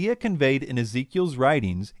the idea conveyed in Ezekiel's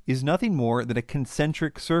writings is nothing more than a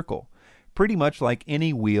concentric circle. pretty much like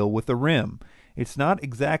any wheel with a rim. It's not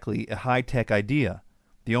exactly a high-tech idea.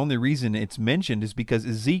 The only reason it's mentioned is because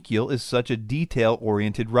Ezekiel is such a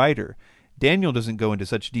detail-oriented writer. Daniel doesn't go into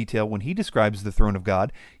such detail when he describes the throne of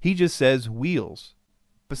God. He just says wheels.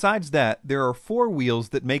 Besides that, there are 4 wheels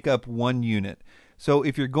that make up one unit. So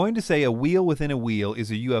if you're going to say a wheel within a wheel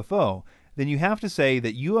is a UFO, then you have to say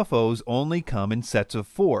that UFOs only come in sets of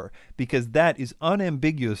 4, because that is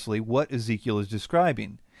unambiguously what Ezekiel is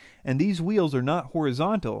describing. And these wheels are not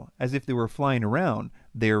horizontal, as if they were flying around.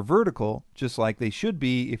 They are vertical, just like they should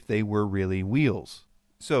be if they were really wheels.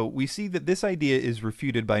 So we see that this idea is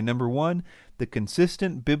refuted by number 1, the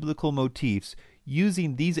consistent biblical motifs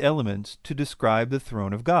using these elements to describe the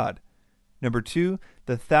throne of God. Number 2,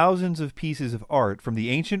 the thousands of pieces of art from the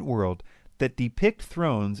ancient world that depict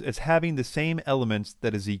thrones as having the same elements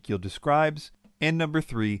that Ezekiel describes. And number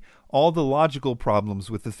 3, all the logical problems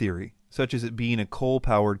with the theory, such as it being a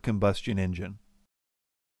coal-powered combustion engine.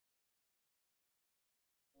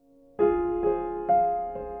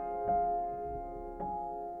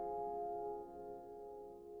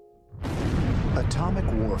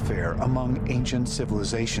 Atomic warfare among ancient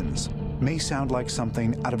civilizations may sound like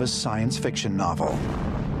something out of a science fiction novel,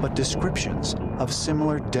 but descriptions of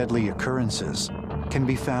similar deadly occurrences can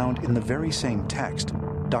be found in the very same text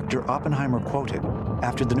Dr. Oppenheimer quoted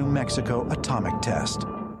after the New Mexico atomic test.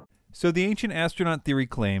 So the ancient astronaut theory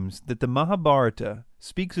claims that the Mahabharata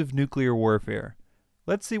speaks of nuclear warfare.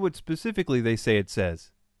 Let's see what specifically they say it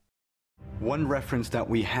says. One reference that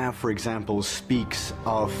we have, for example, speaks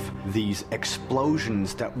of these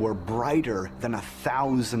explosions that were brighter than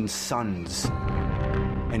 1,000 suns.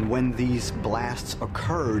 And when these blasts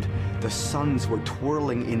occurred, the suns were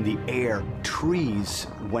twirling in the air. Trees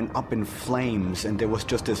went up in flames, and there was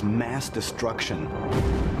just this mass destruction.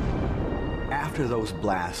 After those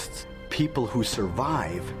blasts, people who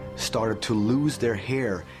survive started to lose their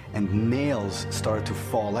hair, and nails started to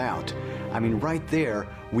fall out. I mean, right there,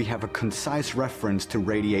 we have a concise reference to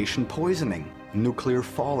radiation poisoning, nuclear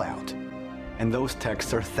fallout. And those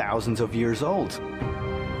texts are thousands of years old.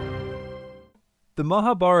 The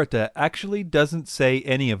Mahabharata actually doesn't say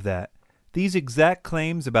any of that. These exact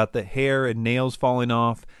claims about the hair and nails falling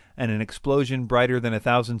off and an explosion brighter than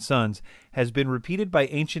 1,000 suns has been repeated by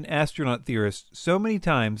ancient astronaut theorists so many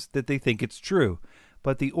times that they think it's true.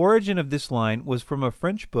 But the origin of this line was from a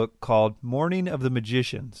French book called Morning of the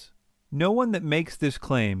Magicians. No one that makes this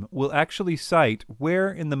claim will actually cite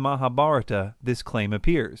where in the Mahabharata this claim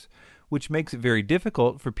appears, which makes it very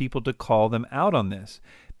difficult for people to call them out on this,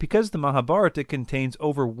 because the Mahabharata contains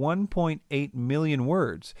over 1.8 million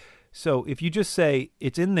words. So if you just say,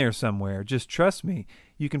 it's in there somewhere, just trust me,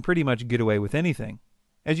 you can pretty much get away with anything.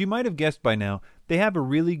 As you might have guessed by now, they have a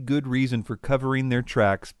really good reason for covering their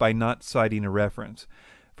tracks by not citing a reference.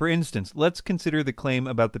 For instance, let's consider the claim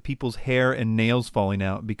about the people's hair and nails falling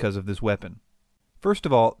out because of this weapon. First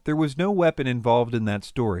of all, there was no weapon involved in that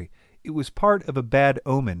story. It was part of a bad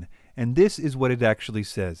omen, and this is what it actually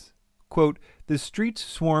says. Quote, "The streets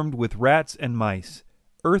swarmed with rats and mice.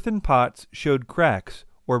 Earthen pots showed cracks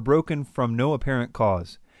or broken from no apparent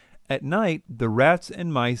cause. At night, the rats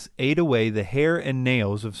and mice ate away the hair and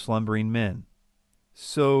nails of slumbering men."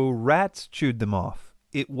 So rats chewed them off.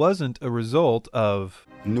 It wasn't a result of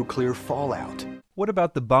nuclear fallout. What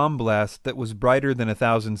about the bomb blast that was brighter than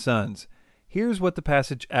 1,000 suns? Here's what the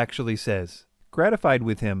passage actually says. Gratified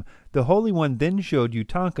with him, the Holy One then showed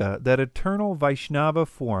Utanka that eternal Vaishnava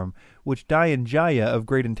form which Dyanjaya of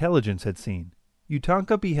great intelligence had seen.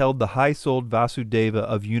 Utanka beheld the high-souled Vasudeva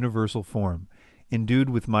of universal form, endued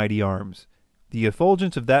with mighty arms. The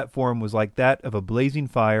effulgence of that form was like that of a blazing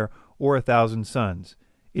fire or 1,000 suns.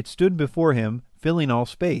 It stood before him, filling all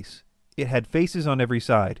space. It had faces on every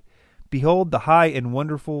side. Behold the high and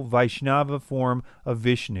wonderful Vaishnava form of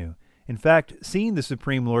Vishnu. In fact, seeing the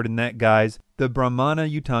Supreme Lord in that guise, the Brahmana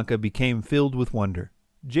Utanka became filled with wonder.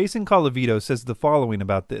 Jason Colavito says the following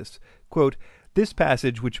about this. Quote, "This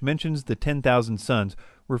passage, which mentions the 10,000 suns,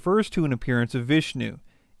 refers to an appearance of Vishnu.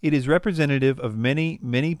 It is representative of many,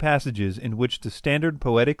 many passages in which the standard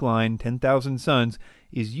poetic line 10,000 suns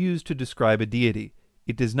is used to describe a deity.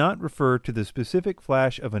 It does not refer to the specific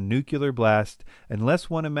flash of a nuclear blast unless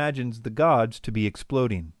one imagines the gods to be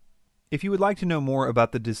exploding." If you would like to know more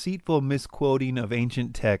about the deceitful misquoting of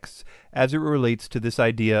ancient texts as it relates to this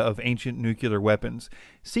idea of ancient nuclear weapons,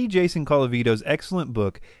 see Jason Colavito's excellent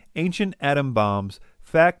book, Ancient Atom Bombs,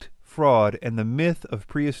 Fact, Fraud, and the Myth of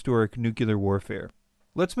Prehistoric Nuclear Warfare.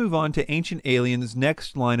 Let's move on to Ancient Aliens'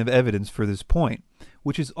 next line of evidence for this point,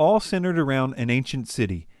 which is all centered around an ancient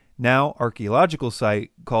city, now archaeological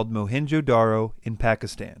site called Mohenjo-Daro in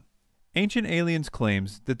Pakistan. Ancient Aliens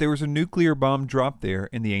claims that there was a nuclear bomb dropped there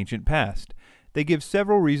in the ancient past. They give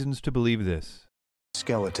several reasons to believe this.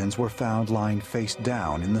 Skeletons were found lying face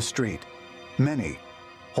down in the street, many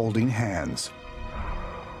holding hands.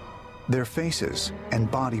 Their faces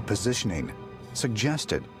and body positioning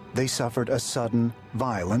suggested they suffered a sudden,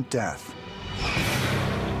 violent death.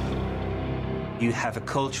 You have a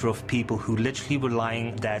culture of people who literally were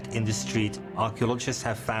lying dead in the street. Archaeologists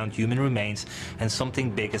have found human remains, and something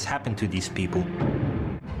big has happened to these people.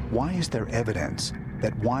 Why is there evidence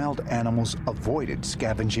that wild animals avoided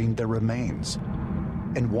scavenging their remains?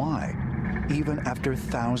 And why, even after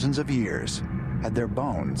thousands of years, had their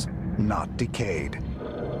bones not decayed?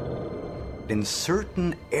 In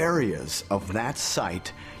certain areas of that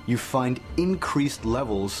site, you find increased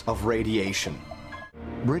levels of radiation.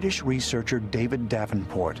 British researcher David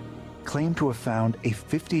Davenport claimed to have found a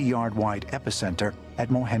 50-yard-wide epicenter at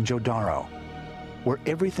Mohenjo-Daro, where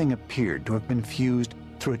everything appeared to have been fused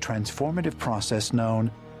through a transformative process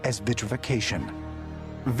known as vitrification.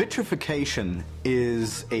 Vitrification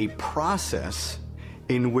is a process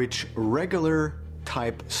in which regular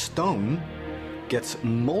type stone gets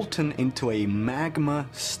molten into a magma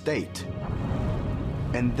state,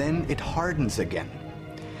 and then it hardens again.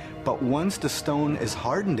 But once the stone is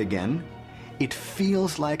hardened again, it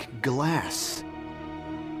feels like glass.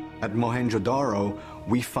 At Mohenjo-Daro,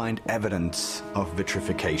 we find evidence of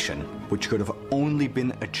vitrification, which could have only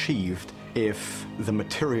been achieved if the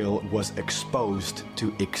material was exposed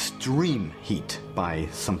to extreme heat by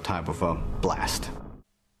some type of a blast.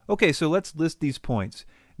 Okay, so let's list these points.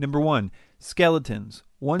 Number 1, skeletons,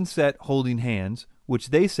 one set holding hands, which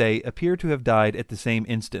they say appear to have died at the same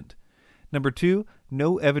instant. Number 2,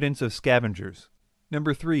 no evidence of scavengers.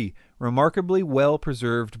 Number 3, remarkably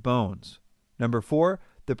well-preserved bones. Number 4,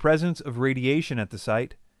 the presence of radiation at the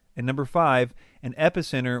site. And number 5, an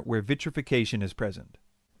epicenter where vitrification is present.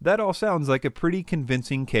 That all sounds like a pretty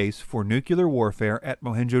convincing case for nuclear warfare at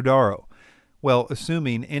Mohenjo-Daro. Well,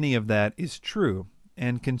 assuming any of that is true,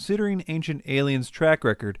 and considering Ancient Aliens' track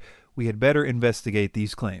record, we had better investigate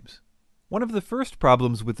these claims. One of the first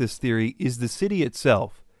problems with this theory is the city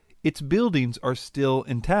itself. Its buildings are still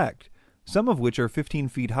intact, some of which are 15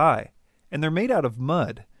 feet high, and they're made out of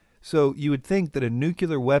mud. So you would think that a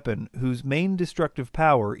nuclear weapon whose main destructive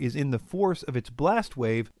power is in the force of its blast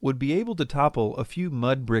wave would be able to topple a few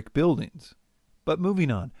mud brick buildings. But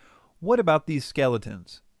moving on, what about these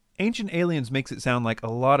skeletons? Ancient Aliens makes it sound like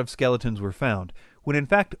a lot of skeletons were found, when in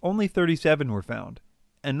fact only 37 were found.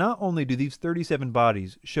 And not only do these 37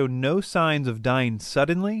 bodies show no signs of dying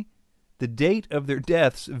suddenly, the date of their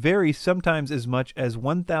deaths varies sometimes as much as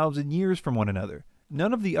 1,000 years from one another.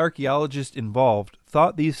 None of the archaeologists involved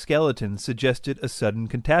thought these skeletons suggested a sudden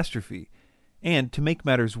catastrophe. And, to make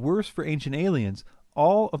matters worse for Ancient Aliens,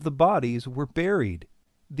 all of the bodies were buried.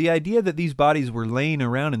 The idea that these bodies were laying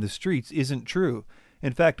around in the streets isn't true.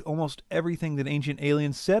 In fact, almost everything that Ancient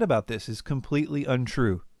Aliens said about this is completely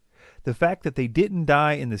untrue. The fact that they didn't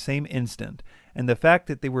die in the same instant, and the fact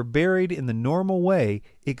that they were buried in the normal way,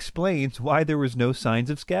 explains why there was no signs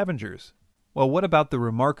of scavengers. Well, what about the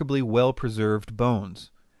remarkably well-preserved bones?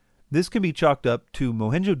 This can be chalked up to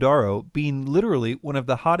Mohenjo-Daro being literally one of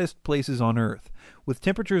the hottest places on Earth, with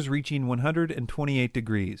temperatures reaching 128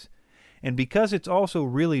 degrees. And because it's also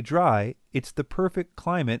really dry, it's the perfect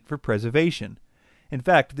climate for preservation. In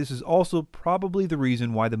fact, this is also probably the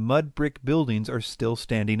reason why the mud brick buildings are still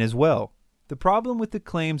standing as well. The problem with the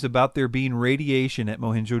claims about there being radiation at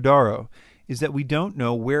Mohenjo-Daro is that we don't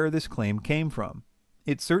know where this claim came from.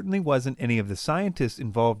 It certainly wasn't any of the scientists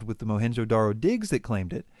involved with the Mohenjo-Daro digs that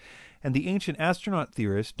claimed it, and the ancient astronaut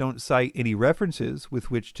theorists don't cite any references with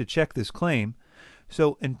which to check this claim,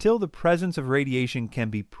 so until the presence of radiation can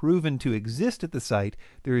be proven to exist at the site,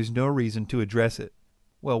 there is no reason to address it.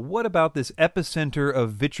 Well, what about this epicenter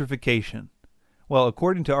of vitrification? Well,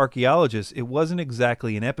 according to archaeologists, it wasn't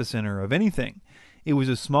exactly an epicenter of anything. It was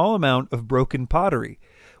a small amount of broken pottery,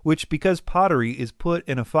 which, because pottery is put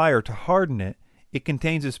in a fire to harden it, it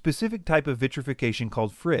contains a specific type of vitrification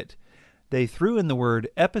called frit. They threw in the word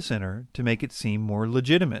epicenter to make it seem more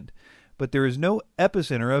legitimate, but there is no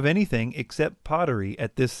epicenter of anything except pottery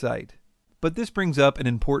at this site. But this brings up an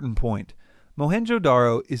important point.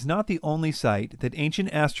 Mohenjo-Daro is not the only site that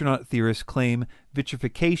ancient astronaut theorists claim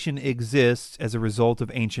vitrification exists as a result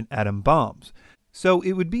of ancient atom bombs. So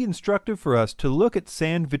it would be instructive for us to look at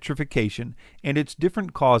sand vitrification and its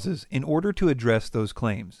different causes in order to address those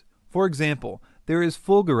claims. For example, there is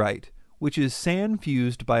fulgurite, which is sand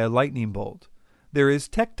fused by a lightning bolt. There is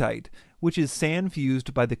tektite, which is sand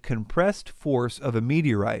fused by the compressed force of a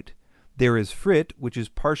meteorite. There is frit, which is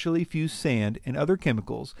partially fused sand and other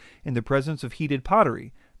chemicals in the presence of heated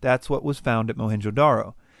pottery. That's what was found at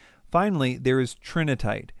Mohenjo-Daro. Finally, there is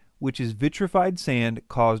trinitite, which is vitrified sand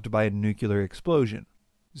caused by a nuclear explosion.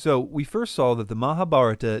 So we first saw that the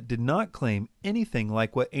Mahabharata did not claim anything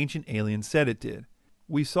like what Ancient Aliens said it did.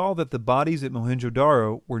 We saw that the bodies at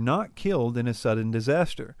Mohenjo-Daro were not killed in a sudden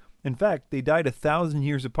disaster. In fact, they died 1,000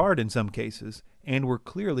 years apart in some cases, and were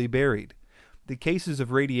clearly buried. The cases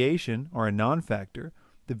of radiation are a non-factor,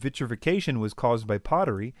 the vitrification was caused by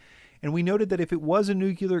pottery, and we noted that if it was a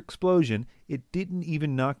nuclear explosion, it didn't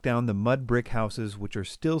even knock down the mud brick houses which are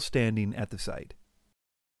still standing at the site.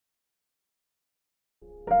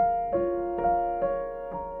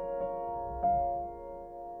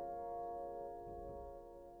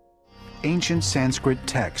 Ancient Sanskrit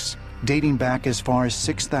texts dating back as far as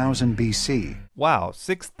 6000 BC. Wow,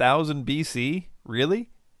 6000 BC?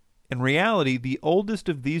 Really? In reality, the oldest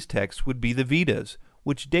of these texts would be the Vedas,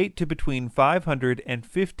 which date to between 500 and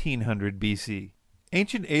 1500 BC.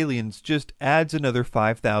 Ancient Aliens just adds another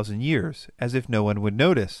 5,000 years, as if no one would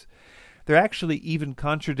notice. They're actually even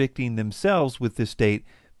contradicting themselves with this date,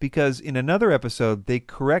 because in another episode they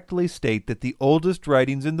correctly state that the oldest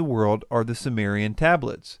writings in the world are the Sumerian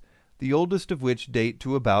tablets, the oldest of which date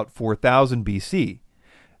to about 4000 BC.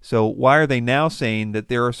 So why are they now saying that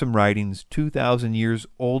there are some writings 2,000 years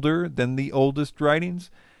older than the oldest writings?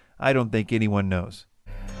 I don't think anyone knows.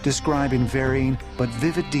 Describe in varying but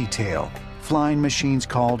vivid detail flying machines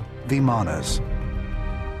called vimanas.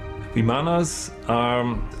 Vimanas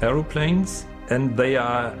are aeroplanes, and they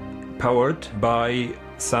are powered by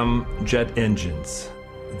some jet engines.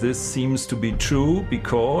 This seems to be true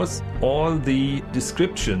because all the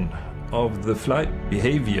description of the flight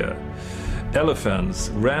behavior, elephants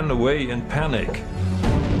ran away in panic.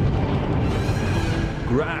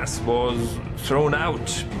 Grass was thrown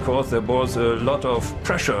out because there was a lot of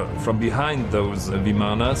pressure from behind those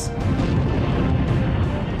vimanas.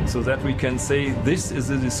 So that we can say this is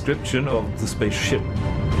a description of the spaceship.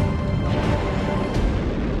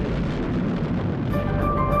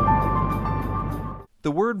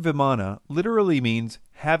 The word vimana literally means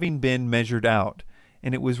having been measured out,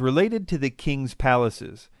 and it was related to the king's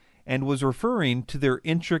palaces, and was referring to their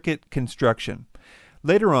intricate construction.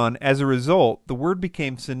 Later on, as a result, the word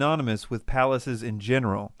became synonymous with palaces in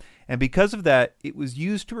general, and because of that, it was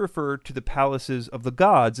used to refer to the palaces of the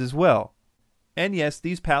gods as well. And yes,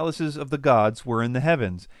 these palaces of the gods were in the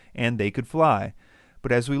heavens, and they could fly.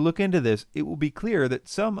 But as we look into this, it will be clear that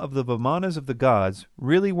some of the vimanas of the gods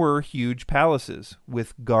really were huge palaces,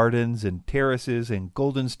 with gardens and terraces and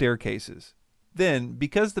golden staircases. Then,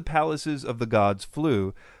 because the palaces of the gods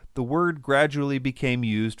flew, the word gradually became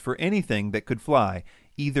used for anything that could fly,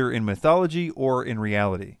 either in mythology or in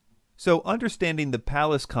reality. So understanding the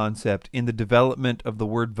palace concept in the development of the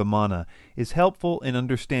word vimana is helpful in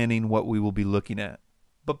understanding what we will be looking at.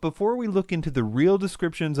 But before we look into the real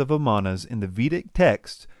descriptions of vimanas in the Vedic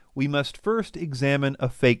texts, we must first examine a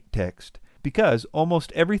fake text, because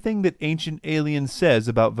almost everything that Ancient Aliens says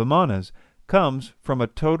about vimanas comes from a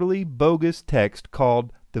totally bogus text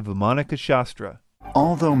called the Vimanaka Shastra.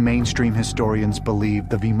 Although mainstream historians believe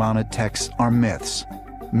the Vimana texts are myths,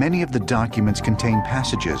 many of the documents contain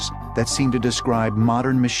passages that seem to describe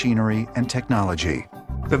modern machinery and technology.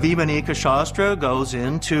 The Vimanaka Shastra goes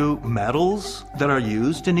into metals that are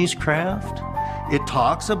used in these craft. It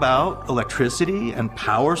talks about electricity and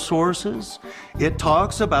power sources. It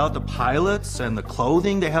talks about the pilots and the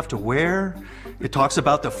clothing they have to wear. It talks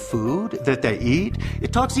about the food that they eat.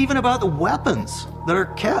 It talks even about the weapons that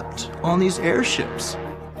are kept on these airships.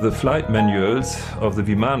 The flight manuals of the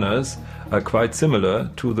Vimanas are quite similar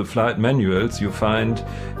to the flight manuals you find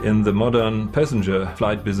in the modern passenger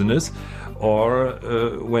flight business, or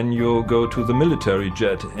when you go to the military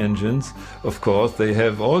jet engines. Of course, they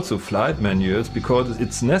have also flight manuals because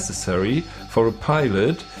it's necessary for a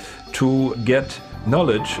pilot to get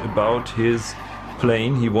knowledge about his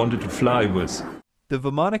plane he wanted to fly with. The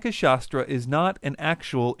Vimanaka Shastra is not an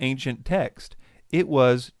actual ancient text. It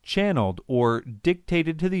was channeled or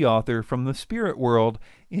dictated to the author from the spirit world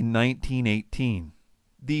in 1918.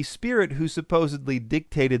 The spirit who supposedly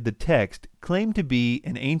dictated the text claimed to be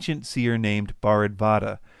an ancient seer named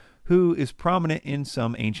Bharadvata, who is prominent in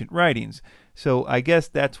some ancient writings, so I guess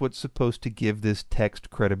that's what's supposed to give this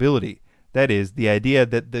text credibility. That is, the idea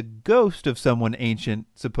that the ghost of someone ancient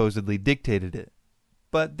supposedly dictated it.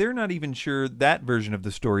 But they're not even sure that version of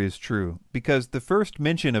the story is true, because the first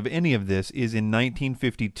mention of any of this is in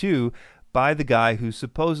 1952 by the guy who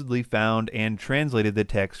supposedly found and translated the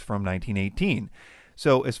text from 1918.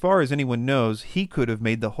 So as far as anyone knows, he could have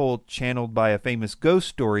made the whole channeled by a famous ghost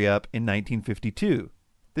story up in 1952.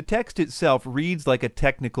 The text itself reads like a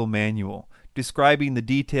technical manual, describing the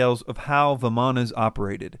details of how Vimanas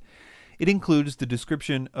operated. It includes the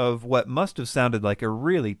description of what must have sounded like a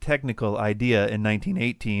really technical idea in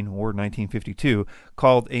 1918 or 1952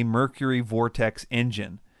 called a mercury vortex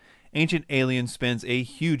engine. Ancient Aliens spends a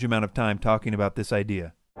huge amount of time talking about this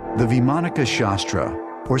idea. The Vimanika Shastra,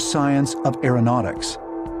 or science of aeronautics,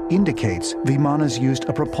 indicates Vimanas used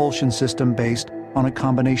a propulsion system based on a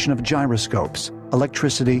combination of gyroscopes,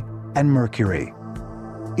 electricity, and mercury.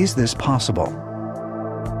 Is this possible?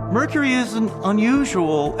 Mercury is an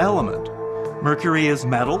unusual element. Mercury is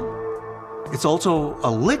metal, it's also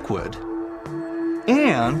a liquid,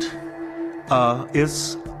 and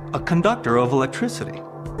is a conductor of electricity.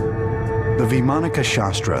 The Vimanika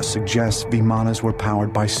Shastra suggests Vimanas were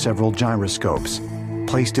powered by several gyroscopes,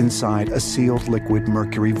 placed inside a sealed liquid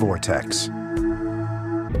mercury vortex.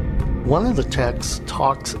 One of the texts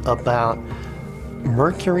talks about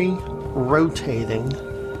Mercury rotating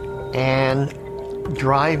and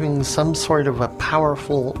driving some sort of a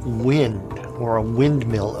powerful wind or a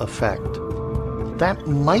windmill effect. That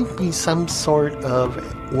might be some sort of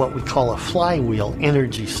what we call a flywheel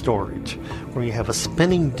energy storage, where you have a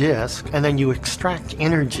spinning disk and then you extract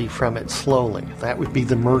energy from it slowly. That would be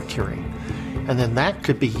the mercury. And then that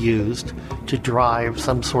could be used to drive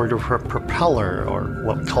some sort of a propeller or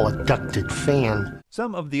what we call a ducted fan.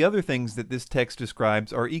 Some of the other things that this text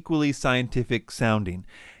describes are equally scientific sounding.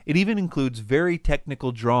 It even includes very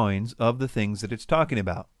technical drawings of the things that it's talking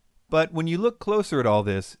about. But when you look closer at all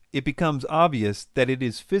this, it becomes obvious that it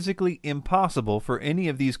is physically impossible for any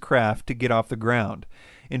of these craft to get off the ground.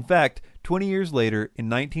 In fact, 20 years later, in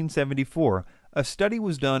 1974, a study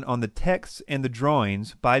was done on the texts and the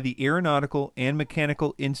drawings by the Aeronautical and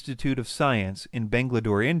Mechanical Institute of Science in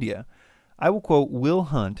Bangalore, India. I will quote Will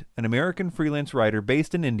Hunt, an American freelance writer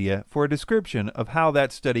based in India, for a description of how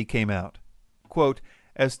that study came out. Quote,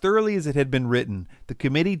 "As thoroughly as it had been written, the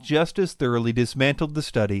committee just as thoroughly dismantled the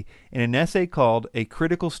study in an essay called A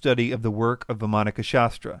Critical Study of the Work of Vimanika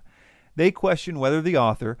Shastra. They question whether the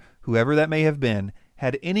author, whoever that may have been,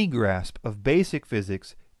 had any grasp of basic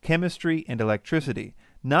physics, chemistry, and electricity,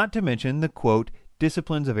 not to mention the, quote,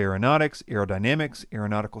 disciplines of aeronautics, aerodynamics,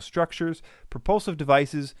 aeronautical structures, propulsive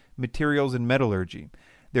devices, materials, and metallurgy.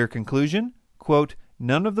 Their conclusion, quote,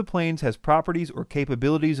 none of the planes has properties or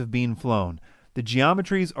capabilities of being flown. The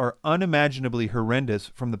geometries are unimaginably horrendous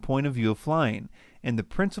from the point of view of flying, and the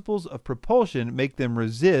principles of propulsion make them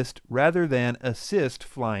resist rather than assist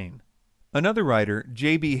flying." Another writer,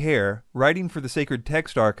 J.B. Hare, writing for the Sacred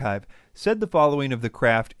Text Archive, said the following of the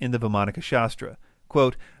craft in the Vimanika Shastra,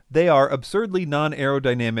 quote, "They are absurdly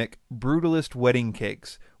non-aerodynamic, brutalist wedding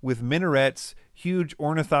cakes, with minarets, huge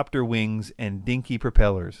ornithopter wings, and dinky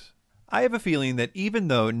propellers." I have a feeling that even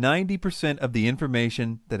though 90% of the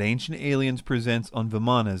information that Ancient Aliens presents on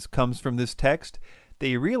Vimanas comes from this text,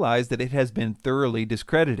 they realize that it has been thoroughly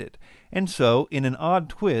discredited. And so, in an odd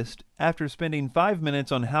twist, after spending 5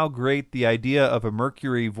 minutes on how great the idea of a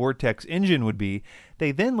mercury vortex engine would be,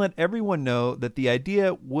 they then let everyone know that the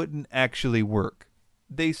idea wouldn't actually work.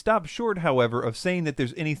 They stop short, however, of saying that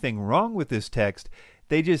there's anything wrong with this text.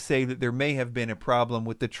 They just say that there may have been a problem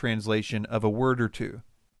with the translation of a word or two.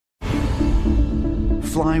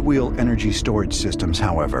 Flywheel energy storage systems,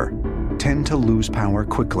 however, tend to lose power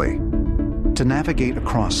quickly. To navigate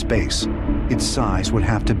across space, its size would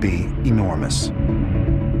have to be enormous.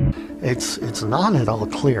 It's not at all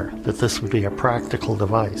clear that this would be a practical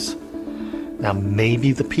device. Now,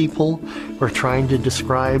 maybe the people were trying to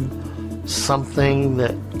describe something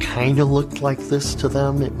that kind of looked like this to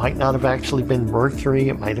them. It might not have actually been mercury.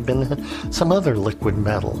 It might have been some other liquid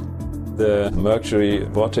metal. The mercury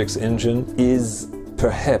vortex engine is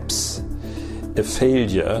perhaps a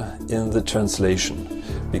failure in the translation,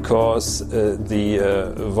 because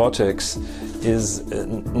the vortex is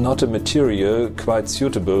not a material quite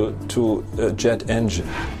suitable to a jet engine.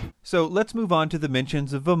 So let's move on to the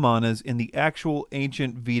mentions of Vimanas in the actual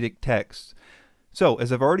ancient Vedic texts. So,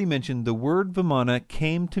 as I've already mentioned, the word Vimana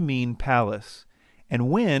came to mean palace, and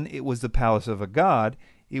when it was the palace of a god,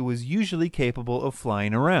 it was usually capable of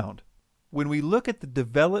flying around. When we look at the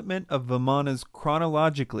development of Vimanas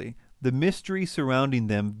chronologically, the mystery surrounding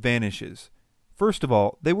them vanishes. First of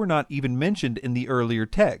all, they were not even mentioned in the earlier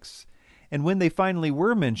texts, and when they finally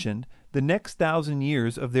were mentioned, the next 1,000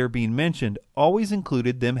 years of their being mentioned always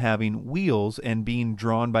included them having wheels and being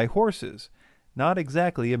drawn by horses, not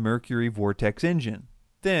exactly a mercury vortex engine.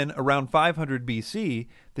 Then, around 500 BC,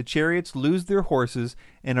 the chariots lose their horses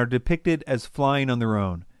and are depicted as flying on their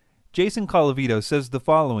own. Jason Colavito says the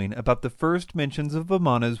following about the first mentions of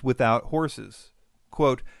vimanas without horses.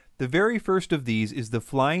 Quote, "The very first of these is the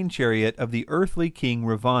flying chariot of the earthly king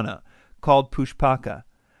Ravana, called Pushpaka.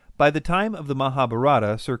 By the time of the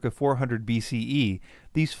Mahabharata, circa 400 BCE,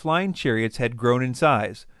 these flying chariots had grown in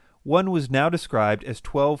size. One was now described as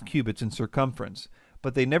 12 cubits in circumference,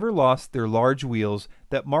 but they never lost their large wheels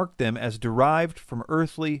that marked them as derived from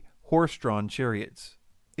earthly, horse-drawn chariots."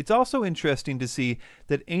 It's also interesting to see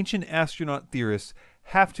that ancient astronaut theorists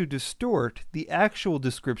have to distort the actual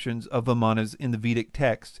descriptions of vimanas in the Vedic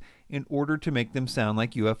texts in order to make them sound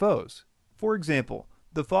like UFOs. For example,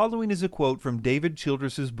 the following is a quote from David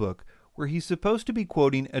Childress's book where he's supposed to be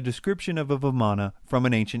quoting a description of a vimana from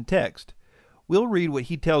an ancient text. We'll read what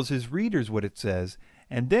he tells his readers what it says,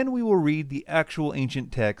 and then we will read the actual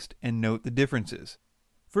ancient text and note the differences.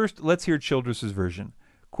 First, let's hear Childress's version.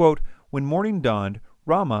 Quote, "When morning dawned,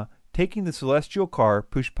 Rama, taking the celestial car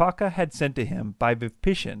Pushpaka had sent to him by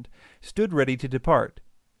Vipishand, stood ready to depart.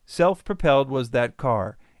 Self-propelled was that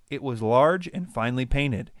car. It was large and finely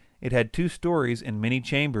painted. It had 2 stories and many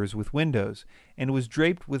chambers with windows, and was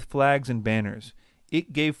draped with flags and banners.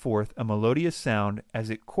 It gave forth a melodious sound as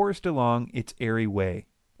it coursed along its airy way."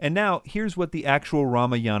 And now, here's what the actual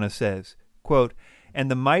Ramayana says. Quote, "And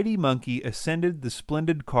the mighty monkey ascended the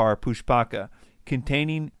splendid car Pushpaka,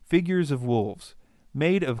 containing figures of wolves,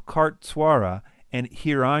 made of Kartswara and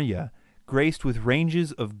Hiranya, graced with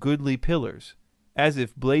ranges of goodly pillars, as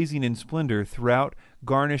if blazing in splendor throughout,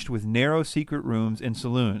 garnished with narrow secret rooms and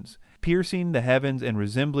saloons, piercing the heavens and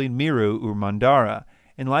resembling Miru or Mandara,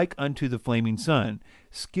 and like unto the flaming sun,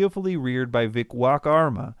 skillfully reared by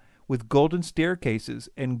Vikwakarma, with golden staircases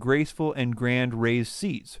and graceful and grand raised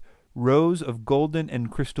seats, rows of golden and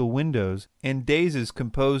crystal windows, and daises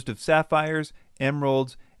composed of sapphires,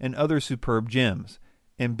 emeralds, and other superb gems,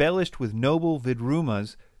 embellished with noble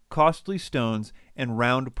vidrumas, costly stones, and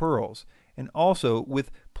round pearls, and also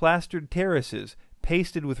with plastered terraces,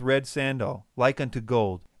 pasted with red sandal, like unto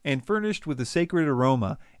gold, and furnished with a sacred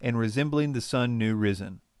aroma, and resembling the sun new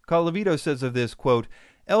risen." Colavito says of this, quote,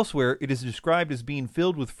 "Elsewhere it is described as being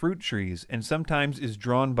filled with fruit trees, and sometimes is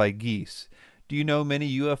drawn by geese. Do you know many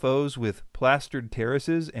UFOs with plastered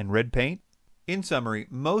terraces and red paint?" In summary,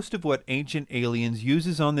 most of what Ancient Aliens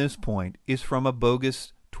uses on this point is from a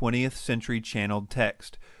bogus 20th century channeled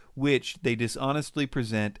text, which they dishonestly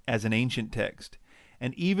present as an ancient text.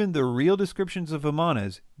 And even the real descriptions of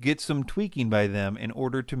vimanas get some tweaking by them in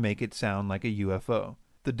order to make it sound like a UFO.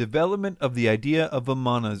 The development of the idea of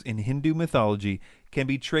vimanas in Hindu mythology can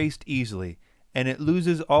be traced easily, and it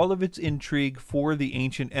loses all of its intrigue for the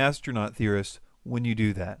ancient astronaut theorists when you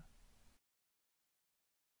do that.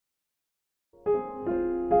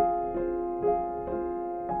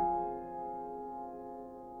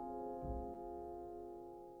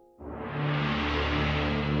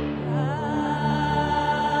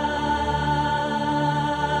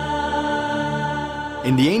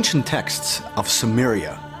 In the ancient texts of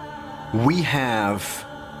Sumeria, we have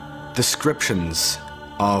descriptions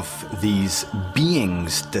of these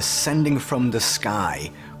beings descending from the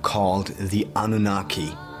sky called the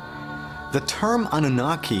Anunnaki. The term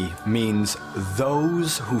Anunnaki means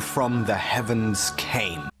those who from the heavens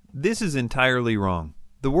came. This is entirely wrong.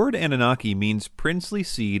 The word Anunnaki means princely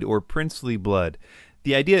seed or princely blood.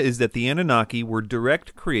 The idea is that the Anunnaki were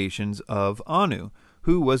direct creations of Anu,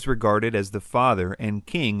 who was regarded as the father and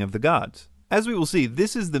king of the gods. As we will see,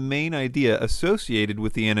 this is the main idea associated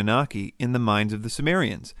with the Anunnaki in the minds of the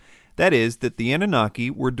Sumerians. That is, that the Anunnaki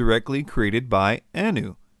were directly created by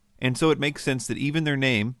Anu, and so it makes sense that even their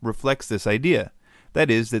name reflects this idea. That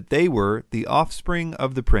is, that they were the offspring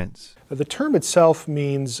of the prince. The term itself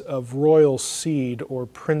means of royal seed or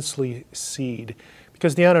princely seed,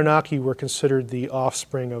 because the Anunnaki were considered the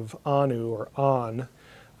offspring of Anu or An,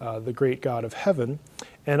 the great god of heaven.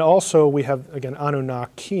 And also we have, again,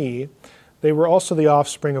 Anunnaki. They were also the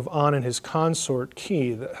offspring of An and his consort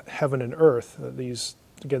Ki, the heaven and earth. These,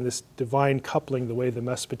 again, this divine coupling, the way the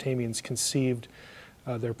Mesopotamians conceived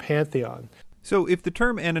their pantheon. So if the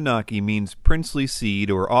term Anunnaki means princely seed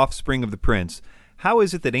or offspring of the prince, how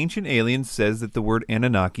is it that Ancient Aliens says that the word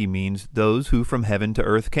Anunnaki means those who from heaven to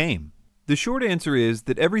earth came? The short answer is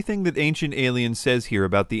that everything that Ancient Aliens says here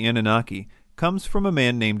about the Anunnaki comes from a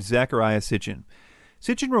man named Zecharia Sitchin.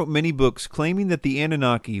 Sitchin wrote many books claiming that the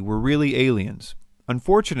Anunnaki were really aliens.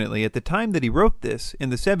 Unfortunately, at the time that he wrote this,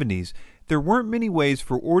 in the 70s, there weren't many ways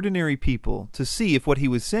for ordinary people to see if what he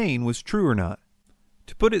was saying was true or not.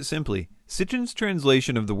 To put it simply, Sitchin's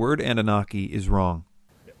translation of the word Anunnaki is wrong.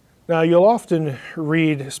 Now, you'll often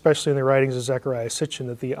read, especially in the writings of Zecharia Sitchin,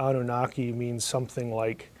 that the Anunnaki means something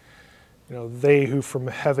like, they who from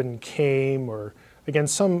heaven came, or again,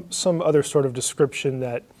 some other sort of description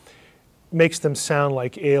that makes them sound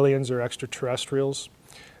like aliens or extraterrestrials.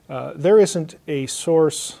 There isn't a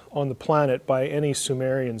source on the planet by any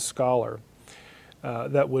Sumerian scholar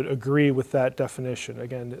that would agree with that definition.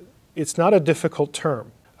 Again, it's not a difficult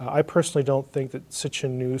term. I personally don't think that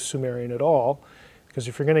Sitchin knew Sumerian at all, because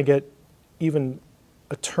if you're going to get even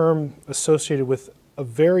a term associated with a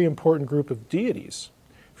very important group of deities,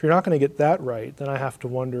 if you're not going to get that right, then I have to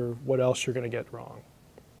wonder what else you're going to get wrong.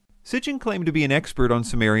 Sitchin claimed to be an expert on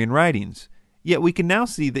Sumerian writings, yet we can now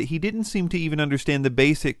see that he didn't seem to even understand the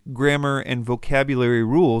basic grammar and vocabulary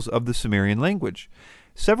rules of the Sumerian language.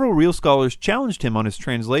 Several real scholars challenged him on his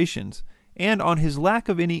translations and on his lack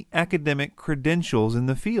of any academic credentials in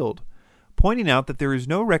the field, pointing out that there is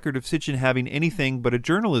no record of Sitchin having anything but a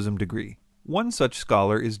journalism degree. One such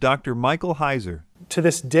scholar is Dr. Michael Heiser. To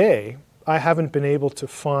this day, I haven't been able to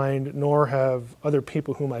find, nor have other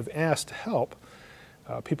people whom I've asked to help,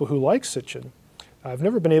 people who like Sitchin, I've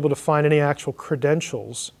never been able to find any actual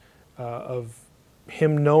credentials of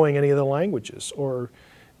him knowing any of the languages or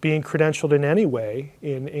being credentialed in any way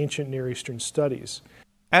in ancient Near Eastern studies.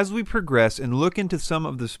 As we progress and look into some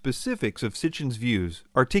of the specifics of Sitchin's views,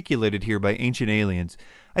 articulated here by Ancient Aliens,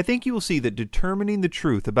 I think you will see that determining the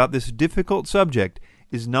truth about this difficult subject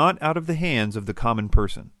is not out of the hands of the common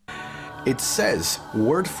person. It says,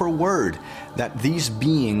 word for word, that these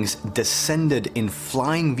beings descended in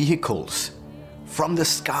flying vehicles from the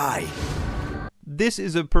sky. This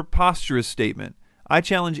is a preposterous statement. I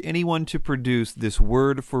challenge anyone to produce this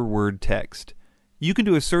word-for-word text. You can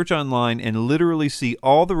do a search online and literally see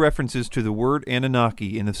all the references to the word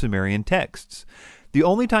Anunnaki in the Sumerian texts. The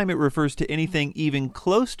only time it refers to anything even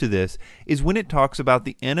close to this is when it talks about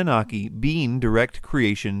the Anunnaki being direct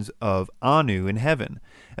creations of Anu in heaven.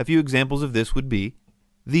 A few examples of this would be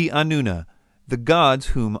the Anuna, the gods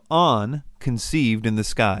whom An conceived in the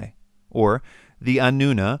sky, or the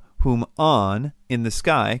Anuna whom An in the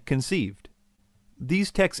sky conceived.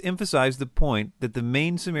 These texts emphasize the point that the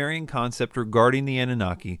main Sumerian concept regarding the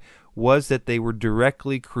Anunnaki was that they were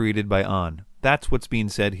directly created by An. That's what's being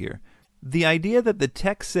said here. The idea that the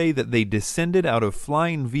texts say that they descended out of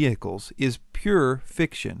flying vehicles is pure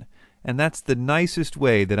fiction, and that's the nicest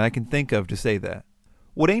way that I can think of to say that.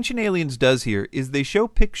 What Ancient Aliens does here is they show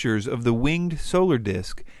pictures of the winged solar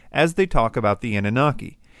disk as they talk about the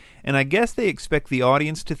Anunnaki, and I guess they expect the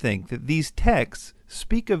audience to think that these texts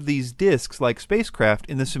speak of these disks like spacecraft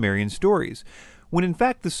in the Sumerian stories, when in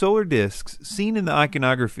fact the solar disks seen in the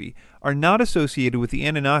iconography are not associated with the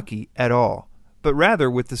Anunnaki at all, but rather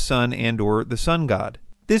with the sun and/or the sun god.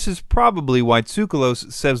 This is probably why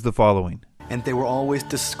Tsoukalos says the following. And they were always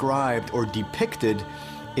described or depicted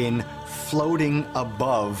in floating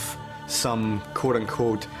above some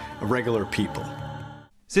quote-unquote regular people.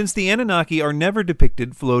 Since the Anunnaki are never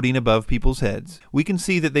depicted floating above people's heads, we can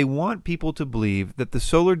see that they want people to believe that the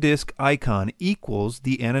solar disk icon equals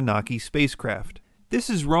the Anunnaki spacecraft. This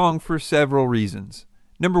is wrong for several reasons.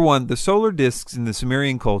 Number one, the solar disks in the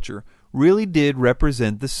Sumerian culture really did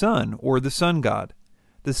represent the sun, or the sun god.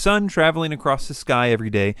 The sun traveling across the sky every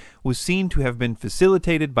day was seen to have been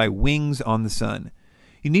facilitated by wings on the sun.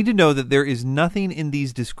 You need to know that there is nothing in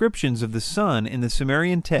these descriptions of the sun in the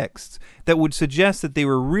Sumerian texts that would suggest that they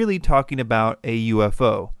were really talking about a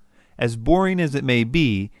UFO. As boring as it may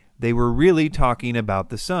be, they were really talking about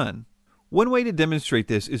the sun. One way to demonstrate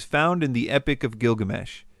this is found in the Epic of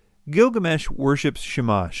Gilgamesh. Gilgamesh worships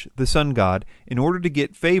Shamash, the sun god, in order to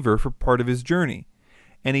get favor for part of his journey.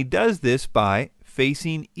 And he does this by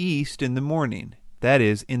facing east in the morning, that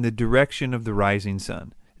is, in the direction of the rising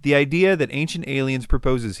sun. The idea that Ancient Aliens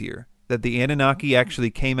proposes here, that the Anunnaki actually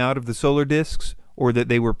came out of the solar disks, or that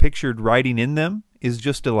they were pictured riding in them, is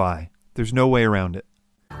just a lie. There's no way around it.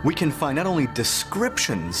 We can find not only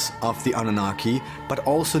descriptions of the Anunnaki, but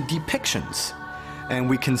also depictions. And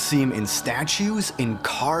we can see them in statues, in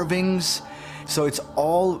carvings. So it's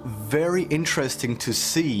all very interesting to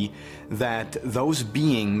see that those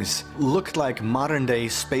beings looked like modern-day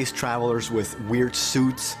space travelers with weird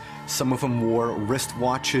suits. Some of them wore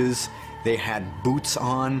wristwatches, they had boots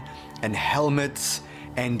on, and helmets,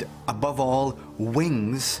 and above all,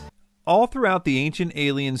 wings. All throughout the Ancient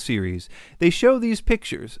Alien series, they show these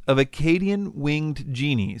pictures of Akkadian winged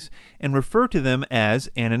genies and refer to them as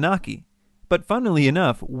Anunnaki. But funnily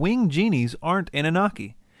enough, winged genies aren't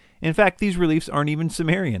Anunnaki. In fact, these reliefs aren't even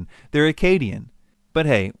Sumerian, they're Akkadian. But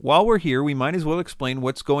hey, while we're here, we might as well explain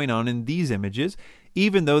what's going on in these images,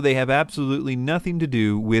 even though they have absolutely nothing to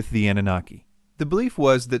do with the Anunnaki. The belief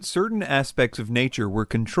was that certain aspects of nature were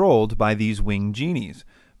controlled by these winged genies,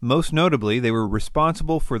 Most notably, they were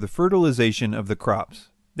responsible for the fertilization of the crops.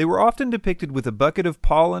 They were often depicted with a bucket of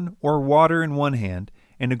pollen or water in one hand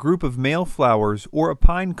and a group of male flowers or a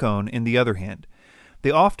pine cone in the other hand. They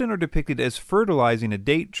often are depicted as fertilizing a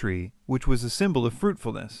date tree, which was a symbol of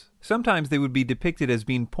fruitfulness. Sometimes they would be depicted as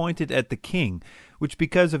being pointed at the king, which,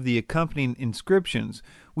 because of the accompanying inscriptions,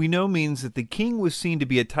 we know means that the king was seen to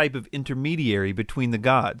be a type of intermediary between the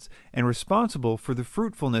gods and responsible for the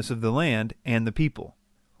fruitfulness of the land and the people.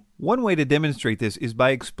 One way to demonstrate this is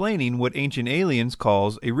by explaining what Ancient Aliens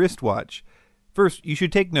calls a wristwatch. First, you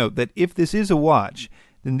should take note that if this is a watch,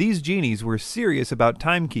 then these genies were serious about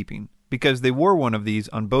timekeeping, because they wore one of these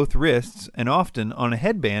on both wrists and often on a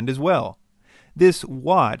headband as well. This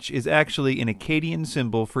watch is actually an Akkadian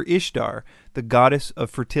symbol for Ishtar, the goddess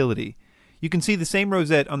of fertility. You can see the same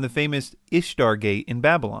rosette on the famous Ishtar Gate in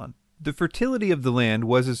Babylon. The fertility of the land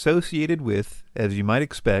was associated with, as you might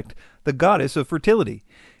expect, the goddess of fertility,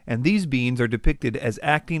 and these beings are depicted as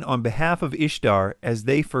acting on behalf of Ishtar as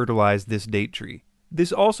they fertilize this date tree.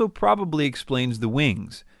 This also probably explains the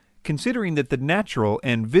wings, considering that the natural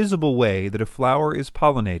and visible way that a flower is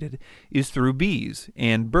pollinated is through bees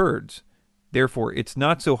and birds. Therefore, it's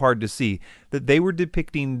not so hard to see that they were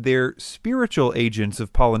depicting their spiritual agents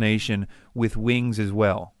of pollination with wings as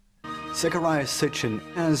well. Zecharia Sitchin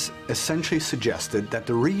has essentially suggested that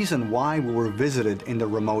the reason why we were visited in the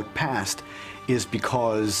remote past is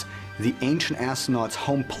because the ancient astronauts'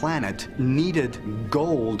 home planet needed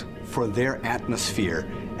gold for their atmosphere,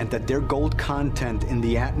 and that their gold content in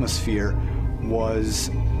the atmosphere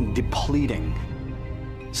was depleting.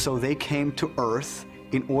 So they came to Earth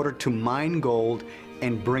in order to mine gold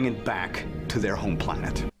and bring it back to their home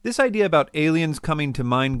planet. This idea about aliens coming to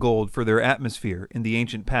mine gold for their atmosphere in the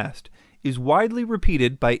ancient past is widely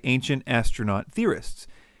repeated by ancient astronaut theorists.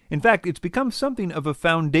 In fact, it's become something of a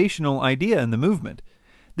foundational idea in the movement.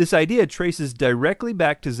 This idea traces directly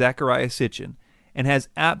back to Zecharia Sitchin and has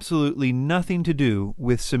absolutely nothing to do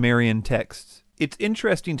with Sumerian texts. It's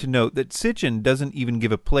interesting to note that Sitchin doesn't even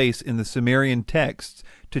give a place in the Sumerian texts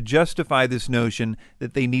to justify this notion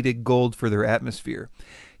that they needed gold for their atmosphere.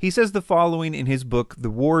 He says the following in his book, The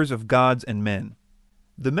Wars of Gods and Men.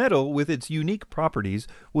 The metal, with its unique properties,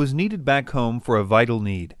 was needed back home for a vital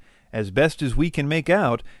need. As best as we can make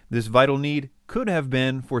out, this vital need could have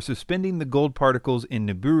been for suspending the gold particles in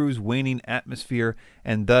Nibiru's waning atmosphere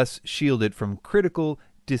and thus shield it from critical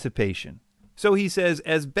dissipation. So he says,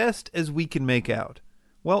 as best as we can make out.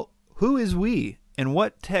 Well, who is we, and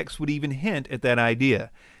what text would even hint at that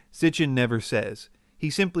idea? Sitchin never says. He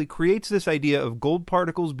simply creates this idea of gold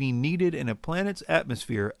particles being needed in a planet's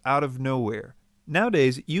atmosphere out of nowhere.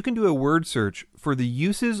 Nowadays, you can do a word search for the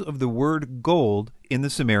uses of the word gold in the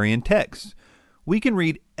Sumerian texts. We can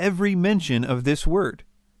read every mention of this word.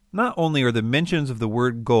 Not only are the mentions of the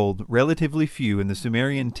word gold relatively few in the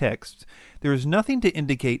Sumerian texts, there is nothing to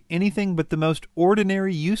indicate anything but the most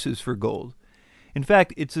ordinary uses for gold. In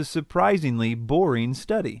fact, it's a surprisingly boring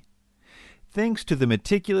study. Thanks to the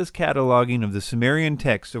meticulous cataloging of the Sumerian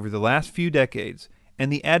texts over the last few decades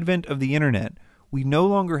and the advent of the internet, we no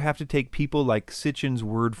longer have to take people like Sitchin's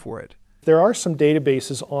word for it. There are some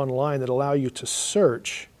databases online that allow you to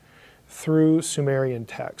search through Sumerian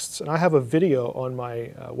texts. And I have a video on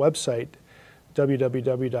my website,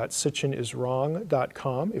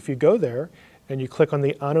 www.sitchiniswrong.com. If you go there and you click on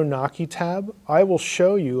the Anunnaki tab, I will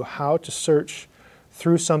show you how to search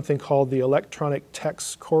through something called the Electronic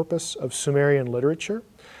Text Corpus of Sumerian Literature.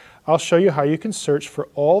 I'll show you how you can search for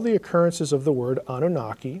all the occurrences of the word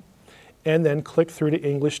Anunnaki and then click through to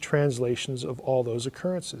English translations of all those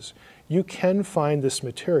occurrences. You can find this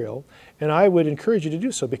material, and I would encourage you to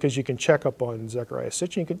do so because you can check up on Zecharia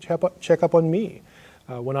Sitchin, you can check up on me.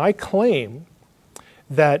 When I claim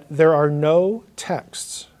that there are no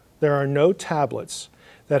texts, there are no tablets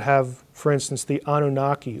that have, for instance, the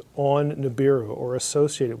Anunnaki on Nibiru or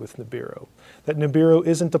associated with Nibiru, that Nibiru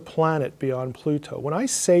isn't a planet beyond Pluto. When I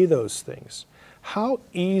say those things, how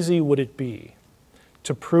easy would it be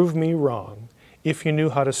to prove me wrong if you knew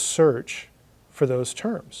how to search for those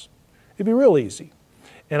terms? It'd be real easy.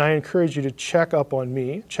 And I encourage you to check up on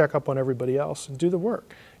me, check up on everybody else, and do the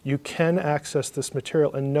work. You can access this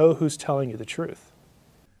material and know who's telling you the truth.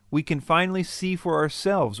 We can finally see for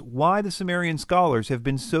ourselves why the Sumerian scholars have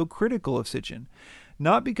been so critical of Sitchin,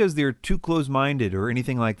 not because they're too close-minded or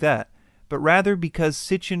anything like that, but rather because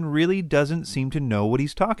Sitchin really doesn't seem to know what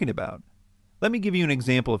he's talking about. Let me give you an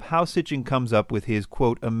example of how Sitchin comes up with his,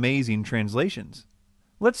 quote, amazing translations.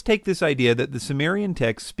 Let's take this idea that the Sumerian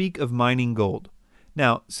texts speak of mining gold.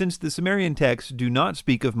 Now, since the Sumerian texts do not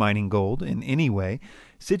speak of mining gold in any way,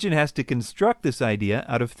 Sitchin has to construct this idea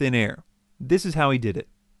out of thin air. This is how he did it.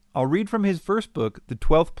 I'll read from his first book, The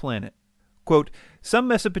 12th Planet. Quote, some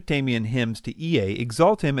Mesopotamian hymns to Ea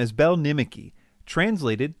exalt him as Bel-Nimeki,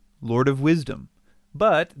 translated Lord of Wisdom.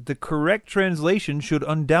 But the correct translation should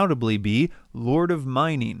undoubtedly be Lord of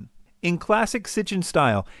Mining. In classic Sitchin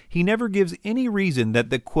style, he never gives any reason that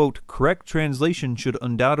the, quote, correct translation should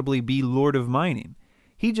undoubtedly be Lord of Mining.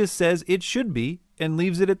 He just says it should be and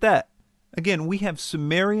leaves it at that. Again, we have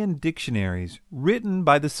Sumerian dictionaries written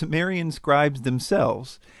by the Sumerian scribes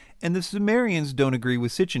themselves, and the Sumerians don't agree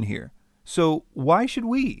with Sitchin here. So why should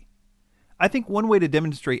we? I think one way to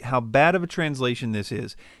demonstrate how bad of a translation this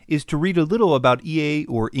is to read a little about Ea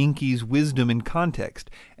or Enki's wisdom in context,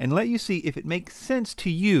 and let you see if it makes sense to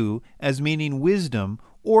you as meaning wisdom,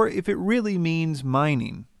 or if it really means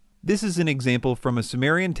mining. This is an example from a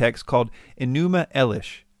Sumerian text called Enuma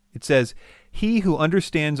Elish. It says, he who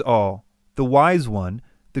understands all, the wise one,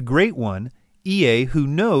 the great one, Ea who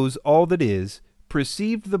knows all that is,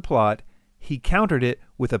 perceived the plot, he countered it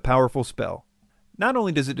with a powerful spell. Not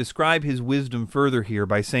only does it describe his wisdom further here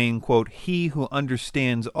by saying, quote, he who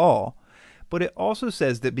understands all, but it also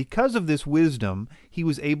says that because of this wisdom, he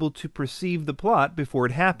was able to perceive the plot before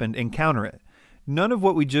it happened and counter it. None of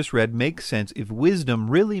what we just read makes sense if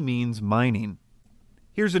wisdom really means mining.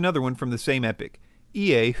 Here's another one from the same epic.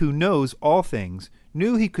 Ea, who knows all things,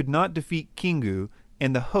 knew he could not defeat Kingu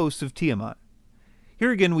and the hosts of Tiamat.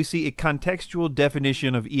 Here again we see a contextual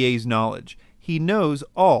definition of Ea's knowledge. He knows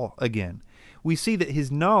all again. We see that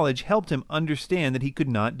his knowledge helped him understand that he could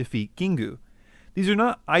not defeat Kingu. These are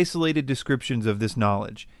not isolated descriptions of this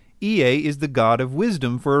knowledge. Ea is the god of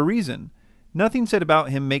wisdom for a reason. Nothing said about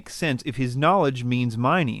him makes sense if his knowledge means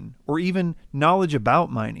mining, or even knowledge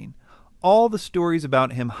about mining. All the stories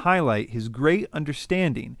about him highlight his great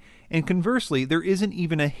understanding, and conversely, there isn't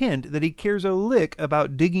even a hint that he cares a lick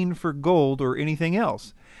about digging for gold or anything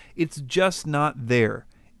else. It's just not there.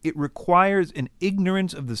 It requires an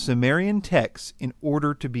ignorance of the Sumerian texts in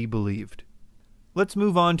order to be believed. Let's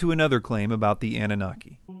move on to another claim about the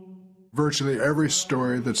Anunnaki. Virtually every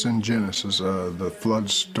story that's in Genesis, the flood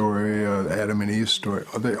story, Adam and Eve story,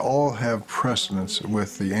 they all have precedence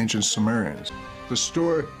with the ancient Sumerians. The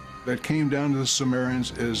story that came down to the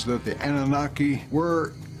Sumerians is that the Anunnaki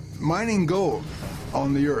were mining gold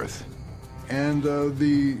on the earth. And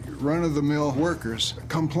the run-of-the-mill workers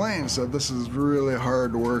complained, said this is really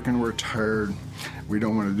hard work and we're tired. We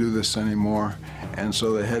don't want to do this anymore. And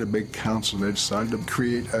so they had a big council. They decided to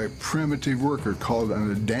create a primitive worker called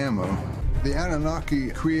an Adamo. The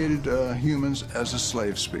Anunnaki created humans as a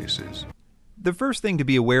slave species. The first thing to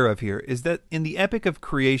be aware of here is that in the epic of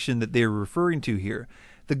creation that they are referring to here,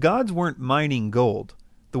 the gods weren't mining gold.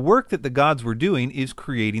 The work that the gods were doing is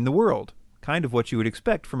creating the world. Kind of what you would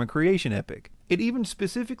expect from a creation epic. It even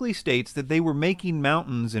specifically states that they were making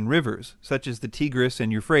mountains and rivers, such as the Tigris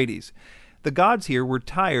and Euphrates. The gods here were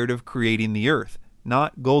tired of creating the earth,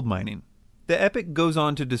 not gold mining. The epic goes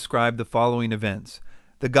on to describe the following events.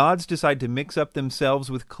 The gods decide to mix up themselves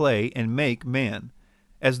with clay and make man.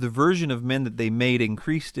 As the version of men that they made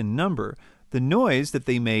increased in number, the noise that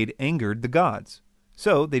they made angered the gods.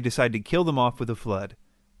 So they decide to kill them off with a flood.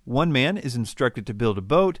 One man is instructed to build a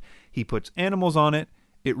boat, he puts animals on it,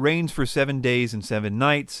 it rains for 7 days and 7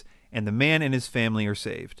 nights, and the man and his family are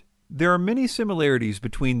saved. There are many similarities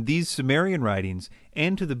between these Sumerian writings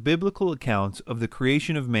and to the biblical accounts of the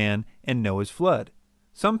creation of man and Noah's flood.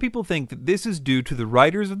 Some people think that this is due to the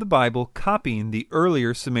writers of the Bible copying the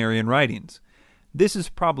earlier Sumerian writings. This is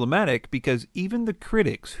problematic because even the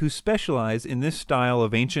critics who specialize in this style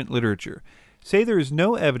of ancient literature say there is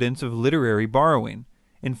no evidence of literary borrowing.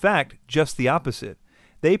 In fact, just the opposite.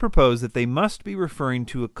 They propose that they must be referring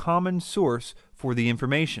to a common source for the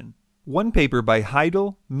information. One paper by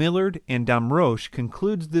Heidel, Millard, and Damrosch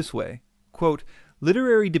concludes this way, quote,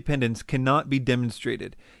 literary dependence cannot be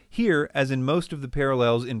demonstrated. Here, as in most of the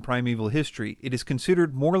parallels in primeval history, it is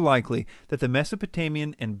considered more likely that the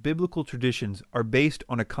Mesopotamian and biblical traditions are based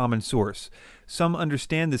on a common source. Some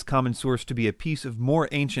understand this common source to be a piece of more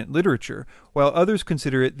ancient literature, while others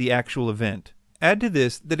consider it the actual event. Add to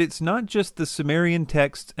this that it's not just the Sumerian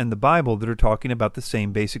texts and the Bible that are talking about the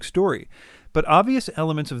same basic story, but obvious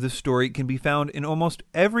elements of this story can be found in almost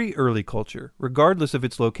every early culture, regardless of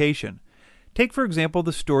its location. Take, for example,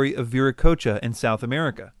 the story of Viracocha in South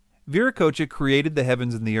America. Viracocha created the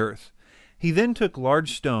heavens and the earth. He then took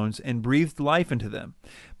large stones and breathed life into them,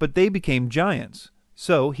 but they became giants.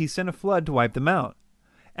 So he sent a flood to wipe them out.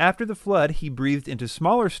 After the flood, he breathed into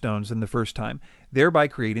smaller stones than the first time, thereby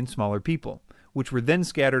creating smaller people, which were then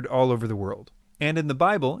scattered all over the world. And in the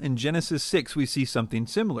Bible, in Genesis 6, we see something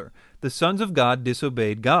similar. The sons of God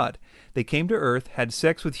disobeyed God. They came to earth, had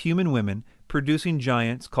sex with human women, producing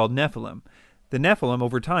giants called Nephilim. The Nephilim,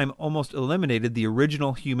 over time, almost eliminated the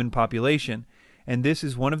original human population, and this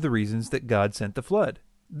is one of the reasons that God sent the flood.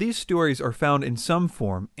 These stories are found in some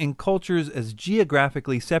form in cultures as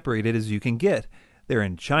geographically separated as you can get. They're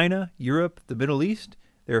in China, Europe, the Middle East.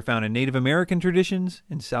 They are found in Native American traditions,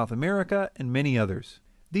 in South America, and many others.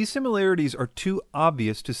 These similarities are too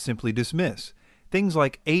obvious to simply dismiss. Things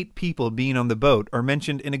like 8 people being on the boat are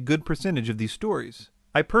mentioned in a good percentage of these stories.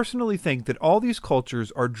 I personally think that all these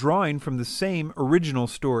cultures are drawing from the same original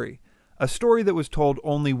story, a story that was told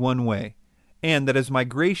only one way, and that as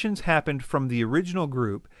migrations happened from the original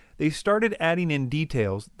group, they started adding in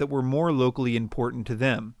details that were more locally important to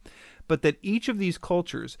them, but that each of these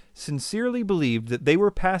cultures sincerely believed that they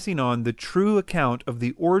were passing on the true account of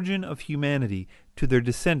the origin of humanity to their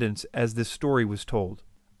descendants as this story was told.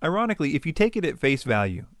 Ironically, if you take it at face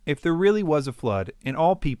value, if there really was a flood and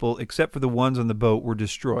all people except for the ones on the boat were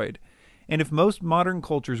destroyed, and if most modern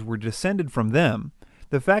cultures were descended from them,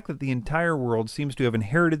 the fact that the entire world seems to have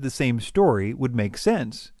inherited the same story would make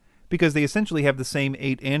sense, because they essentially have the same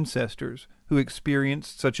 8 ancestors who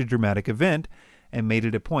experienced such a dramatic event and made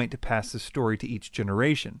it a point to pass the story to each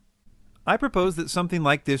generation. I propose that something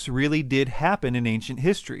like this really did happen in ancient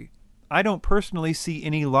history. I don't personally see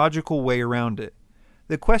any logical way around it.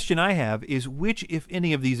 The question I have is which, if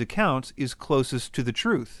any, of these accounts is closest to the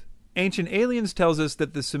truth? Ancient Aliens tells us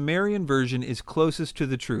that the Sumerian version is closest to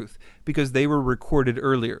the truth because they were recorded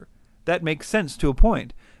earlier. That makes sense to a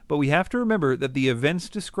point, but we have to remember that the events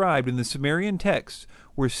described in the Sumerian texts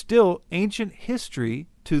were still ancient history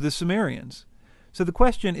to the Sumerians. So the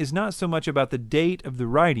question is not so much about the date of the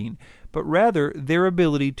writing, but rather their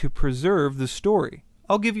ability to preserve the story.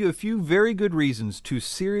 I'll give you a few very good reasons to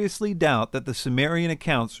seriously doubt that the Sumerian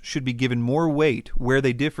accounts should be given more weight where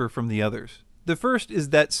they differ from the others. The first is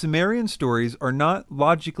that Sumerian stories are not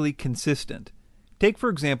logically consistent. Take, for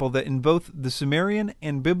example, that in both the Sumerian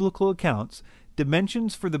and biblical accounts,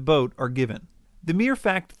 dimensions for the boat are given. The mere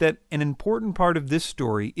fact that an important part of this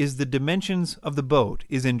story is the dimensions of the boat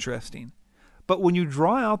is interesting. But when you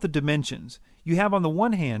draw out the dimensions, you have on the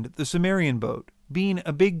one hand the Sumerian boat being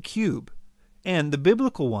a big cube, and the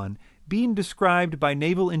biblical one being described by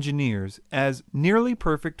naval engineers as nearly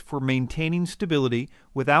perfect for maintaining stability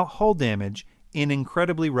without hull damage in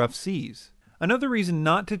incredibly rough seas. Another reason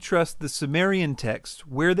not to trust the Sumerian texts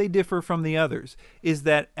where they differ from the others is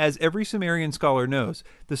that, as every Sumerian scholar knows,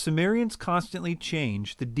 the Sumerians constantly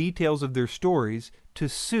change the details of their stories to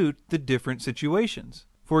suit the different situations.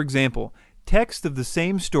 For example, texts of the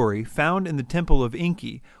same story found in the Temple of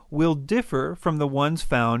Enki will differ from the ones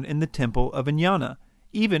found in the Temple of Enyana,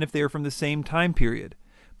 even if they are from the same time period,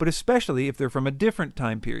 but especially if they're from a different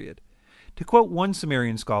time period. To quote one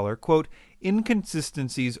Sumerian scholar, quote,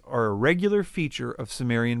 "Inconsistencies are a regular feature of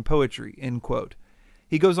Sumerian poetry," end quote.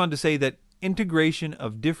 He goes on to say that integration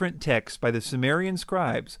of different texts by the Sumerian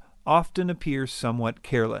scribes often appears somewhat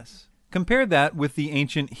careless. Compare that with the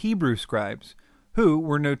ancient Hebrew scribes, who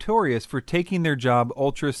were notorious for taking their job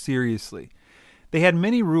ultra seriously. They had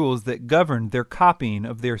many rules that governed their copying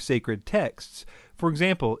of their sacred texts. For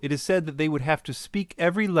example, it is said that they would have to speak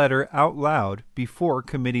every letter out loud before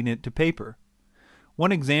committing it to paper.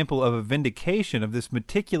 One example of a vindication of this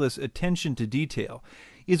meticulous attention to detail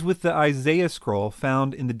is with the Isaiah scroll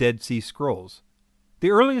found in the Dead Sea Scrolls.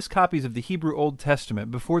 The earliest copies of the Hebrew Old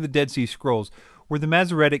Testament before the Dead Sea Scrolls were the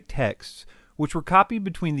Masoretic texts, which were copied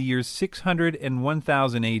between the years 600 and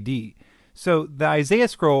 1000 AD. So the Isaiah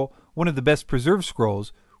scroll, one of the best preserved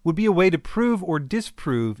scrolls, would be a way to prove or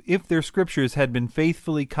disprove if their scriptures had been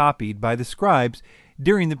faithfully copied by the scribes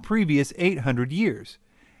during the previous 800 years.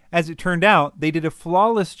 As it turned out, they did a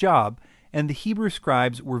flawless job, and the Hebrew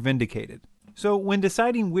scribes were vindicated. So when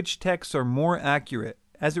deciding which texts are more accurate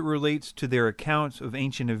as it relates to their accounts of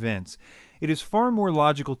ancient events, it is far more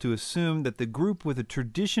logical to assume that the group with a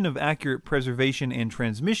tradition of accurate preservation and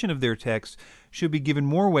transmission of their texts should be given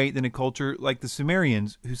more weight than a culture like the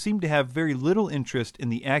Sumerians, who seem to have very little interest in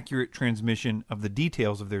the accurate transmission of the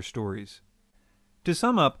details of their stories. To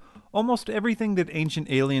sum up, almost everything that Ancient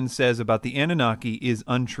Aliens says about the Anunnaki is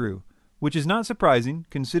untrue, which is not surprising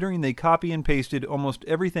considering they copy and pasted almost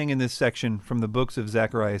everything in this section from the books of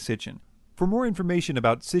Zecharia Sitchin. For more information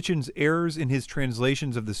about Sitchin's errors in his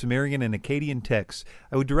translations of the Sumerian and Akkadian texts,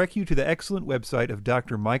 I would direct you to the excellent website of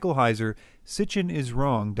Dr. Michael Heiser,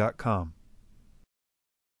 sitchiniswrong.com.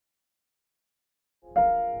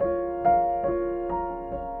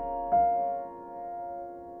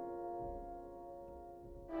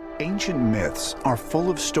 Ancient myths are full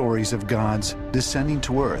of stories of gods descending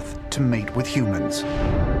to Earth to mate with humans.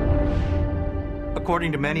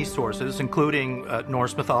 According to many sources, including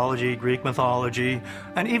Norse mythology, Greek mythology,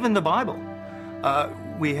 and even the Bible,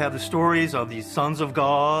 we have the stories of these sons of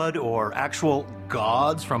God or actual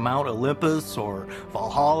gods from Mount Olympus or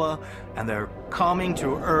Valhalla, and they're coming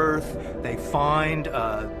to Earth. They find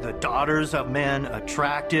the daughters of men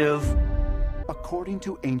attractive. According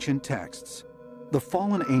to ancient texts, the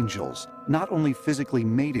fallen angels not only physically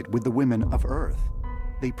mated with the women of Earth,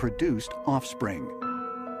 they produced offspring.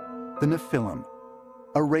 The Nephilim,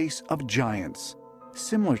 a race of giants,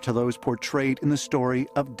 similar to those portrayed in the story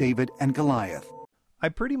of David and Goliath. I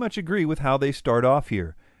pretty much agree with how they start off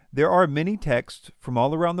here. There are many texts from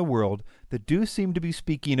all around the world that do seem to be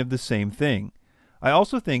speaking of the same thing. I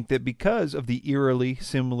also think that because of the eerily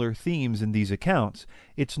similar themes in these accounts,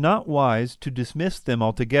 it's not wise to dismiss them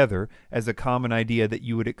altogether as a common idea that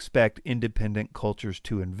you would expect independent cultures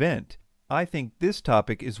to invent. I think this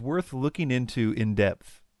topic is worth looking into in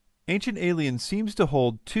depth. Ancient Aliens seems to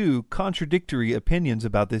hold two contradictory opinions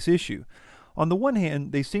about this issue. On the one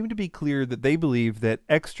hand, they seem to be clear that they believe that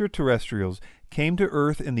extraterrestrials came to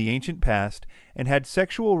Earth in the ancient past and had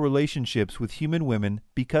sexual relationships with human women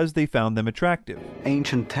because they found them attractive.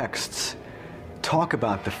 Ancient texts talk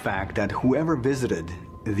about the fact that whoever visited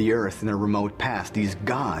the Earth in a remote past, these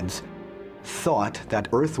gods, thought that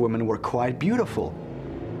Earth women were quite beautiful.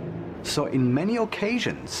 So in many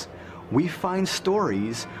occasions, we find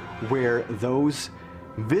stories where those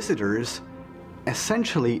visitors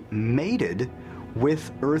essentially mated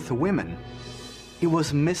with Earth women. It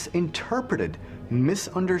was misinterpreted,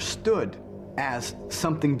 misunderstood as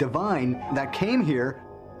something divine that came here.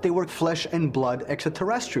 They were flesh and blood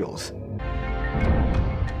extraterrestrials.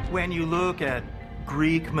 When you look at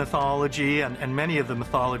Greek mythology and many of the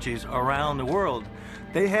mythologies around the world,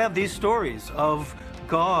 they have these stories of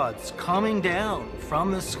gods coming down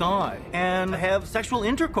from the sky and have sexual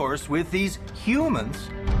intercourse with these humans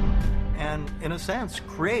and, in a sense,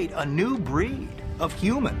 create a new breed of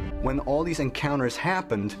human. When all these encounters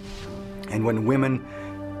happened, and when women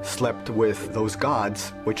slept with those gods,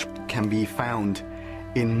 which can be found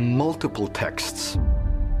in multiple texts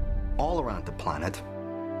all around the planet,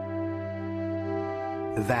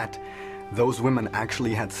 that those women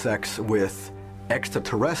actually had sex with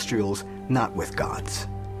extraterrestrials, not with gods,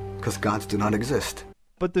 because gods do not exist.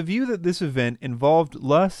 But the view that this event involved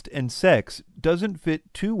lust and sex doesn't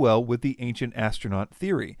fit too well with the ancient astronaut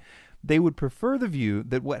theory. They would prefer the view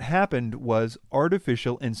that what happened was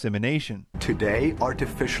artificial insemination. Today,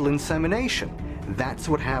 artificial insemination. That's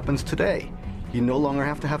what happens today. You no longer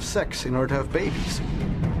have to have sex in order to have babies.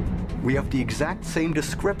 We have the exact same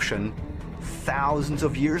description thousands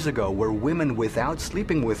of years ago, where women, without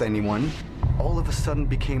sleeping with anyone, all of a sudden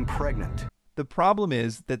became pregnant. The problem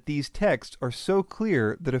is that these texts are so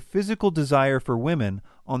clear that a physical desire for women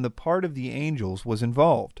on the part of the angels was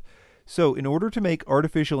involved. So in order to make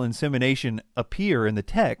artificial insemination appear in the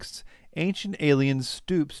texts, Ancient Aliens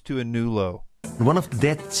stoops to a new low. One of the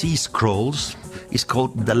Dead Sea Scrolls is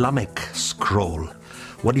called the Lamech Scroll.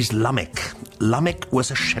 What is Lamech? Lamech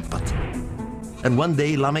was a shepherd. And one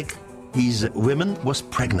day Lamech, his woman, was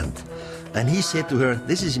pregnant. And he said to her,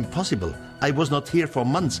 "This is impossible. I was not here for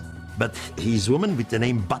months." But his woman with the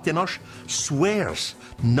name Batenosh swears,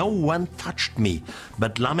 "No one touched me."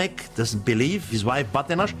 But Lamech doesn't believe his wife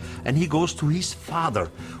Batenosh, and he goes to his father,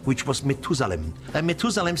 which was Methusalem. And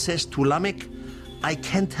Methusalem says to Lamech, "I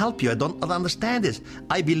can't help you. I don't understand this.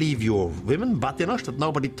 I believe your women, Batenosh, that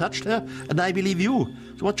nobody touched her, and I believe you.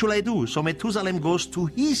 So what should I do?" So Methusalem goes to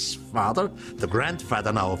his father, the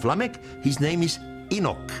grandfather now of Lamech. His name is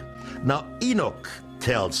Enoch. Now Enoch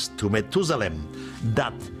tells to Methusalem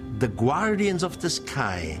that the guardians of the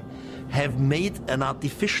sky have made an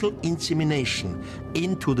artificial insemination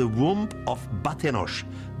into the womb of Batenosh,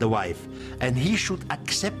 the wife, and he should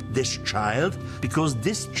accept this child because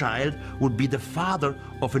this child would be the father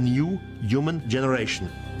of a new human generation.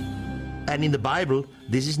 And in the Bible,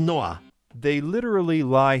 this is Noah. They literally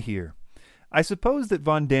lie here. I suppose that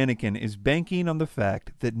von Daniken is banking on the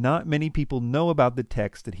fact that not many people know about the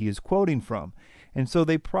text that he is quoting from, and so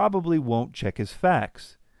they probably won't check his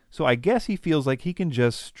facts. So I guess he feels like he can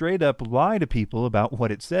just straight up lie to people about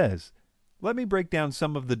what it says. Let me break down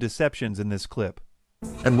some of the deceptions in this clip.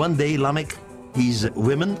 And one day Lamech, his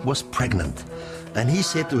woman, was pregnant. And he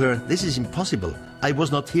said to her, "This is impossible. I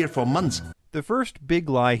was not here for months." The first big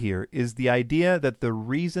lie here is the idea that the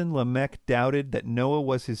reason Lamech doubted that Noah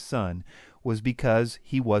was his son was because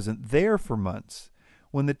he wasn't there for months,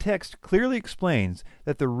 when the text clearly explains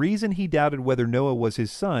that the reason he doubted whether Noah was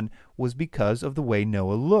his son was because of the way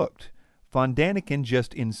Noah looked. Von Daniken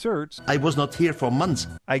just inserts, I was not here for months.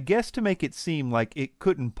 I guess to make it seem like it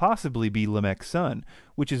couldn't possibly be Lamech's son,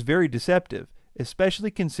 which is very deceptive, especially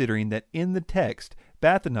considering that in the text,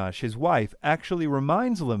 Bathanash, his wife, actually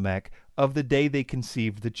reminds Lamech of the day they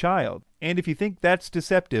conceived the child. And if you think that's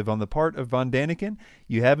deceptive on the part of Von Daniken,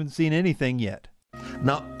 you haven't seen anything yet.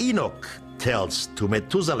 Now Enoch tells to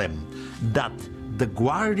Methuselah that the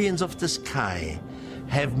guardians of the sky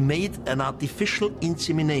have made an artificial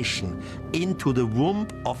insemination into the womb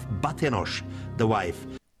of Bathanosh, the wife.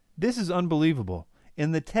 This is unbelievable.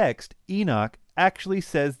 In the text, Enoch actually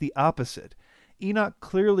says the opposite. Enoch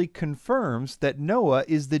clearly confirms that Noah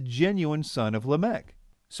is the genuine son of Lamech.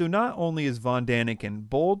 So not only is Von Daniken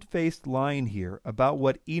bold-faced lying here about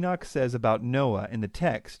what Enoch says about Noah in the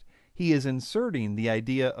text, he is inserting the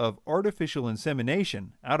idea of artificial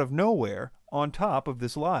insemination out of nowhere on top of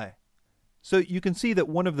this lie. So you can see that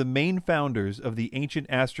one of the main founders of the ancient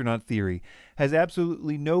astronaut theory has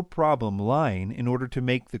absolutely no problem lying in order to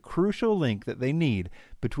make the crucial link that they need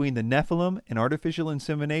between the Nephilim and artificial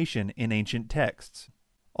insemination in ancient texts.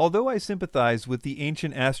 Although I sympathize with the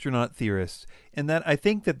ancient astronaut theorists in that I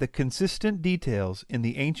think that the consistent details in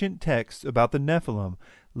the ancient texts about the Nephilim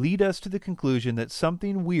lead us to the conclusion that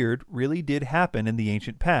something weird really did happen in the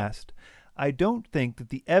ancient past, I don't think that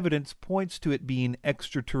the evidence points to it being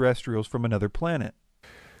extraterrestrials from another planet.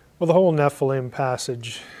 Well, the whole Nephilim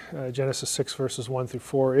passage, Genesis 6 verses 1 through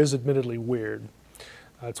 4, is admittedly weird.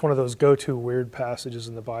 It's one of those go-to weird passages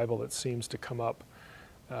in the Bible that seems to come up,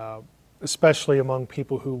 especially among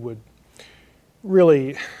people who would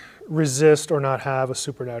really resist or not have a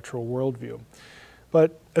supernatural worldview.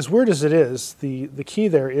 But as weird as it is, the key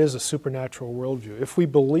there is a supernatural worldview. If we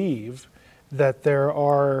believe that there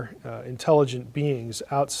are intelligent beings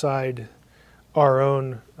outside our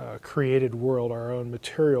own created world, our own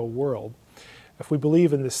material world, if we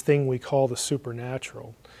believe in this thing we call the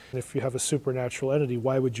supernatural, and if you have a supernatural entity,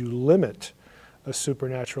 why would you limit a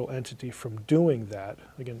supernatural entity from doing that?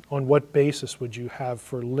 Again, on what basis would you have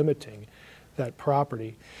for limiting that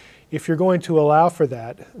property? If you're going to allow for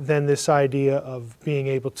that, then this idea of being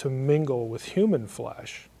able to mingle with human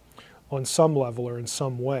flesh on some level or in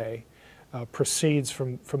some way proceeds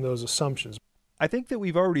from those assumptions. I think that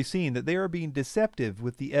we've already seen that they are being deceptive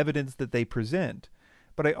with the evidence that they present,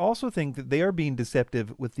 but I also think that they are being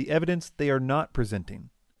deceptive with the evidence they are not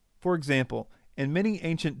presenting. For example, in many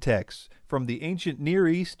ancient texts, from the ancient Near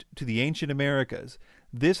East to the ancient Americas,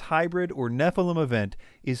 this hybrid or Nephilim event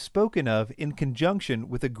is spoken of in conjunction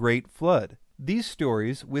with a great flood. These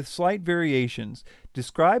stories, with slight variations,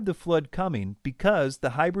 describe the flood coming because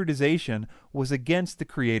the hybridization was against the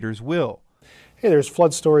Creator's will. Hey, there's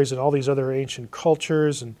flood stories in all these other ancient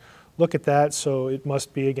cultures, and look at that, so it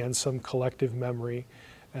must be, again, some collective memory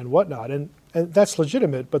and whatnot. And that's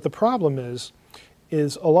legitimate, but the problem is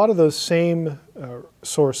a lot of those same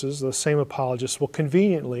sources, those same apologists will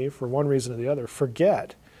conveniently, for one reason or the other,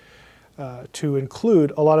 forget to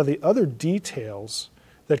include a lot of the other details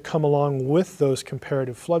that come along with those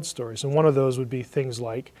comparative flood stories. And one of those would be things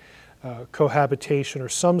like cohabitation or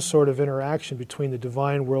some sort of interaction between the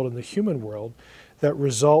divine world and the human world that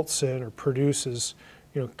results in or produces,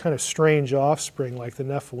 kind of strange offspring like the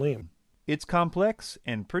Nephilim. It's complex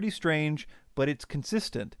and pretty strange, but it's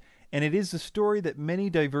consistent, and it is a story that many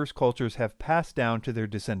diverse cultures have passed down to their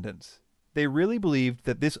descendants. They really believed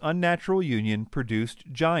that this unnatural union produced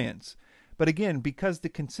giants. But again, because the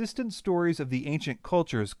consistent stories of the ancient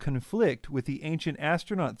cultures conflict with the ancient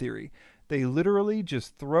astronaut theory, they literally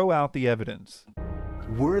just throw out the evidence.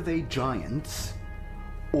 Were they giants,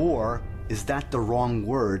 or is that the wrong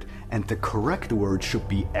word and the correct word should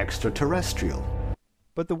be extraterrestrial?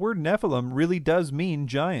 But the word Nephilim really does mean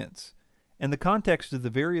giants, and the context of the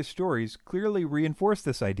various stories clearly reinforce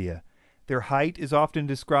this idea. Their height is often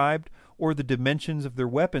described, or the dimensions of their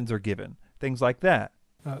weapons are given, things like that.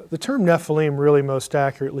 The term Nephilim really most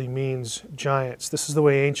accurately means giants. This is the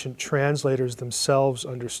way ancient translators themselves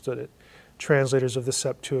understood it, translators of the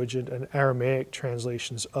Septuagint and Aramaic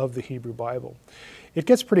translations of the Hebrew Bible. It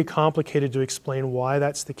gets pretty complicated to explain why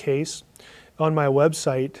that's the case. On my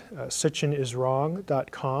website,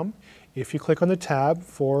 sitchiniswrong.com, if you click on the tab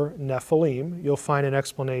for Nephilim, you'll find an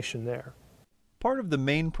explanation there. Part of the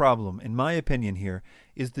main problem, in my opinion here,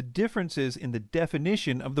 is the differences in the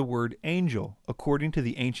definition of the word angel according to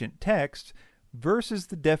the ancient texts versus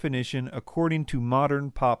the definition according to modern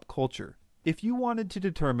pop culture. If you wanted to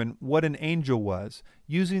determine what an angel was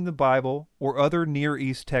using the Bible or other Near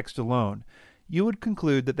East text alone, you would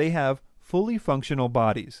conclude that they have fully functional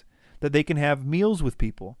bodies, that they can have meals with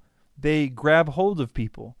people, they grab hold of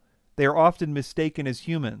people, they are often mistaken as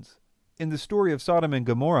humans, In the story of Sodom and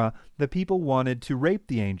Gomorrah, the people wanted to rape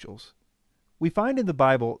the angels. We find in the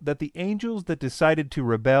Bible that the angels that decided to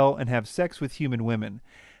rebel and have sex with human women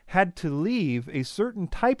had to leave a certain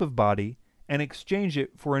type of body and exchange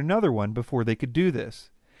it for another one before they could do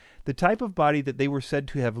this. The type of body that they were said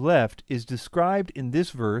to have left is described in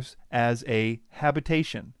this verse as a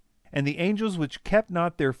habitation. And the angels which kept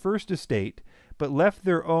not their first estate, but left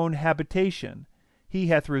their own habitation, he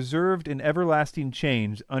hath reserved in everlasting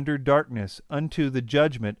chains under darkness unto the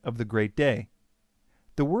judgment of the great day.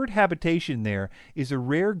 The word habitation there is a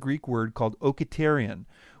rare Greek word called okaterion,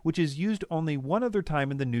 which is used only one other time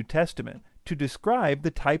in the New Testament to describe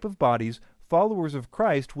the type of bodies followers of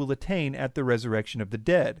Christ will attain at the resurrection of the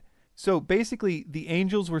dead. So basically, the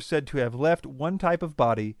angels were said to have left one type of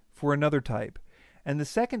body for another type, and the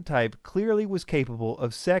second type clearly was capable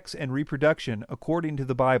of sex and reproduction according to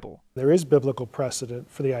the Bible. There is biblical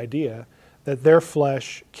precedent for the idea that their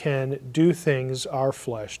flesh can do things our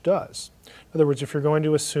flesh does. In other words, if you're going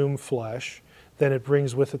to assume flesh, then it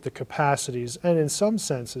brings with it the capacities and in some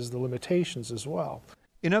senses the limitations as well.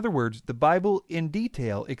 In other words, the Bible in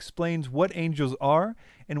detail explains what angels are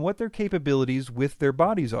and what their capabilities with their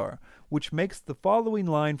bodies are, which makes the following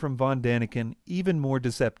line from von Daniken even more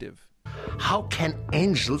deceptive. How can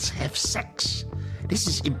angels have sex? This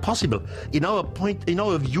is impossible. In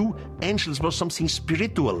our view, angels were something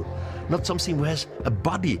spiritual, not something who has a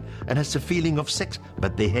body and has the feeling of sex,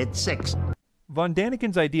 but they had sex. Von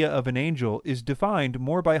Daniken's idea of an angel is defined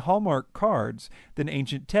more by Hallmark cards than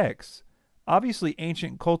ancient texts. Obviously,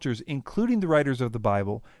 ancient cultures, including the writers of the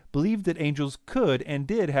Bible, believed that angels could and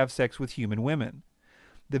did have sex with human women.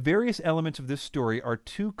 The various elements of this story are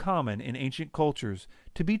too common in ancient cultures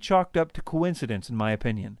to be chalked up to coincidence, in my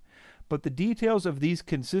opinion. But the details of these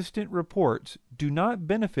consistent reports do not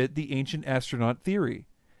benefit the ancient astronaut theory.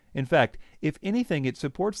 In fact, if anything, it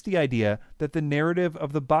supports the idea that the narrative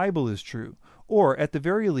of the Bible is true, or at the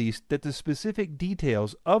very least that the specific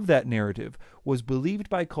details of that narrative was believed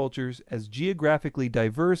by cultures as geographically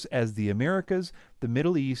diverse as the Americas, the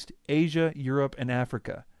Middle East, Asia, Europe, and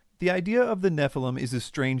Africa. The idea of the Nephilim is a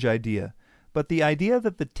strange idea, but the idea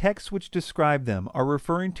that the texts which describe them are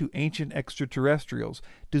referring to ancient extraterrestrials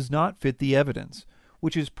does not fit the evidence,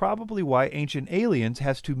 which is probably why Ancient Aliens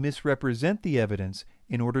has to misrepresent the evidence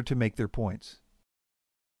in order to make their points.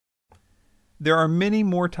 There are many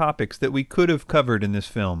more topics that we could have covered in this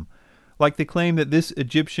film, like the claim that this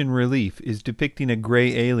Egyptian relief is depicting a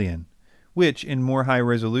gray alien, which, in more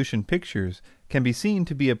high-resolution pictures, can be seen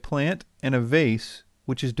to be a plant and a vase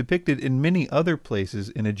which is depicted in many other places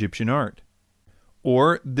in Egyptian art.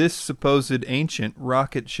 Or this supposed ancient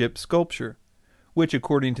rocket ship sculpture, which,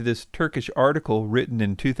 according to this Turkish article written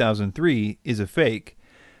in 2003, is a fake.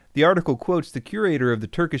 The article quotes the curator of the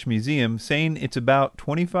Turkish Museum saying it's about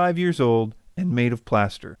 25 years old and made of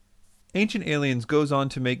plaster. Ancient Aliens goes on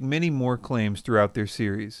to make many more claims throughout their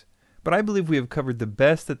series, but I believe we have covered the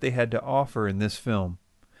best that they had to offer in this film.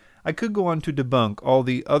 I could go on to debunk all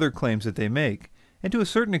the other claims that they make, and to a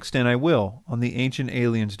certain extent I will on the Ancient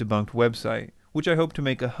Aliens Debunked website, which I hope to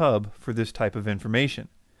make a hub for this type of information.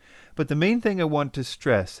 But the main thing I want to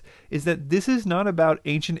stress is that this is not about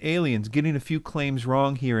ancient aliens getting a few claims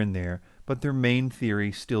wrong here and there, but their main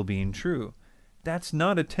theory still being true. That's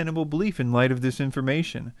not a tenable belief in light of this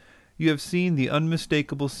information. You have seen the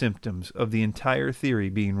unmistakable symptoms of the entire theory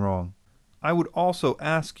being wrong. I would also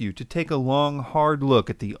ask you to take a long, hard look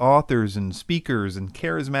at the authors and speakers and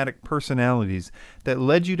charismatic personalities that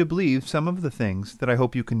led you to believe some of the things that I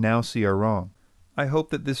hope you can now see are wrong. I hope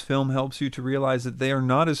that this film helps you to realize that they are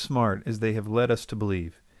not as smart as they have led us to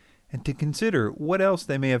believe, and to consider what else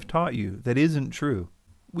they may have taught you that isn't true.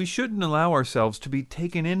 We shouldn't allow ourselves to be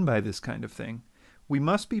taken in by this kind of thing. We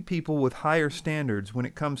must be people with higher standards when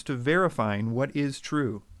it comes to verifying what is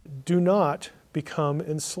true. Do not become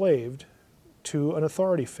enslaved to an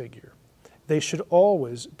authority figure. They should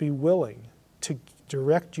always be willing to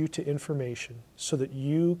direct you to information so that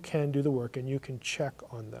you can do the work and you can check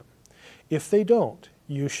on them. If they don't,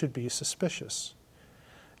 you should be suspicious.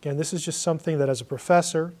 Again, this is just something that as a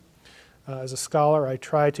professor, as a scholar, I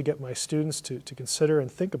try to get my students to consider and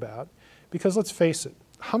think about, because let's face it,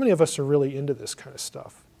 how many of us are really into this kind of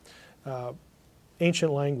stuff?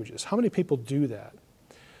 Ancient languages, how many people do that?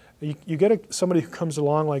 You get somebody who comes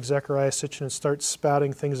along like Zecharia Sitchin and starts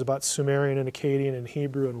spouting things about Sumerian and Akkadian and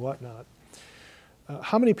Hebrew and whatnot.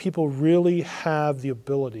 How many people really have the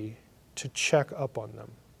ability to check up on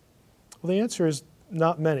them? Well, the answer is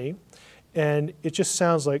not many, and it just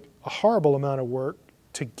sounds like a horrible amount of work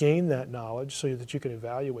to gain that knowledge so that you can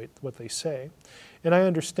evaluate what they say, and I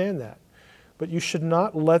understand that. But you should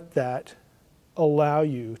not let that allow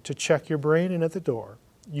you to check your brain in at the door.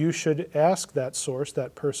 You should ask that source,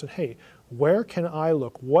 that person, hey, where can I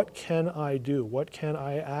look? What can I do? What can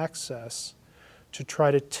I access to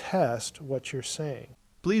try to test what you're saying?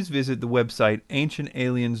 Please visit the website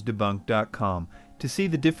ancientaliensdebunked.com to see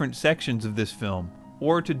the different sections of this film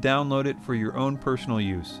or to download it for your own personal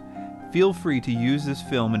use. Feel free to use this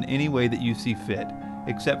film in any way that you see fit,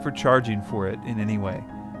 except for charging for it in any way.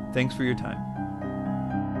 Thanks for your time.